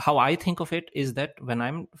so how I think of it is that when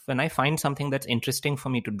I find something that's interesting for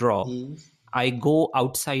me to draw, I go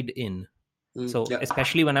outside in. So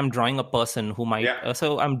especially when I'm drawing a person who might,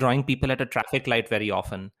 so I'm drawing people at a traffic light very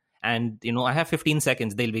often, and I have 15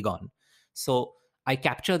 seconds, they'll be gone. So I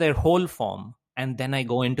capture their whole form, and then I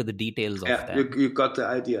go into the details of them. You got the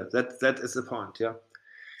idea. That is the point. Yeah,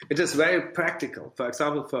 it is very practical. For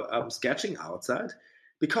example, for sketching outside,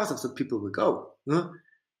 because of the people will go.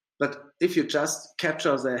 But if you just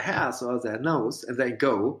capture their hairs or their nose and they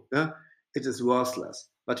go, it is worthless.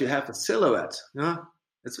 But you have a silhouette.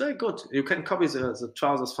 It's very good. You can copy the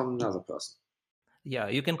trousers from another person. Yeah,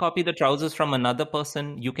 you can copy the trousers from another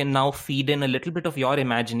person. You can now feed in a little bit of your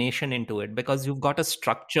imagination into it because you've got a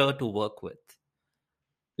structure to work with.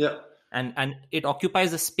 Yeah. And it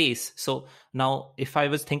occupies a space. So now if I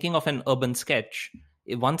was thinking of an urban sketch,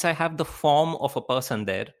 once I have the form of a person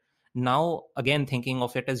there, now again thinking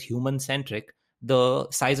of it as human centric, the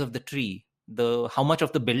size of the tree, how much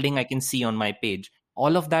of the building I can see on my page,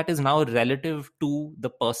 all of that is now relative to the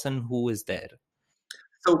person who is there.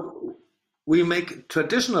 So we make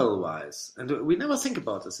traditional wise, and we never think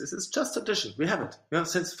about this. This is just tradition. We have it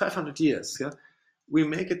since 500 years. Yeah, we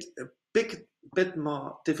make it a bit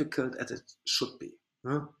more difficult as it should be.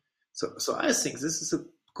 So I think this is a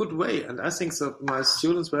good way, and I think that my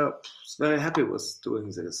students were very happy with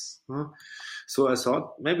doing this. So I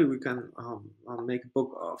thought maybe we can make a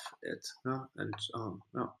book of it and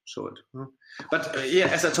show it. But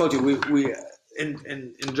as I told you, we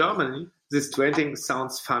in Germany this painting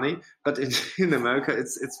sounds funny, but in America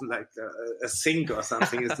it's like a sink or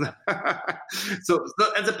something. It's not so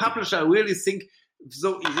and the publisher really think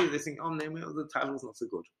so easy. They think, oh, maybe the title is not so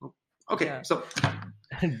good. Okay, yeah. So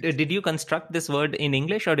did you construct this word in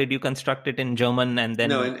English or did you construct it in German and then?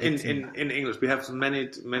 No, in English. We have many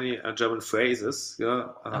German phrases,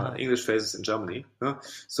 English phrases in Germany.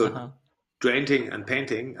 So painting and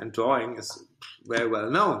painting and drawing is very well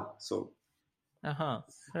known. So.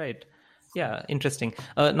 Right. Yeah, interesting.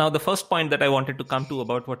 Now, the first point that I wanted to come to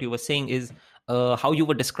about what you were saying is how you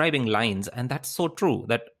were describing lines. And that's so true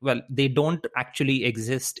that, well, they don't actually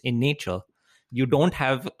exist in nature. You don't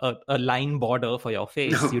have a line border for your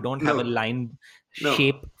face. You don't have a line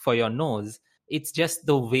shape for your nose. It's just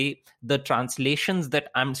the way the translations that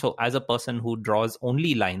so as a person who draws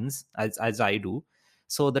only lines, as I do.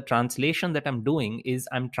 So the translation that I'm doing is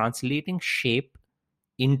I'm translating shape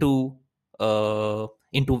into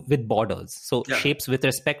with borders. So shapes with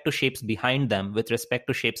respect to shapes behind them, with respect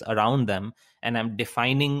to shapes around them. And I'm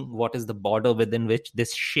defining what is the border within which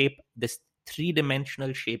this shape, this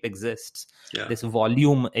three-dimensional shape exists, this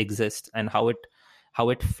volume exists, and how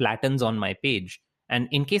it flattens on my page. And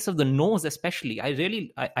in case of the nose especially, I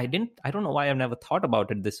don't know why I've never thought about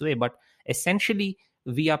it this way, but essentially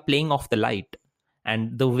we are playing off the light.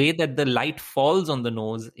 And the way that the light falls on the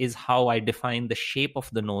nose is how I define the shape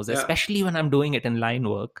of the nose, especially when I'm doing it in line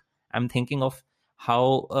work. I'm thinking of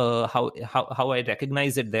how I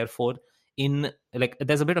recognize it. Therefore,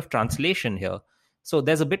 there's a bit of translation here. So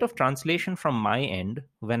there's a bit of translation from my end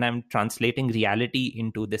when I'm translating reality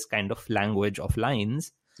into this kind of language of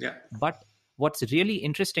lines. Yeah. But what's really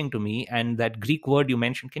interesting to me, and that Greek word you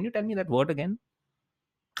mentioned, can you tell me that word again?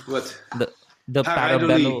 What? The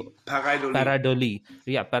pareidolie.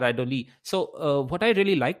 Pareidolie. So what I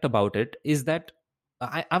really liked about it is that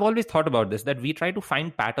I've always thought about this, that we try to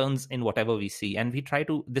find patterns in whatever we see, and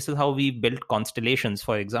this is how we built constellations.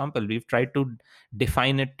 For example, we've tried to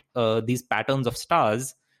define these patterns of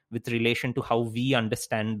stars with relation to how we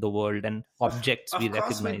understand the world and objects we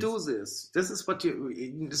recognize. Of course we do this. This is what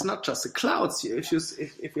it's not just the clouds.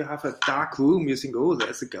 If you have a dark room, you think, oh,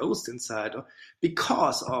 there's a ghost inside. Or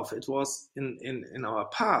because of it was in our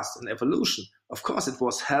past, in evolution. Of course, it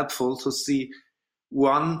was helpful to see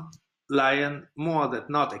one lion more that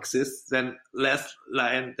not exists than less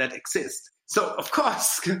lion that exist. So of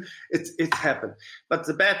course it happened. But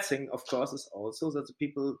the bad thing, of course, is also that the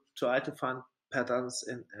people try to find patterns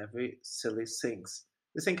in every silly things.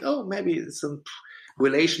 They think, oh, maybe it's some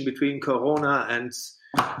relation between Corona and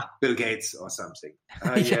Bill Gates or something.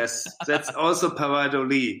 Yes, that's also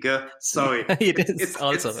pareidolia. Sorry, it's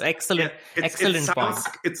also excellent. Excellent point.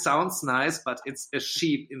 It sounds nice, but it's a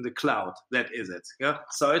sheep in the cloud. That is it. Yeah,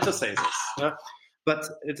 sorry to say this. Yeah? But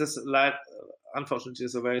it is like, unfortunately,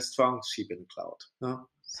 it's a very strong sheep in the cloud. Yeah?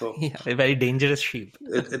 So a very dangerous sheep.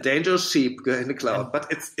 a dangerous sheep in the cloud. But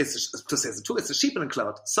it's to say the truth, it's a sheep in the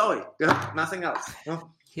cloud. Sorry, nothing else.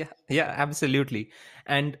 Yeah, absolutely.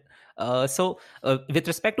 And so with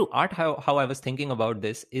respect to art, how I was thinking about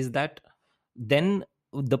this is that then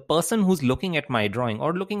the person who's looking at my drawing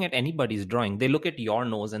or looking at anybody's drawing, they look at your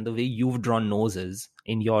nose and the way you've drawn noses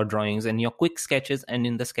in your drawings and your quick sketches and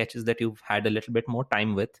in the sketches that you've had a little bit more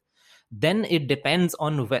time with. Then it depends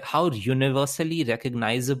on how universally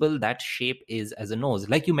recognizable that shape is as a nose.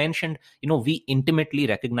 Like you mentioned, we intimately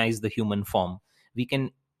recognize the human form. We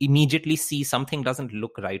can immediately see something doesn't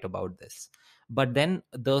look right about this. But then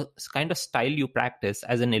the kind of style you practice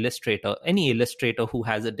as an illustrator, any illustrator who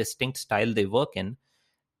has a distinct style they work in,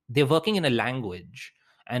 they're working in a language.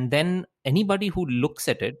 And then anybody who looks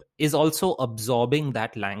at it is also absorbing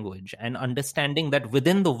that language and understanding that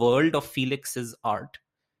within the world of Felix's art,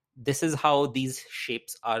 this is how these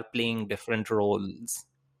shapes are playing different roles.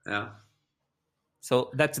 Yeah.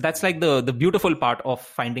 So that's like the beautiful part of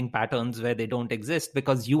finding patterns where they don't exist,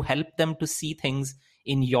 because you help them to see things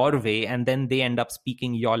in your way, and then they end up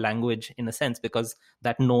speaking your language in a sense, because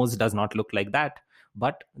that nose does not look like that.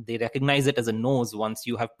 But they recognize it as a nose once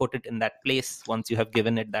you have put it in that place, once you have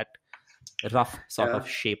given it that rough sort of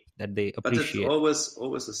shape that they appreciate. But it's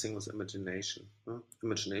always the thing with imagination.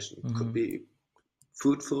 Imagination could be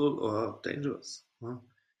fruitful or dangerous.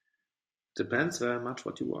 Depends very much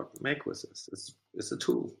what you make with this. It's a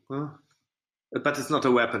tool. But it's not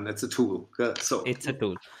a weapon, it's a tool. So it's a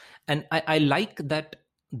tool. And I like that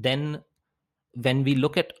then when we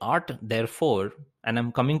look at art, therefore, and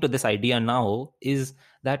I'm coming to this idea now, is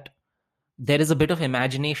that there is a bit of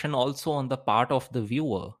imagination also on the part of the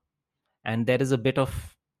viewer. And there is a bit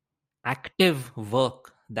of active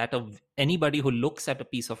work that anybody who looks at a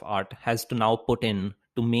piece of art has to now put in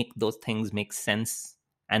to make those things make sense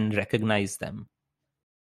and recognize them.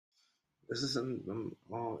 This is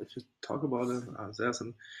if you talk about it, there's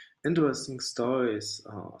some interesting story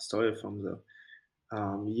from the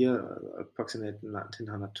year approximately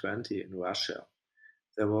 1920 in Russia.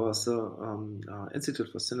 There was an Institute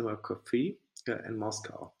for Cinematography in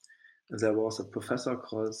Moscow. And there was a professor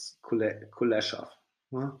called Kuleshov.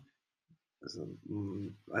 I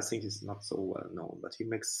think he's not so well known, but he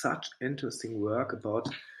makes such interesting work about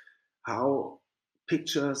how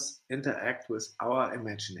pictures interact with our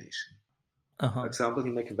imagination. For example,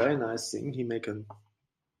 he make a very nice thing. He make an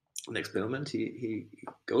experiment. He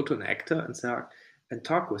go to an actor and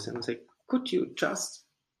talk with him and say, could you just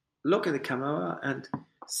look at the camera and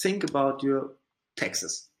think about your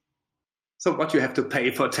taxes? So what you have to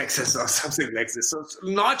pay for taxes or something like this. So it's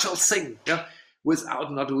a natural thing,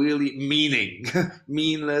 without not really meaning,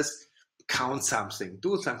 meaningless, count something,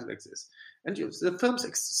 do something like this. And the films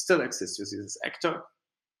still exist. You see this actor,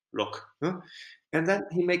 look. And then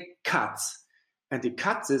he make cuts. And he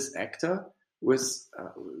cut this actor with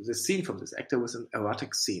the scene from this actor with an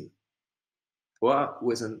erotic scene. Or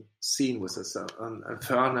with a scene with a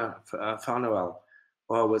funeral.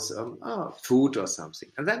 Or with food or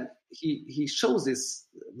something. And then he shows this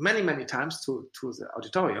many, many times to the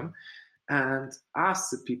auditorium and asks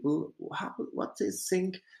the people what they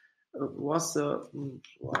think was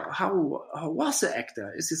how was the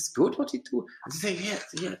actor? Is this good what he do? And they say,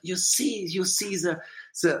 yeah, you see the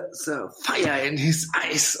fire in his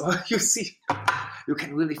eyes, or you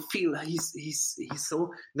can really feel he's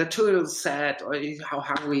so naturally sad, or how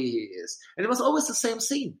hungry he is. And it was always the same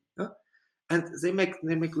scene. And they make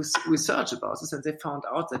research about this, and they found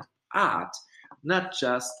out that art not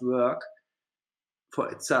just work for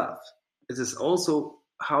itself. It is also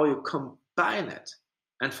how you combine it.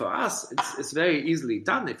 And for us, it's very easily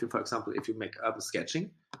done. If you, for example, make urban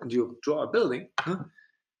sketching and you draw a building,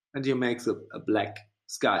 and you make a black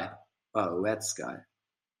sky or a red sky,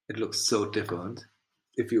 it looks so different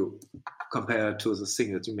if you compare it to the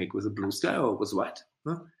thing that you make with a blue sky or with white.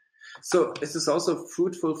 So it is also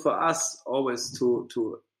fruitful for us always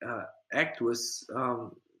to act with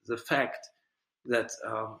the fact that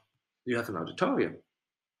you have an auditorium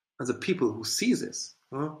and the people who see this.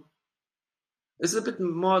 It's a bit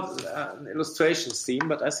more an illustration theme,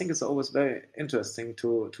 but I think it's always very interesting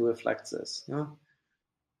to reflect this.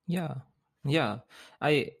 Yeah, yeah.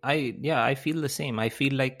 I feel the same. I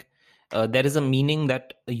feel like there is a meaning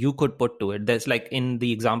that you could put to it. There's like in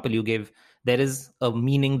the example you gave, there is a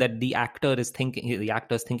meaning that the actor is thinking. The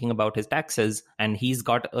actor is thinking about his taxes, and he's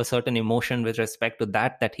got a certain emotion with respect to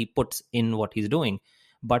that he puts in what he's doing.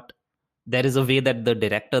 But there is a way that the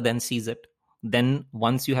director then sees it. Then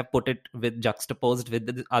once you have put it with juxtaposed with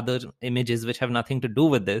the other images which have nothing to do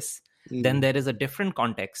with this, then there is a different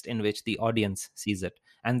context in which the audience sees it.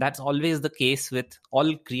 And that's always the case with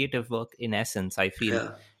all creative work. In essence, I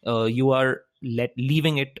feel you are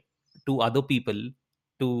leaving it to other people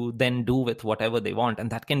to then do with whatever they want,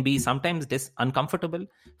 and that can be sometimes uncomfortable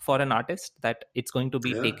for an artist, that it's going to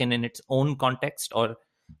be taken in its own context, or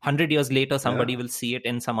 100 years later somebody will see it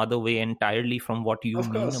in some other way entirely from what you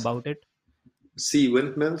mean about it. See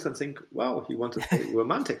windmills and think, wow, he wanted to be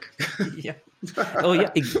romantic. Yeah. Oh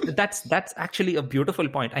yeah, that's actually a beautiful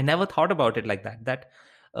point. I never thought about it like that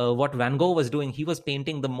what Van Gogh was doing, he was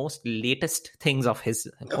painting the most latest things of his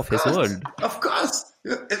world. Of course,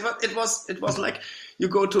 it was like you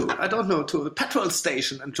go to, I don't know, to a petrol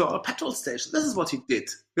station and draw a petrol station. This is what he did.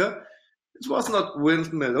 Yeah, it was not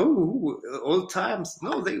windmill. Oh, old times.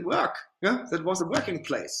 No, they work. Yeah, that was a working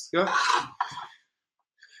place. Yeah.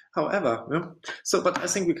 However, but I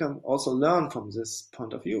think we can also learn from this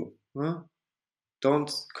point of view.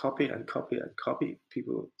 Don't copy and copy and copy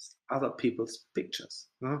other people's pictures.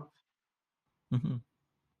 Mm-hmm.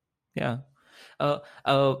 Yeah.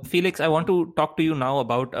 Felix, I want to talk to you now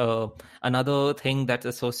about another thing that's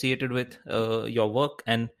associated with your work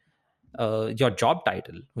and your job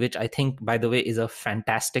title, which I think, by the way, is a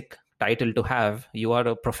fantastic title to have. You are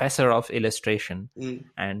a professor of illustration,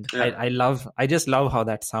 and I just love how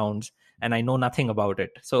that sounds, and I know nothing about it.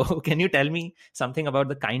 So can you tell me something about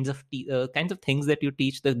the kinds of things that you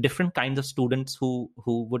teach, the different kinds of students who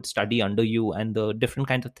would study under you, and the different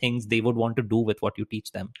kinds of things they would want to do with what you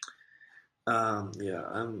teach them?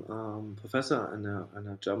 I'm professor in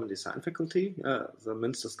a German design faculty, the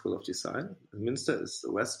Münster School of Design. Münster is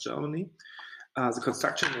West Germany. The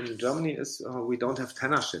construction in Germany is we don't have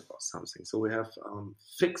tenureship or something, so we have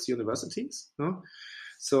fixed universities.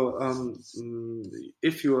 So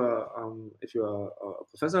if you are a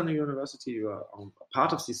professor in a university, you are a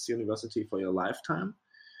part of this university for your lifetime.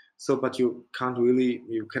 So, but you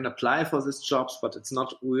can apply for these jobs, but it's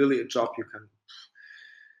not really a job you can.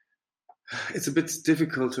 It's a bit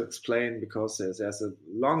difficult to explain because there's a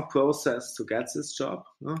long process to get this job,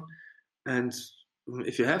 and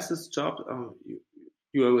if you have this job,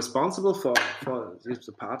 you are responsible for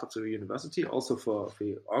the part of the university, also for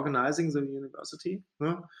organizing the university,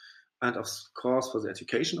 and of course for the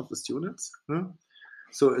education of the students.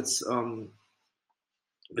 So it's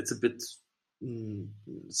a bit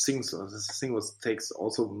this thing takes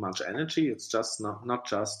also much energy. It's just not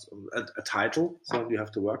just a title, so you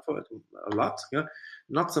have to work for it a lot. Yeah,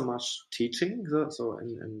 not so much teaching. So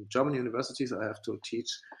in German universities, I have to teach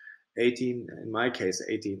 18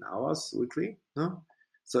 hours weekly.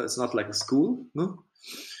 So it's not like a school.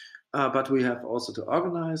 But we have also to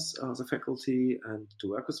organize the faculty and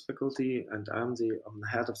to work with faculty, and I'm the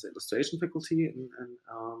head of the illustration faculty in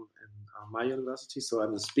my university. So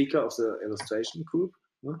I'm the speaker of the illustration group,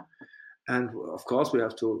 and of course we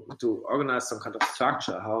have to organize some kind of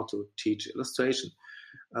structure how to teach illustration,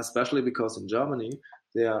 especially because in Germany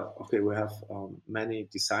we have many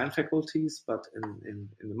design faculties, but in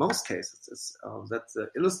the most cases it's that the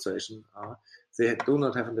illustration they do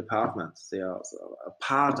not have a department. They are a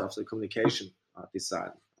part of the communication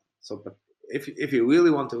design. So, but if you really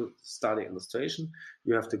want to study illustration,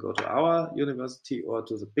 you have to go to our university or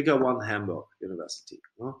to the bigger one, Hamburg University.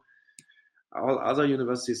 All other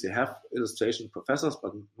universities, they have illustration professors,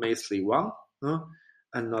 but mostly one,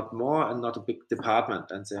 and not more, and not a big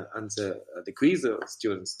department. And the degree the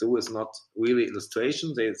students do is not really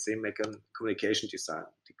illustration. They make a communication design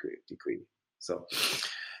degree.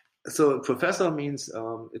 So professor means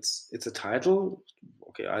it's a title.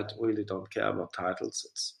 Okay, I really don't care about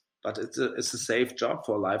titles. But it's a safe job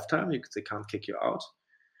for a lifetime. They can't kick you out,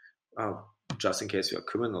 just in case you're a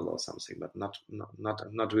criminal or something. But not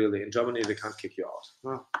really. In Germany, they can't kick you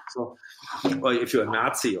out. So, or if you're a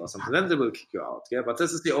Nazi or something, then they will kick you out. Yeah, but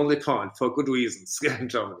this is the only point for good reasons in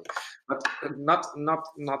Germany. But not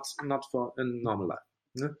for in normal life.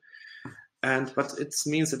 Yeah? But it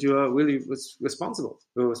means that you are really responsible.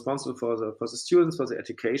 You're responsible for the students, for the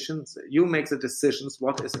education. You make the decisions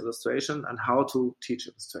what is illustration and how to teach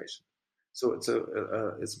illustration. So it's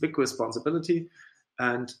a big responsibility,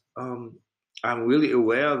 and I'm really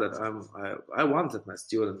aware that I want that my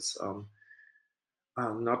students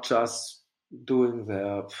not just doing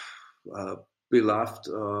their uh, beloved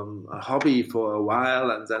hobby for a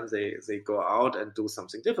while and then they go out and do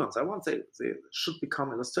something different. I want they should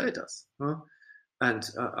become illustrators, huh? And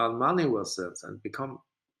earn money with it and become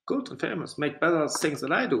good and famous, make better things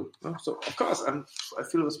than I do. So of course I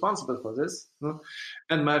feel responsible for this.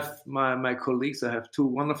 And my colleagues, I have two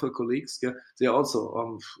wonderful colleagues. Yeah, they're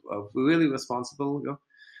also really responsible. Yeah.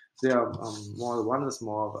 They are more. One is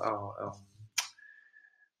more.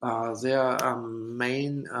 Their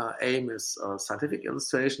main aim is scientific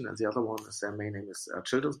illustration, and the other one is their main aim is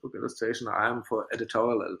children's book illustration. I am for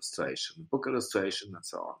editorial illustration, book illustration, and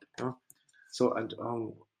so on. Yeah? So, and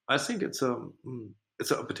I think it's an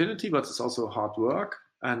opportunity, but it's also hard work,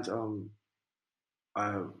 and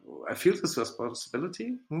I feel this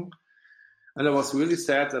responsibility. And I was really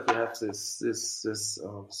sad that we have this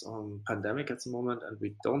pandemic at the moment, and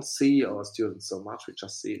we don't see our students so much. We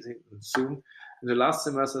just see it in Zoom. In the last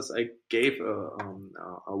semesters, I gave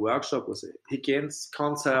a workshop with a hygiene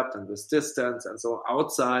concept and with distance and so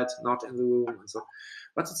outside, not in the room, and so.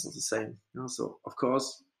 But it's not the same. So of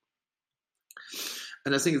course.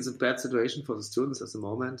 And I think it's a bad situation for the students at the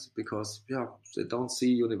moment because, they don't see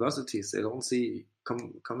universities, they don't see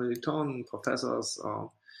commilitonen professors.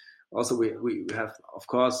 Also, we have, of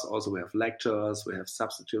course, we have lecturers, we have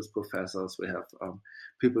substitute professors, we have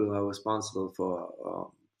people who are responsible for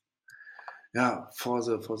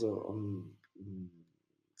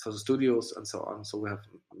the studios and so on. So we have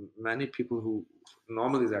many people who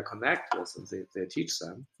normally they connect with and they teach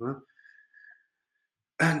them.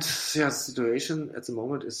 And the situation at the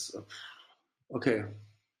moment is okay,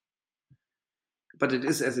 but it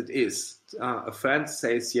is as it is. A friend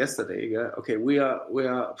says yesterday, okay, we are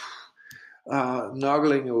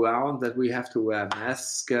noggling around that we have to wear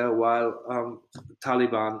masks while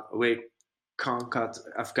Taliban conquered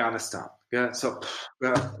Afghanistan. So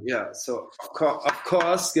so of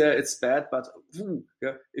course, it's bad, but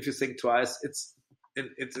if you think twice, it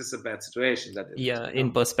is a bad situation.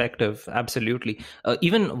 In perspective, absolutely.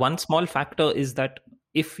 Even one small factor is that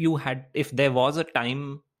if there was a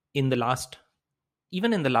time in the last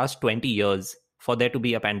 20 years for there to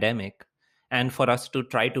be a pandemic and for us to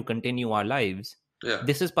try to continue our lives,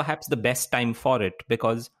 this is perhaps the best time for it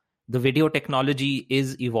because the video technology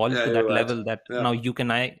is evolved to that level that now you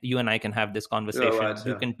and I can have this conversation.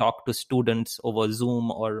 You can talk to students over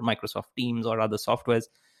Zoom or Microsoft Teams or other softwares.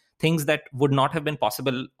 Things that would not have been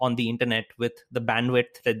possible on the internet with the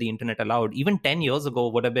bandwidth that the internet allowed, even 10 years ago,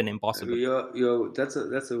 would have been impossible. That's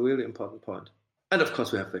a really important point. And of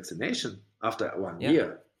course, we have vaccination after 1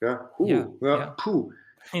 year. Pooh.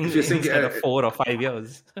 If you think instead of 4 or 5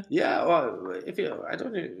 years. Or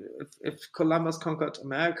if Columbus conquered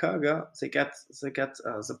America, they get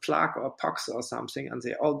the plague or pox or something, and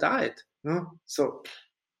they all died. So,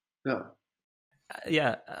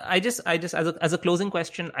 I just as a closing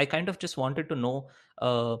question, I kind of just wanted to know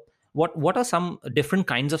what are some different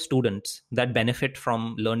kinds of students that benefit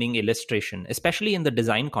from learning illustration, especially in the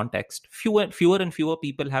design context. Fewer and fewer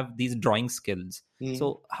people have these drawing skills.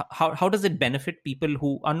 So how does it benefit people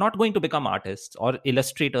who are not going to become artists or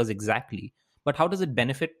illustrators exactly, but how does it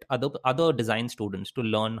benefit other design students to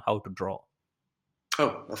learn how to draw?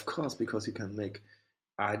 Oh, of course, because you can make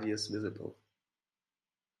ideas visible.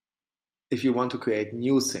 If you want to create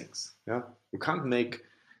new things, you can't make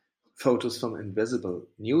photos from invisible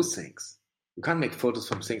new things. You can't make photos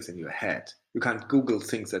from things in your head. You can't Google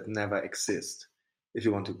things that never exist. If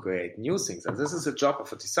you want to create new things, and this is the job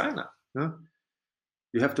of a designer,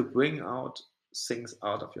 you have to bring out things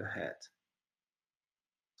out of your head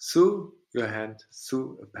through your hand,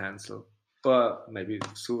 through a pencil, or maybe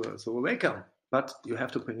through a wacom. But you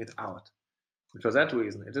have to bring it out. And for that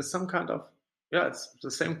reason, it is some kind of it's the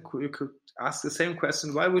same. You could ask the same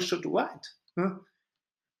question: why we should write?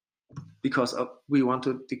 Because we want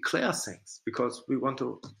to declare things, because we want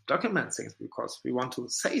to document things, because we want to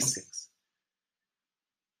say things.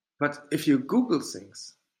 But if you Google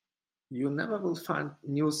things, you never will find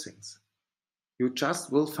new things. You just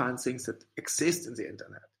will find things that exist in the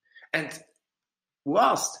internet. And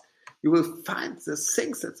worst, you will find the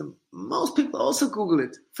things that most people also Google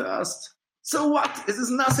it first. So what? It is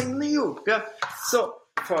nothing new. So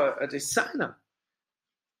for a designer,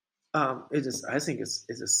 it is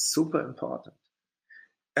super important.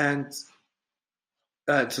 And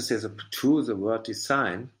to say the truth, the word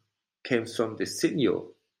design came from disegno,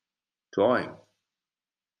 drawing.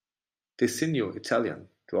 Disegno, Italian,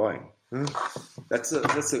 drawing. That's the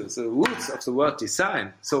roots of the word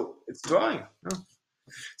design. So it's drawing.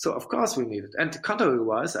 So of course we need it. And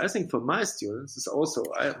contrary-wise, I think for my students, is also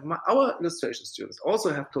our illustration students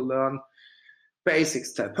also have to learn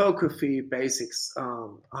basics typography, basics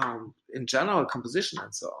in general composition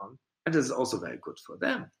and so on. And this is also very good for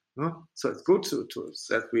them. So it's good to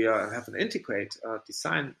that we have an integrate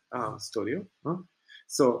design studio.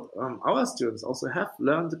 So our students also have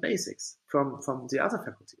learned the basics from the other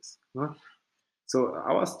faculties. So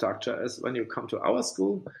our structure is, when you come to our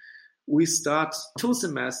school, we start 2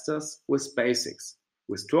 semesters with basics,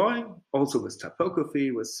 with drawing, also with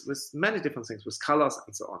typography, with many different things, with colors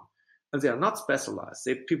and so on. And they are not specialized.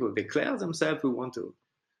 People declare themselves, we want to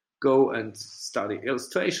go and study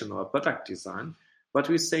illustration or product design. But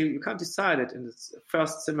we say you can't decide it in the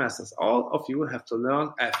first semesters. All of you have to learn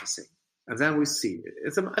everything. And then we see. I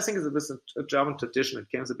think it's a bit a German tradition.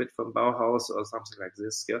 It comes a bit from Bauhaus or something like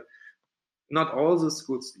this. Yeah? Not all the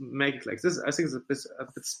schools make it like this. I think it's a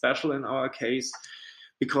bit special in our case,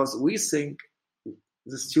 because we think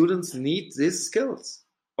the students need these skills.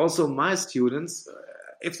 Also, my students,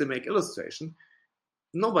 if they make illustration,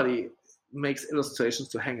 nobody makes illustrations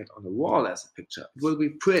to hang it on the wall as a picture. It will be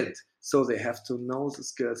print. So they have to know the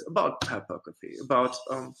skills about typography, about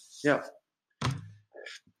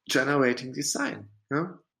generating design.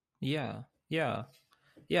 Yeah.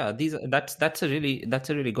 That's a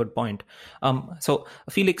really good point. So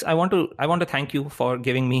Felix, I want to thank you for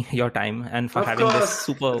giving me your time and for having this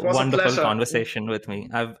super wonderful conversation with me.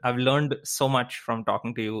 I've learned so much from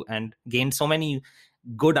talking to you and gained so many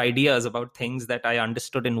good ideas about things that I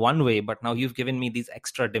understood in one way, but now you've given me these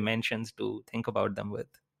extra dimensions to think about them with.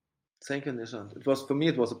 Thank you, Nishant. For me,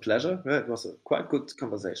 it was a pleasure. Yeah, it was a quite good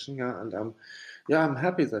conversation. Yeah, and I'm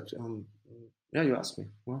happy that you asked me.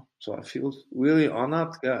 Well, so I feel really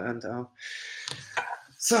honored. Yeah, and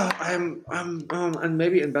so I'm and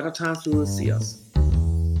maybe in better times we will see us.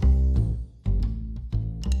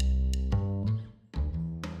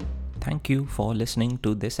 Thank you for listening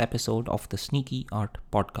to this episode of the Sneaky Art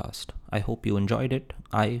Podcast. I hope you enjoyed it.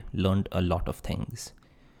 I learned a lot of things.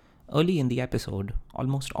 Early in the episode,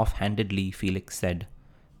 almost offhandedly, Felix said,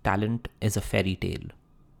 "Talent is a fairy tale."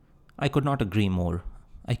 I could not agree more.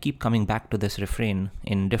 I keep coming back to this refrain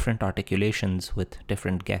in different articulations with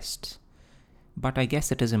different guests. But I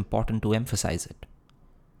guess it is important to emphasize it.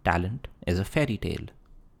 Talent is a fairy tale.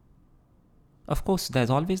 Of course, there's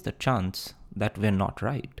always the chance that we're not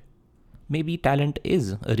right. Maybe talent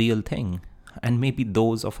is a real thing, and maybe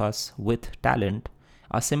those of us with talent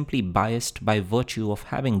are simply biased by virtue of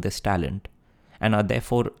having this talent and are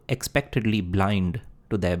therefore expectedly blind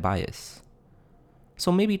to their bias.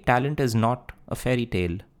 So maybe talent is not a fairy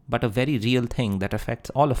tale, but a very real thing that affects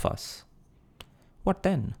all of us. What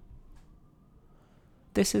then?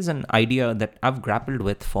 This is an idea that I've grappled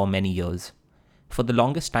with for many years. For the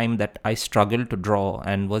longest time that I struggled to draw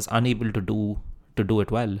and was unable to do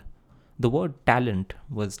it well, the word talent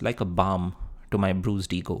was like a balm to my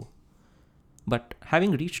bruised ego. But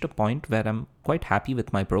having reached a point where I'm quite happy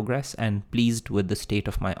with my progress and pleased with the state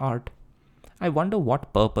of my art, I wonder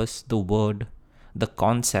what purpose the word, the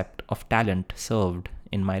concept of talent served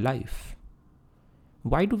in my life.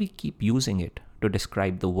 Why do we keep using it to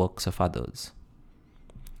describe the works of others?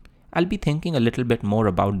 I'll be thinking a little bit more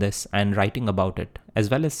about this and writing about it,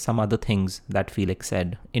 as well as some other things that Felix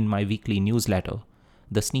said in my weekly newsletter,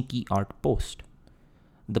 the Sneaky Art Post.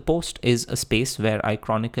 The Post is a space where I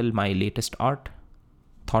chronicle my latest art,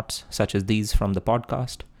 thoughts such as these from the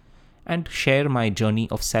podcast, and share my journey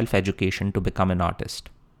of self-education to become an artist.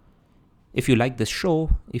 If you like this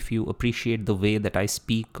show, if you appreciate the way that I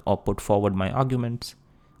speak or put forward my arguments,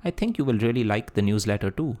 I think you will really like the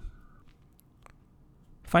newsletter too.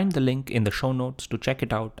 Find the link in the show notes to check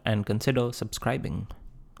it out and consider subscribing,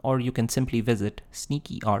 or you can simply visit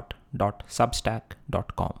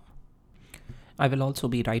sneakyart.substack.com. I will also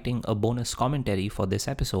be writing a bonus commentary for this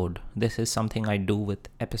episode. This is something I do with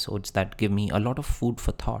episodes that give me a lot of food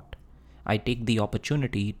for thought. I take the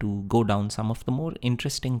opportunity to go down some of the more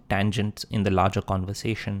interesting tangents in the larger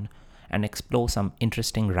conversation and explore some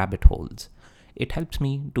interesting rabbit holes. It helps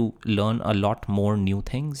me to learn a lot more new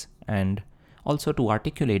things and also to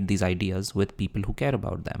articulate these ideas with people who care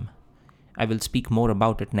about them. I will speak more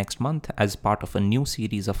about it next month as part of a new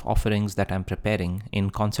series of offerings that I'm preparing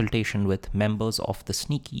in consultation with members of the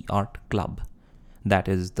Sneaky Art Club. That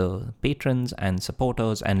is the patrons and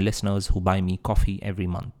supporters and listeners who buy me coffee every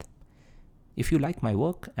month. If you like my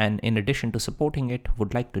work and in addition to supporting it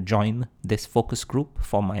would like to join this focus group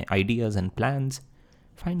for my ideas and plans,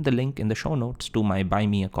 find the link in the show notes to my Buy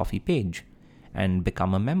Me a Coffee page and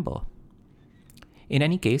become a member. In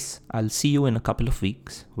any case, I'll see you in a couple of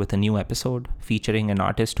weeks with a new episode featuring an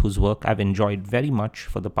artist whose work I've enjoyed very much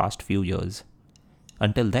for the past few years.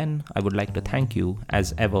 Until then, I would like to thank you,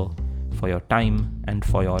 as ever, for your time and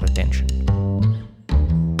for your attention.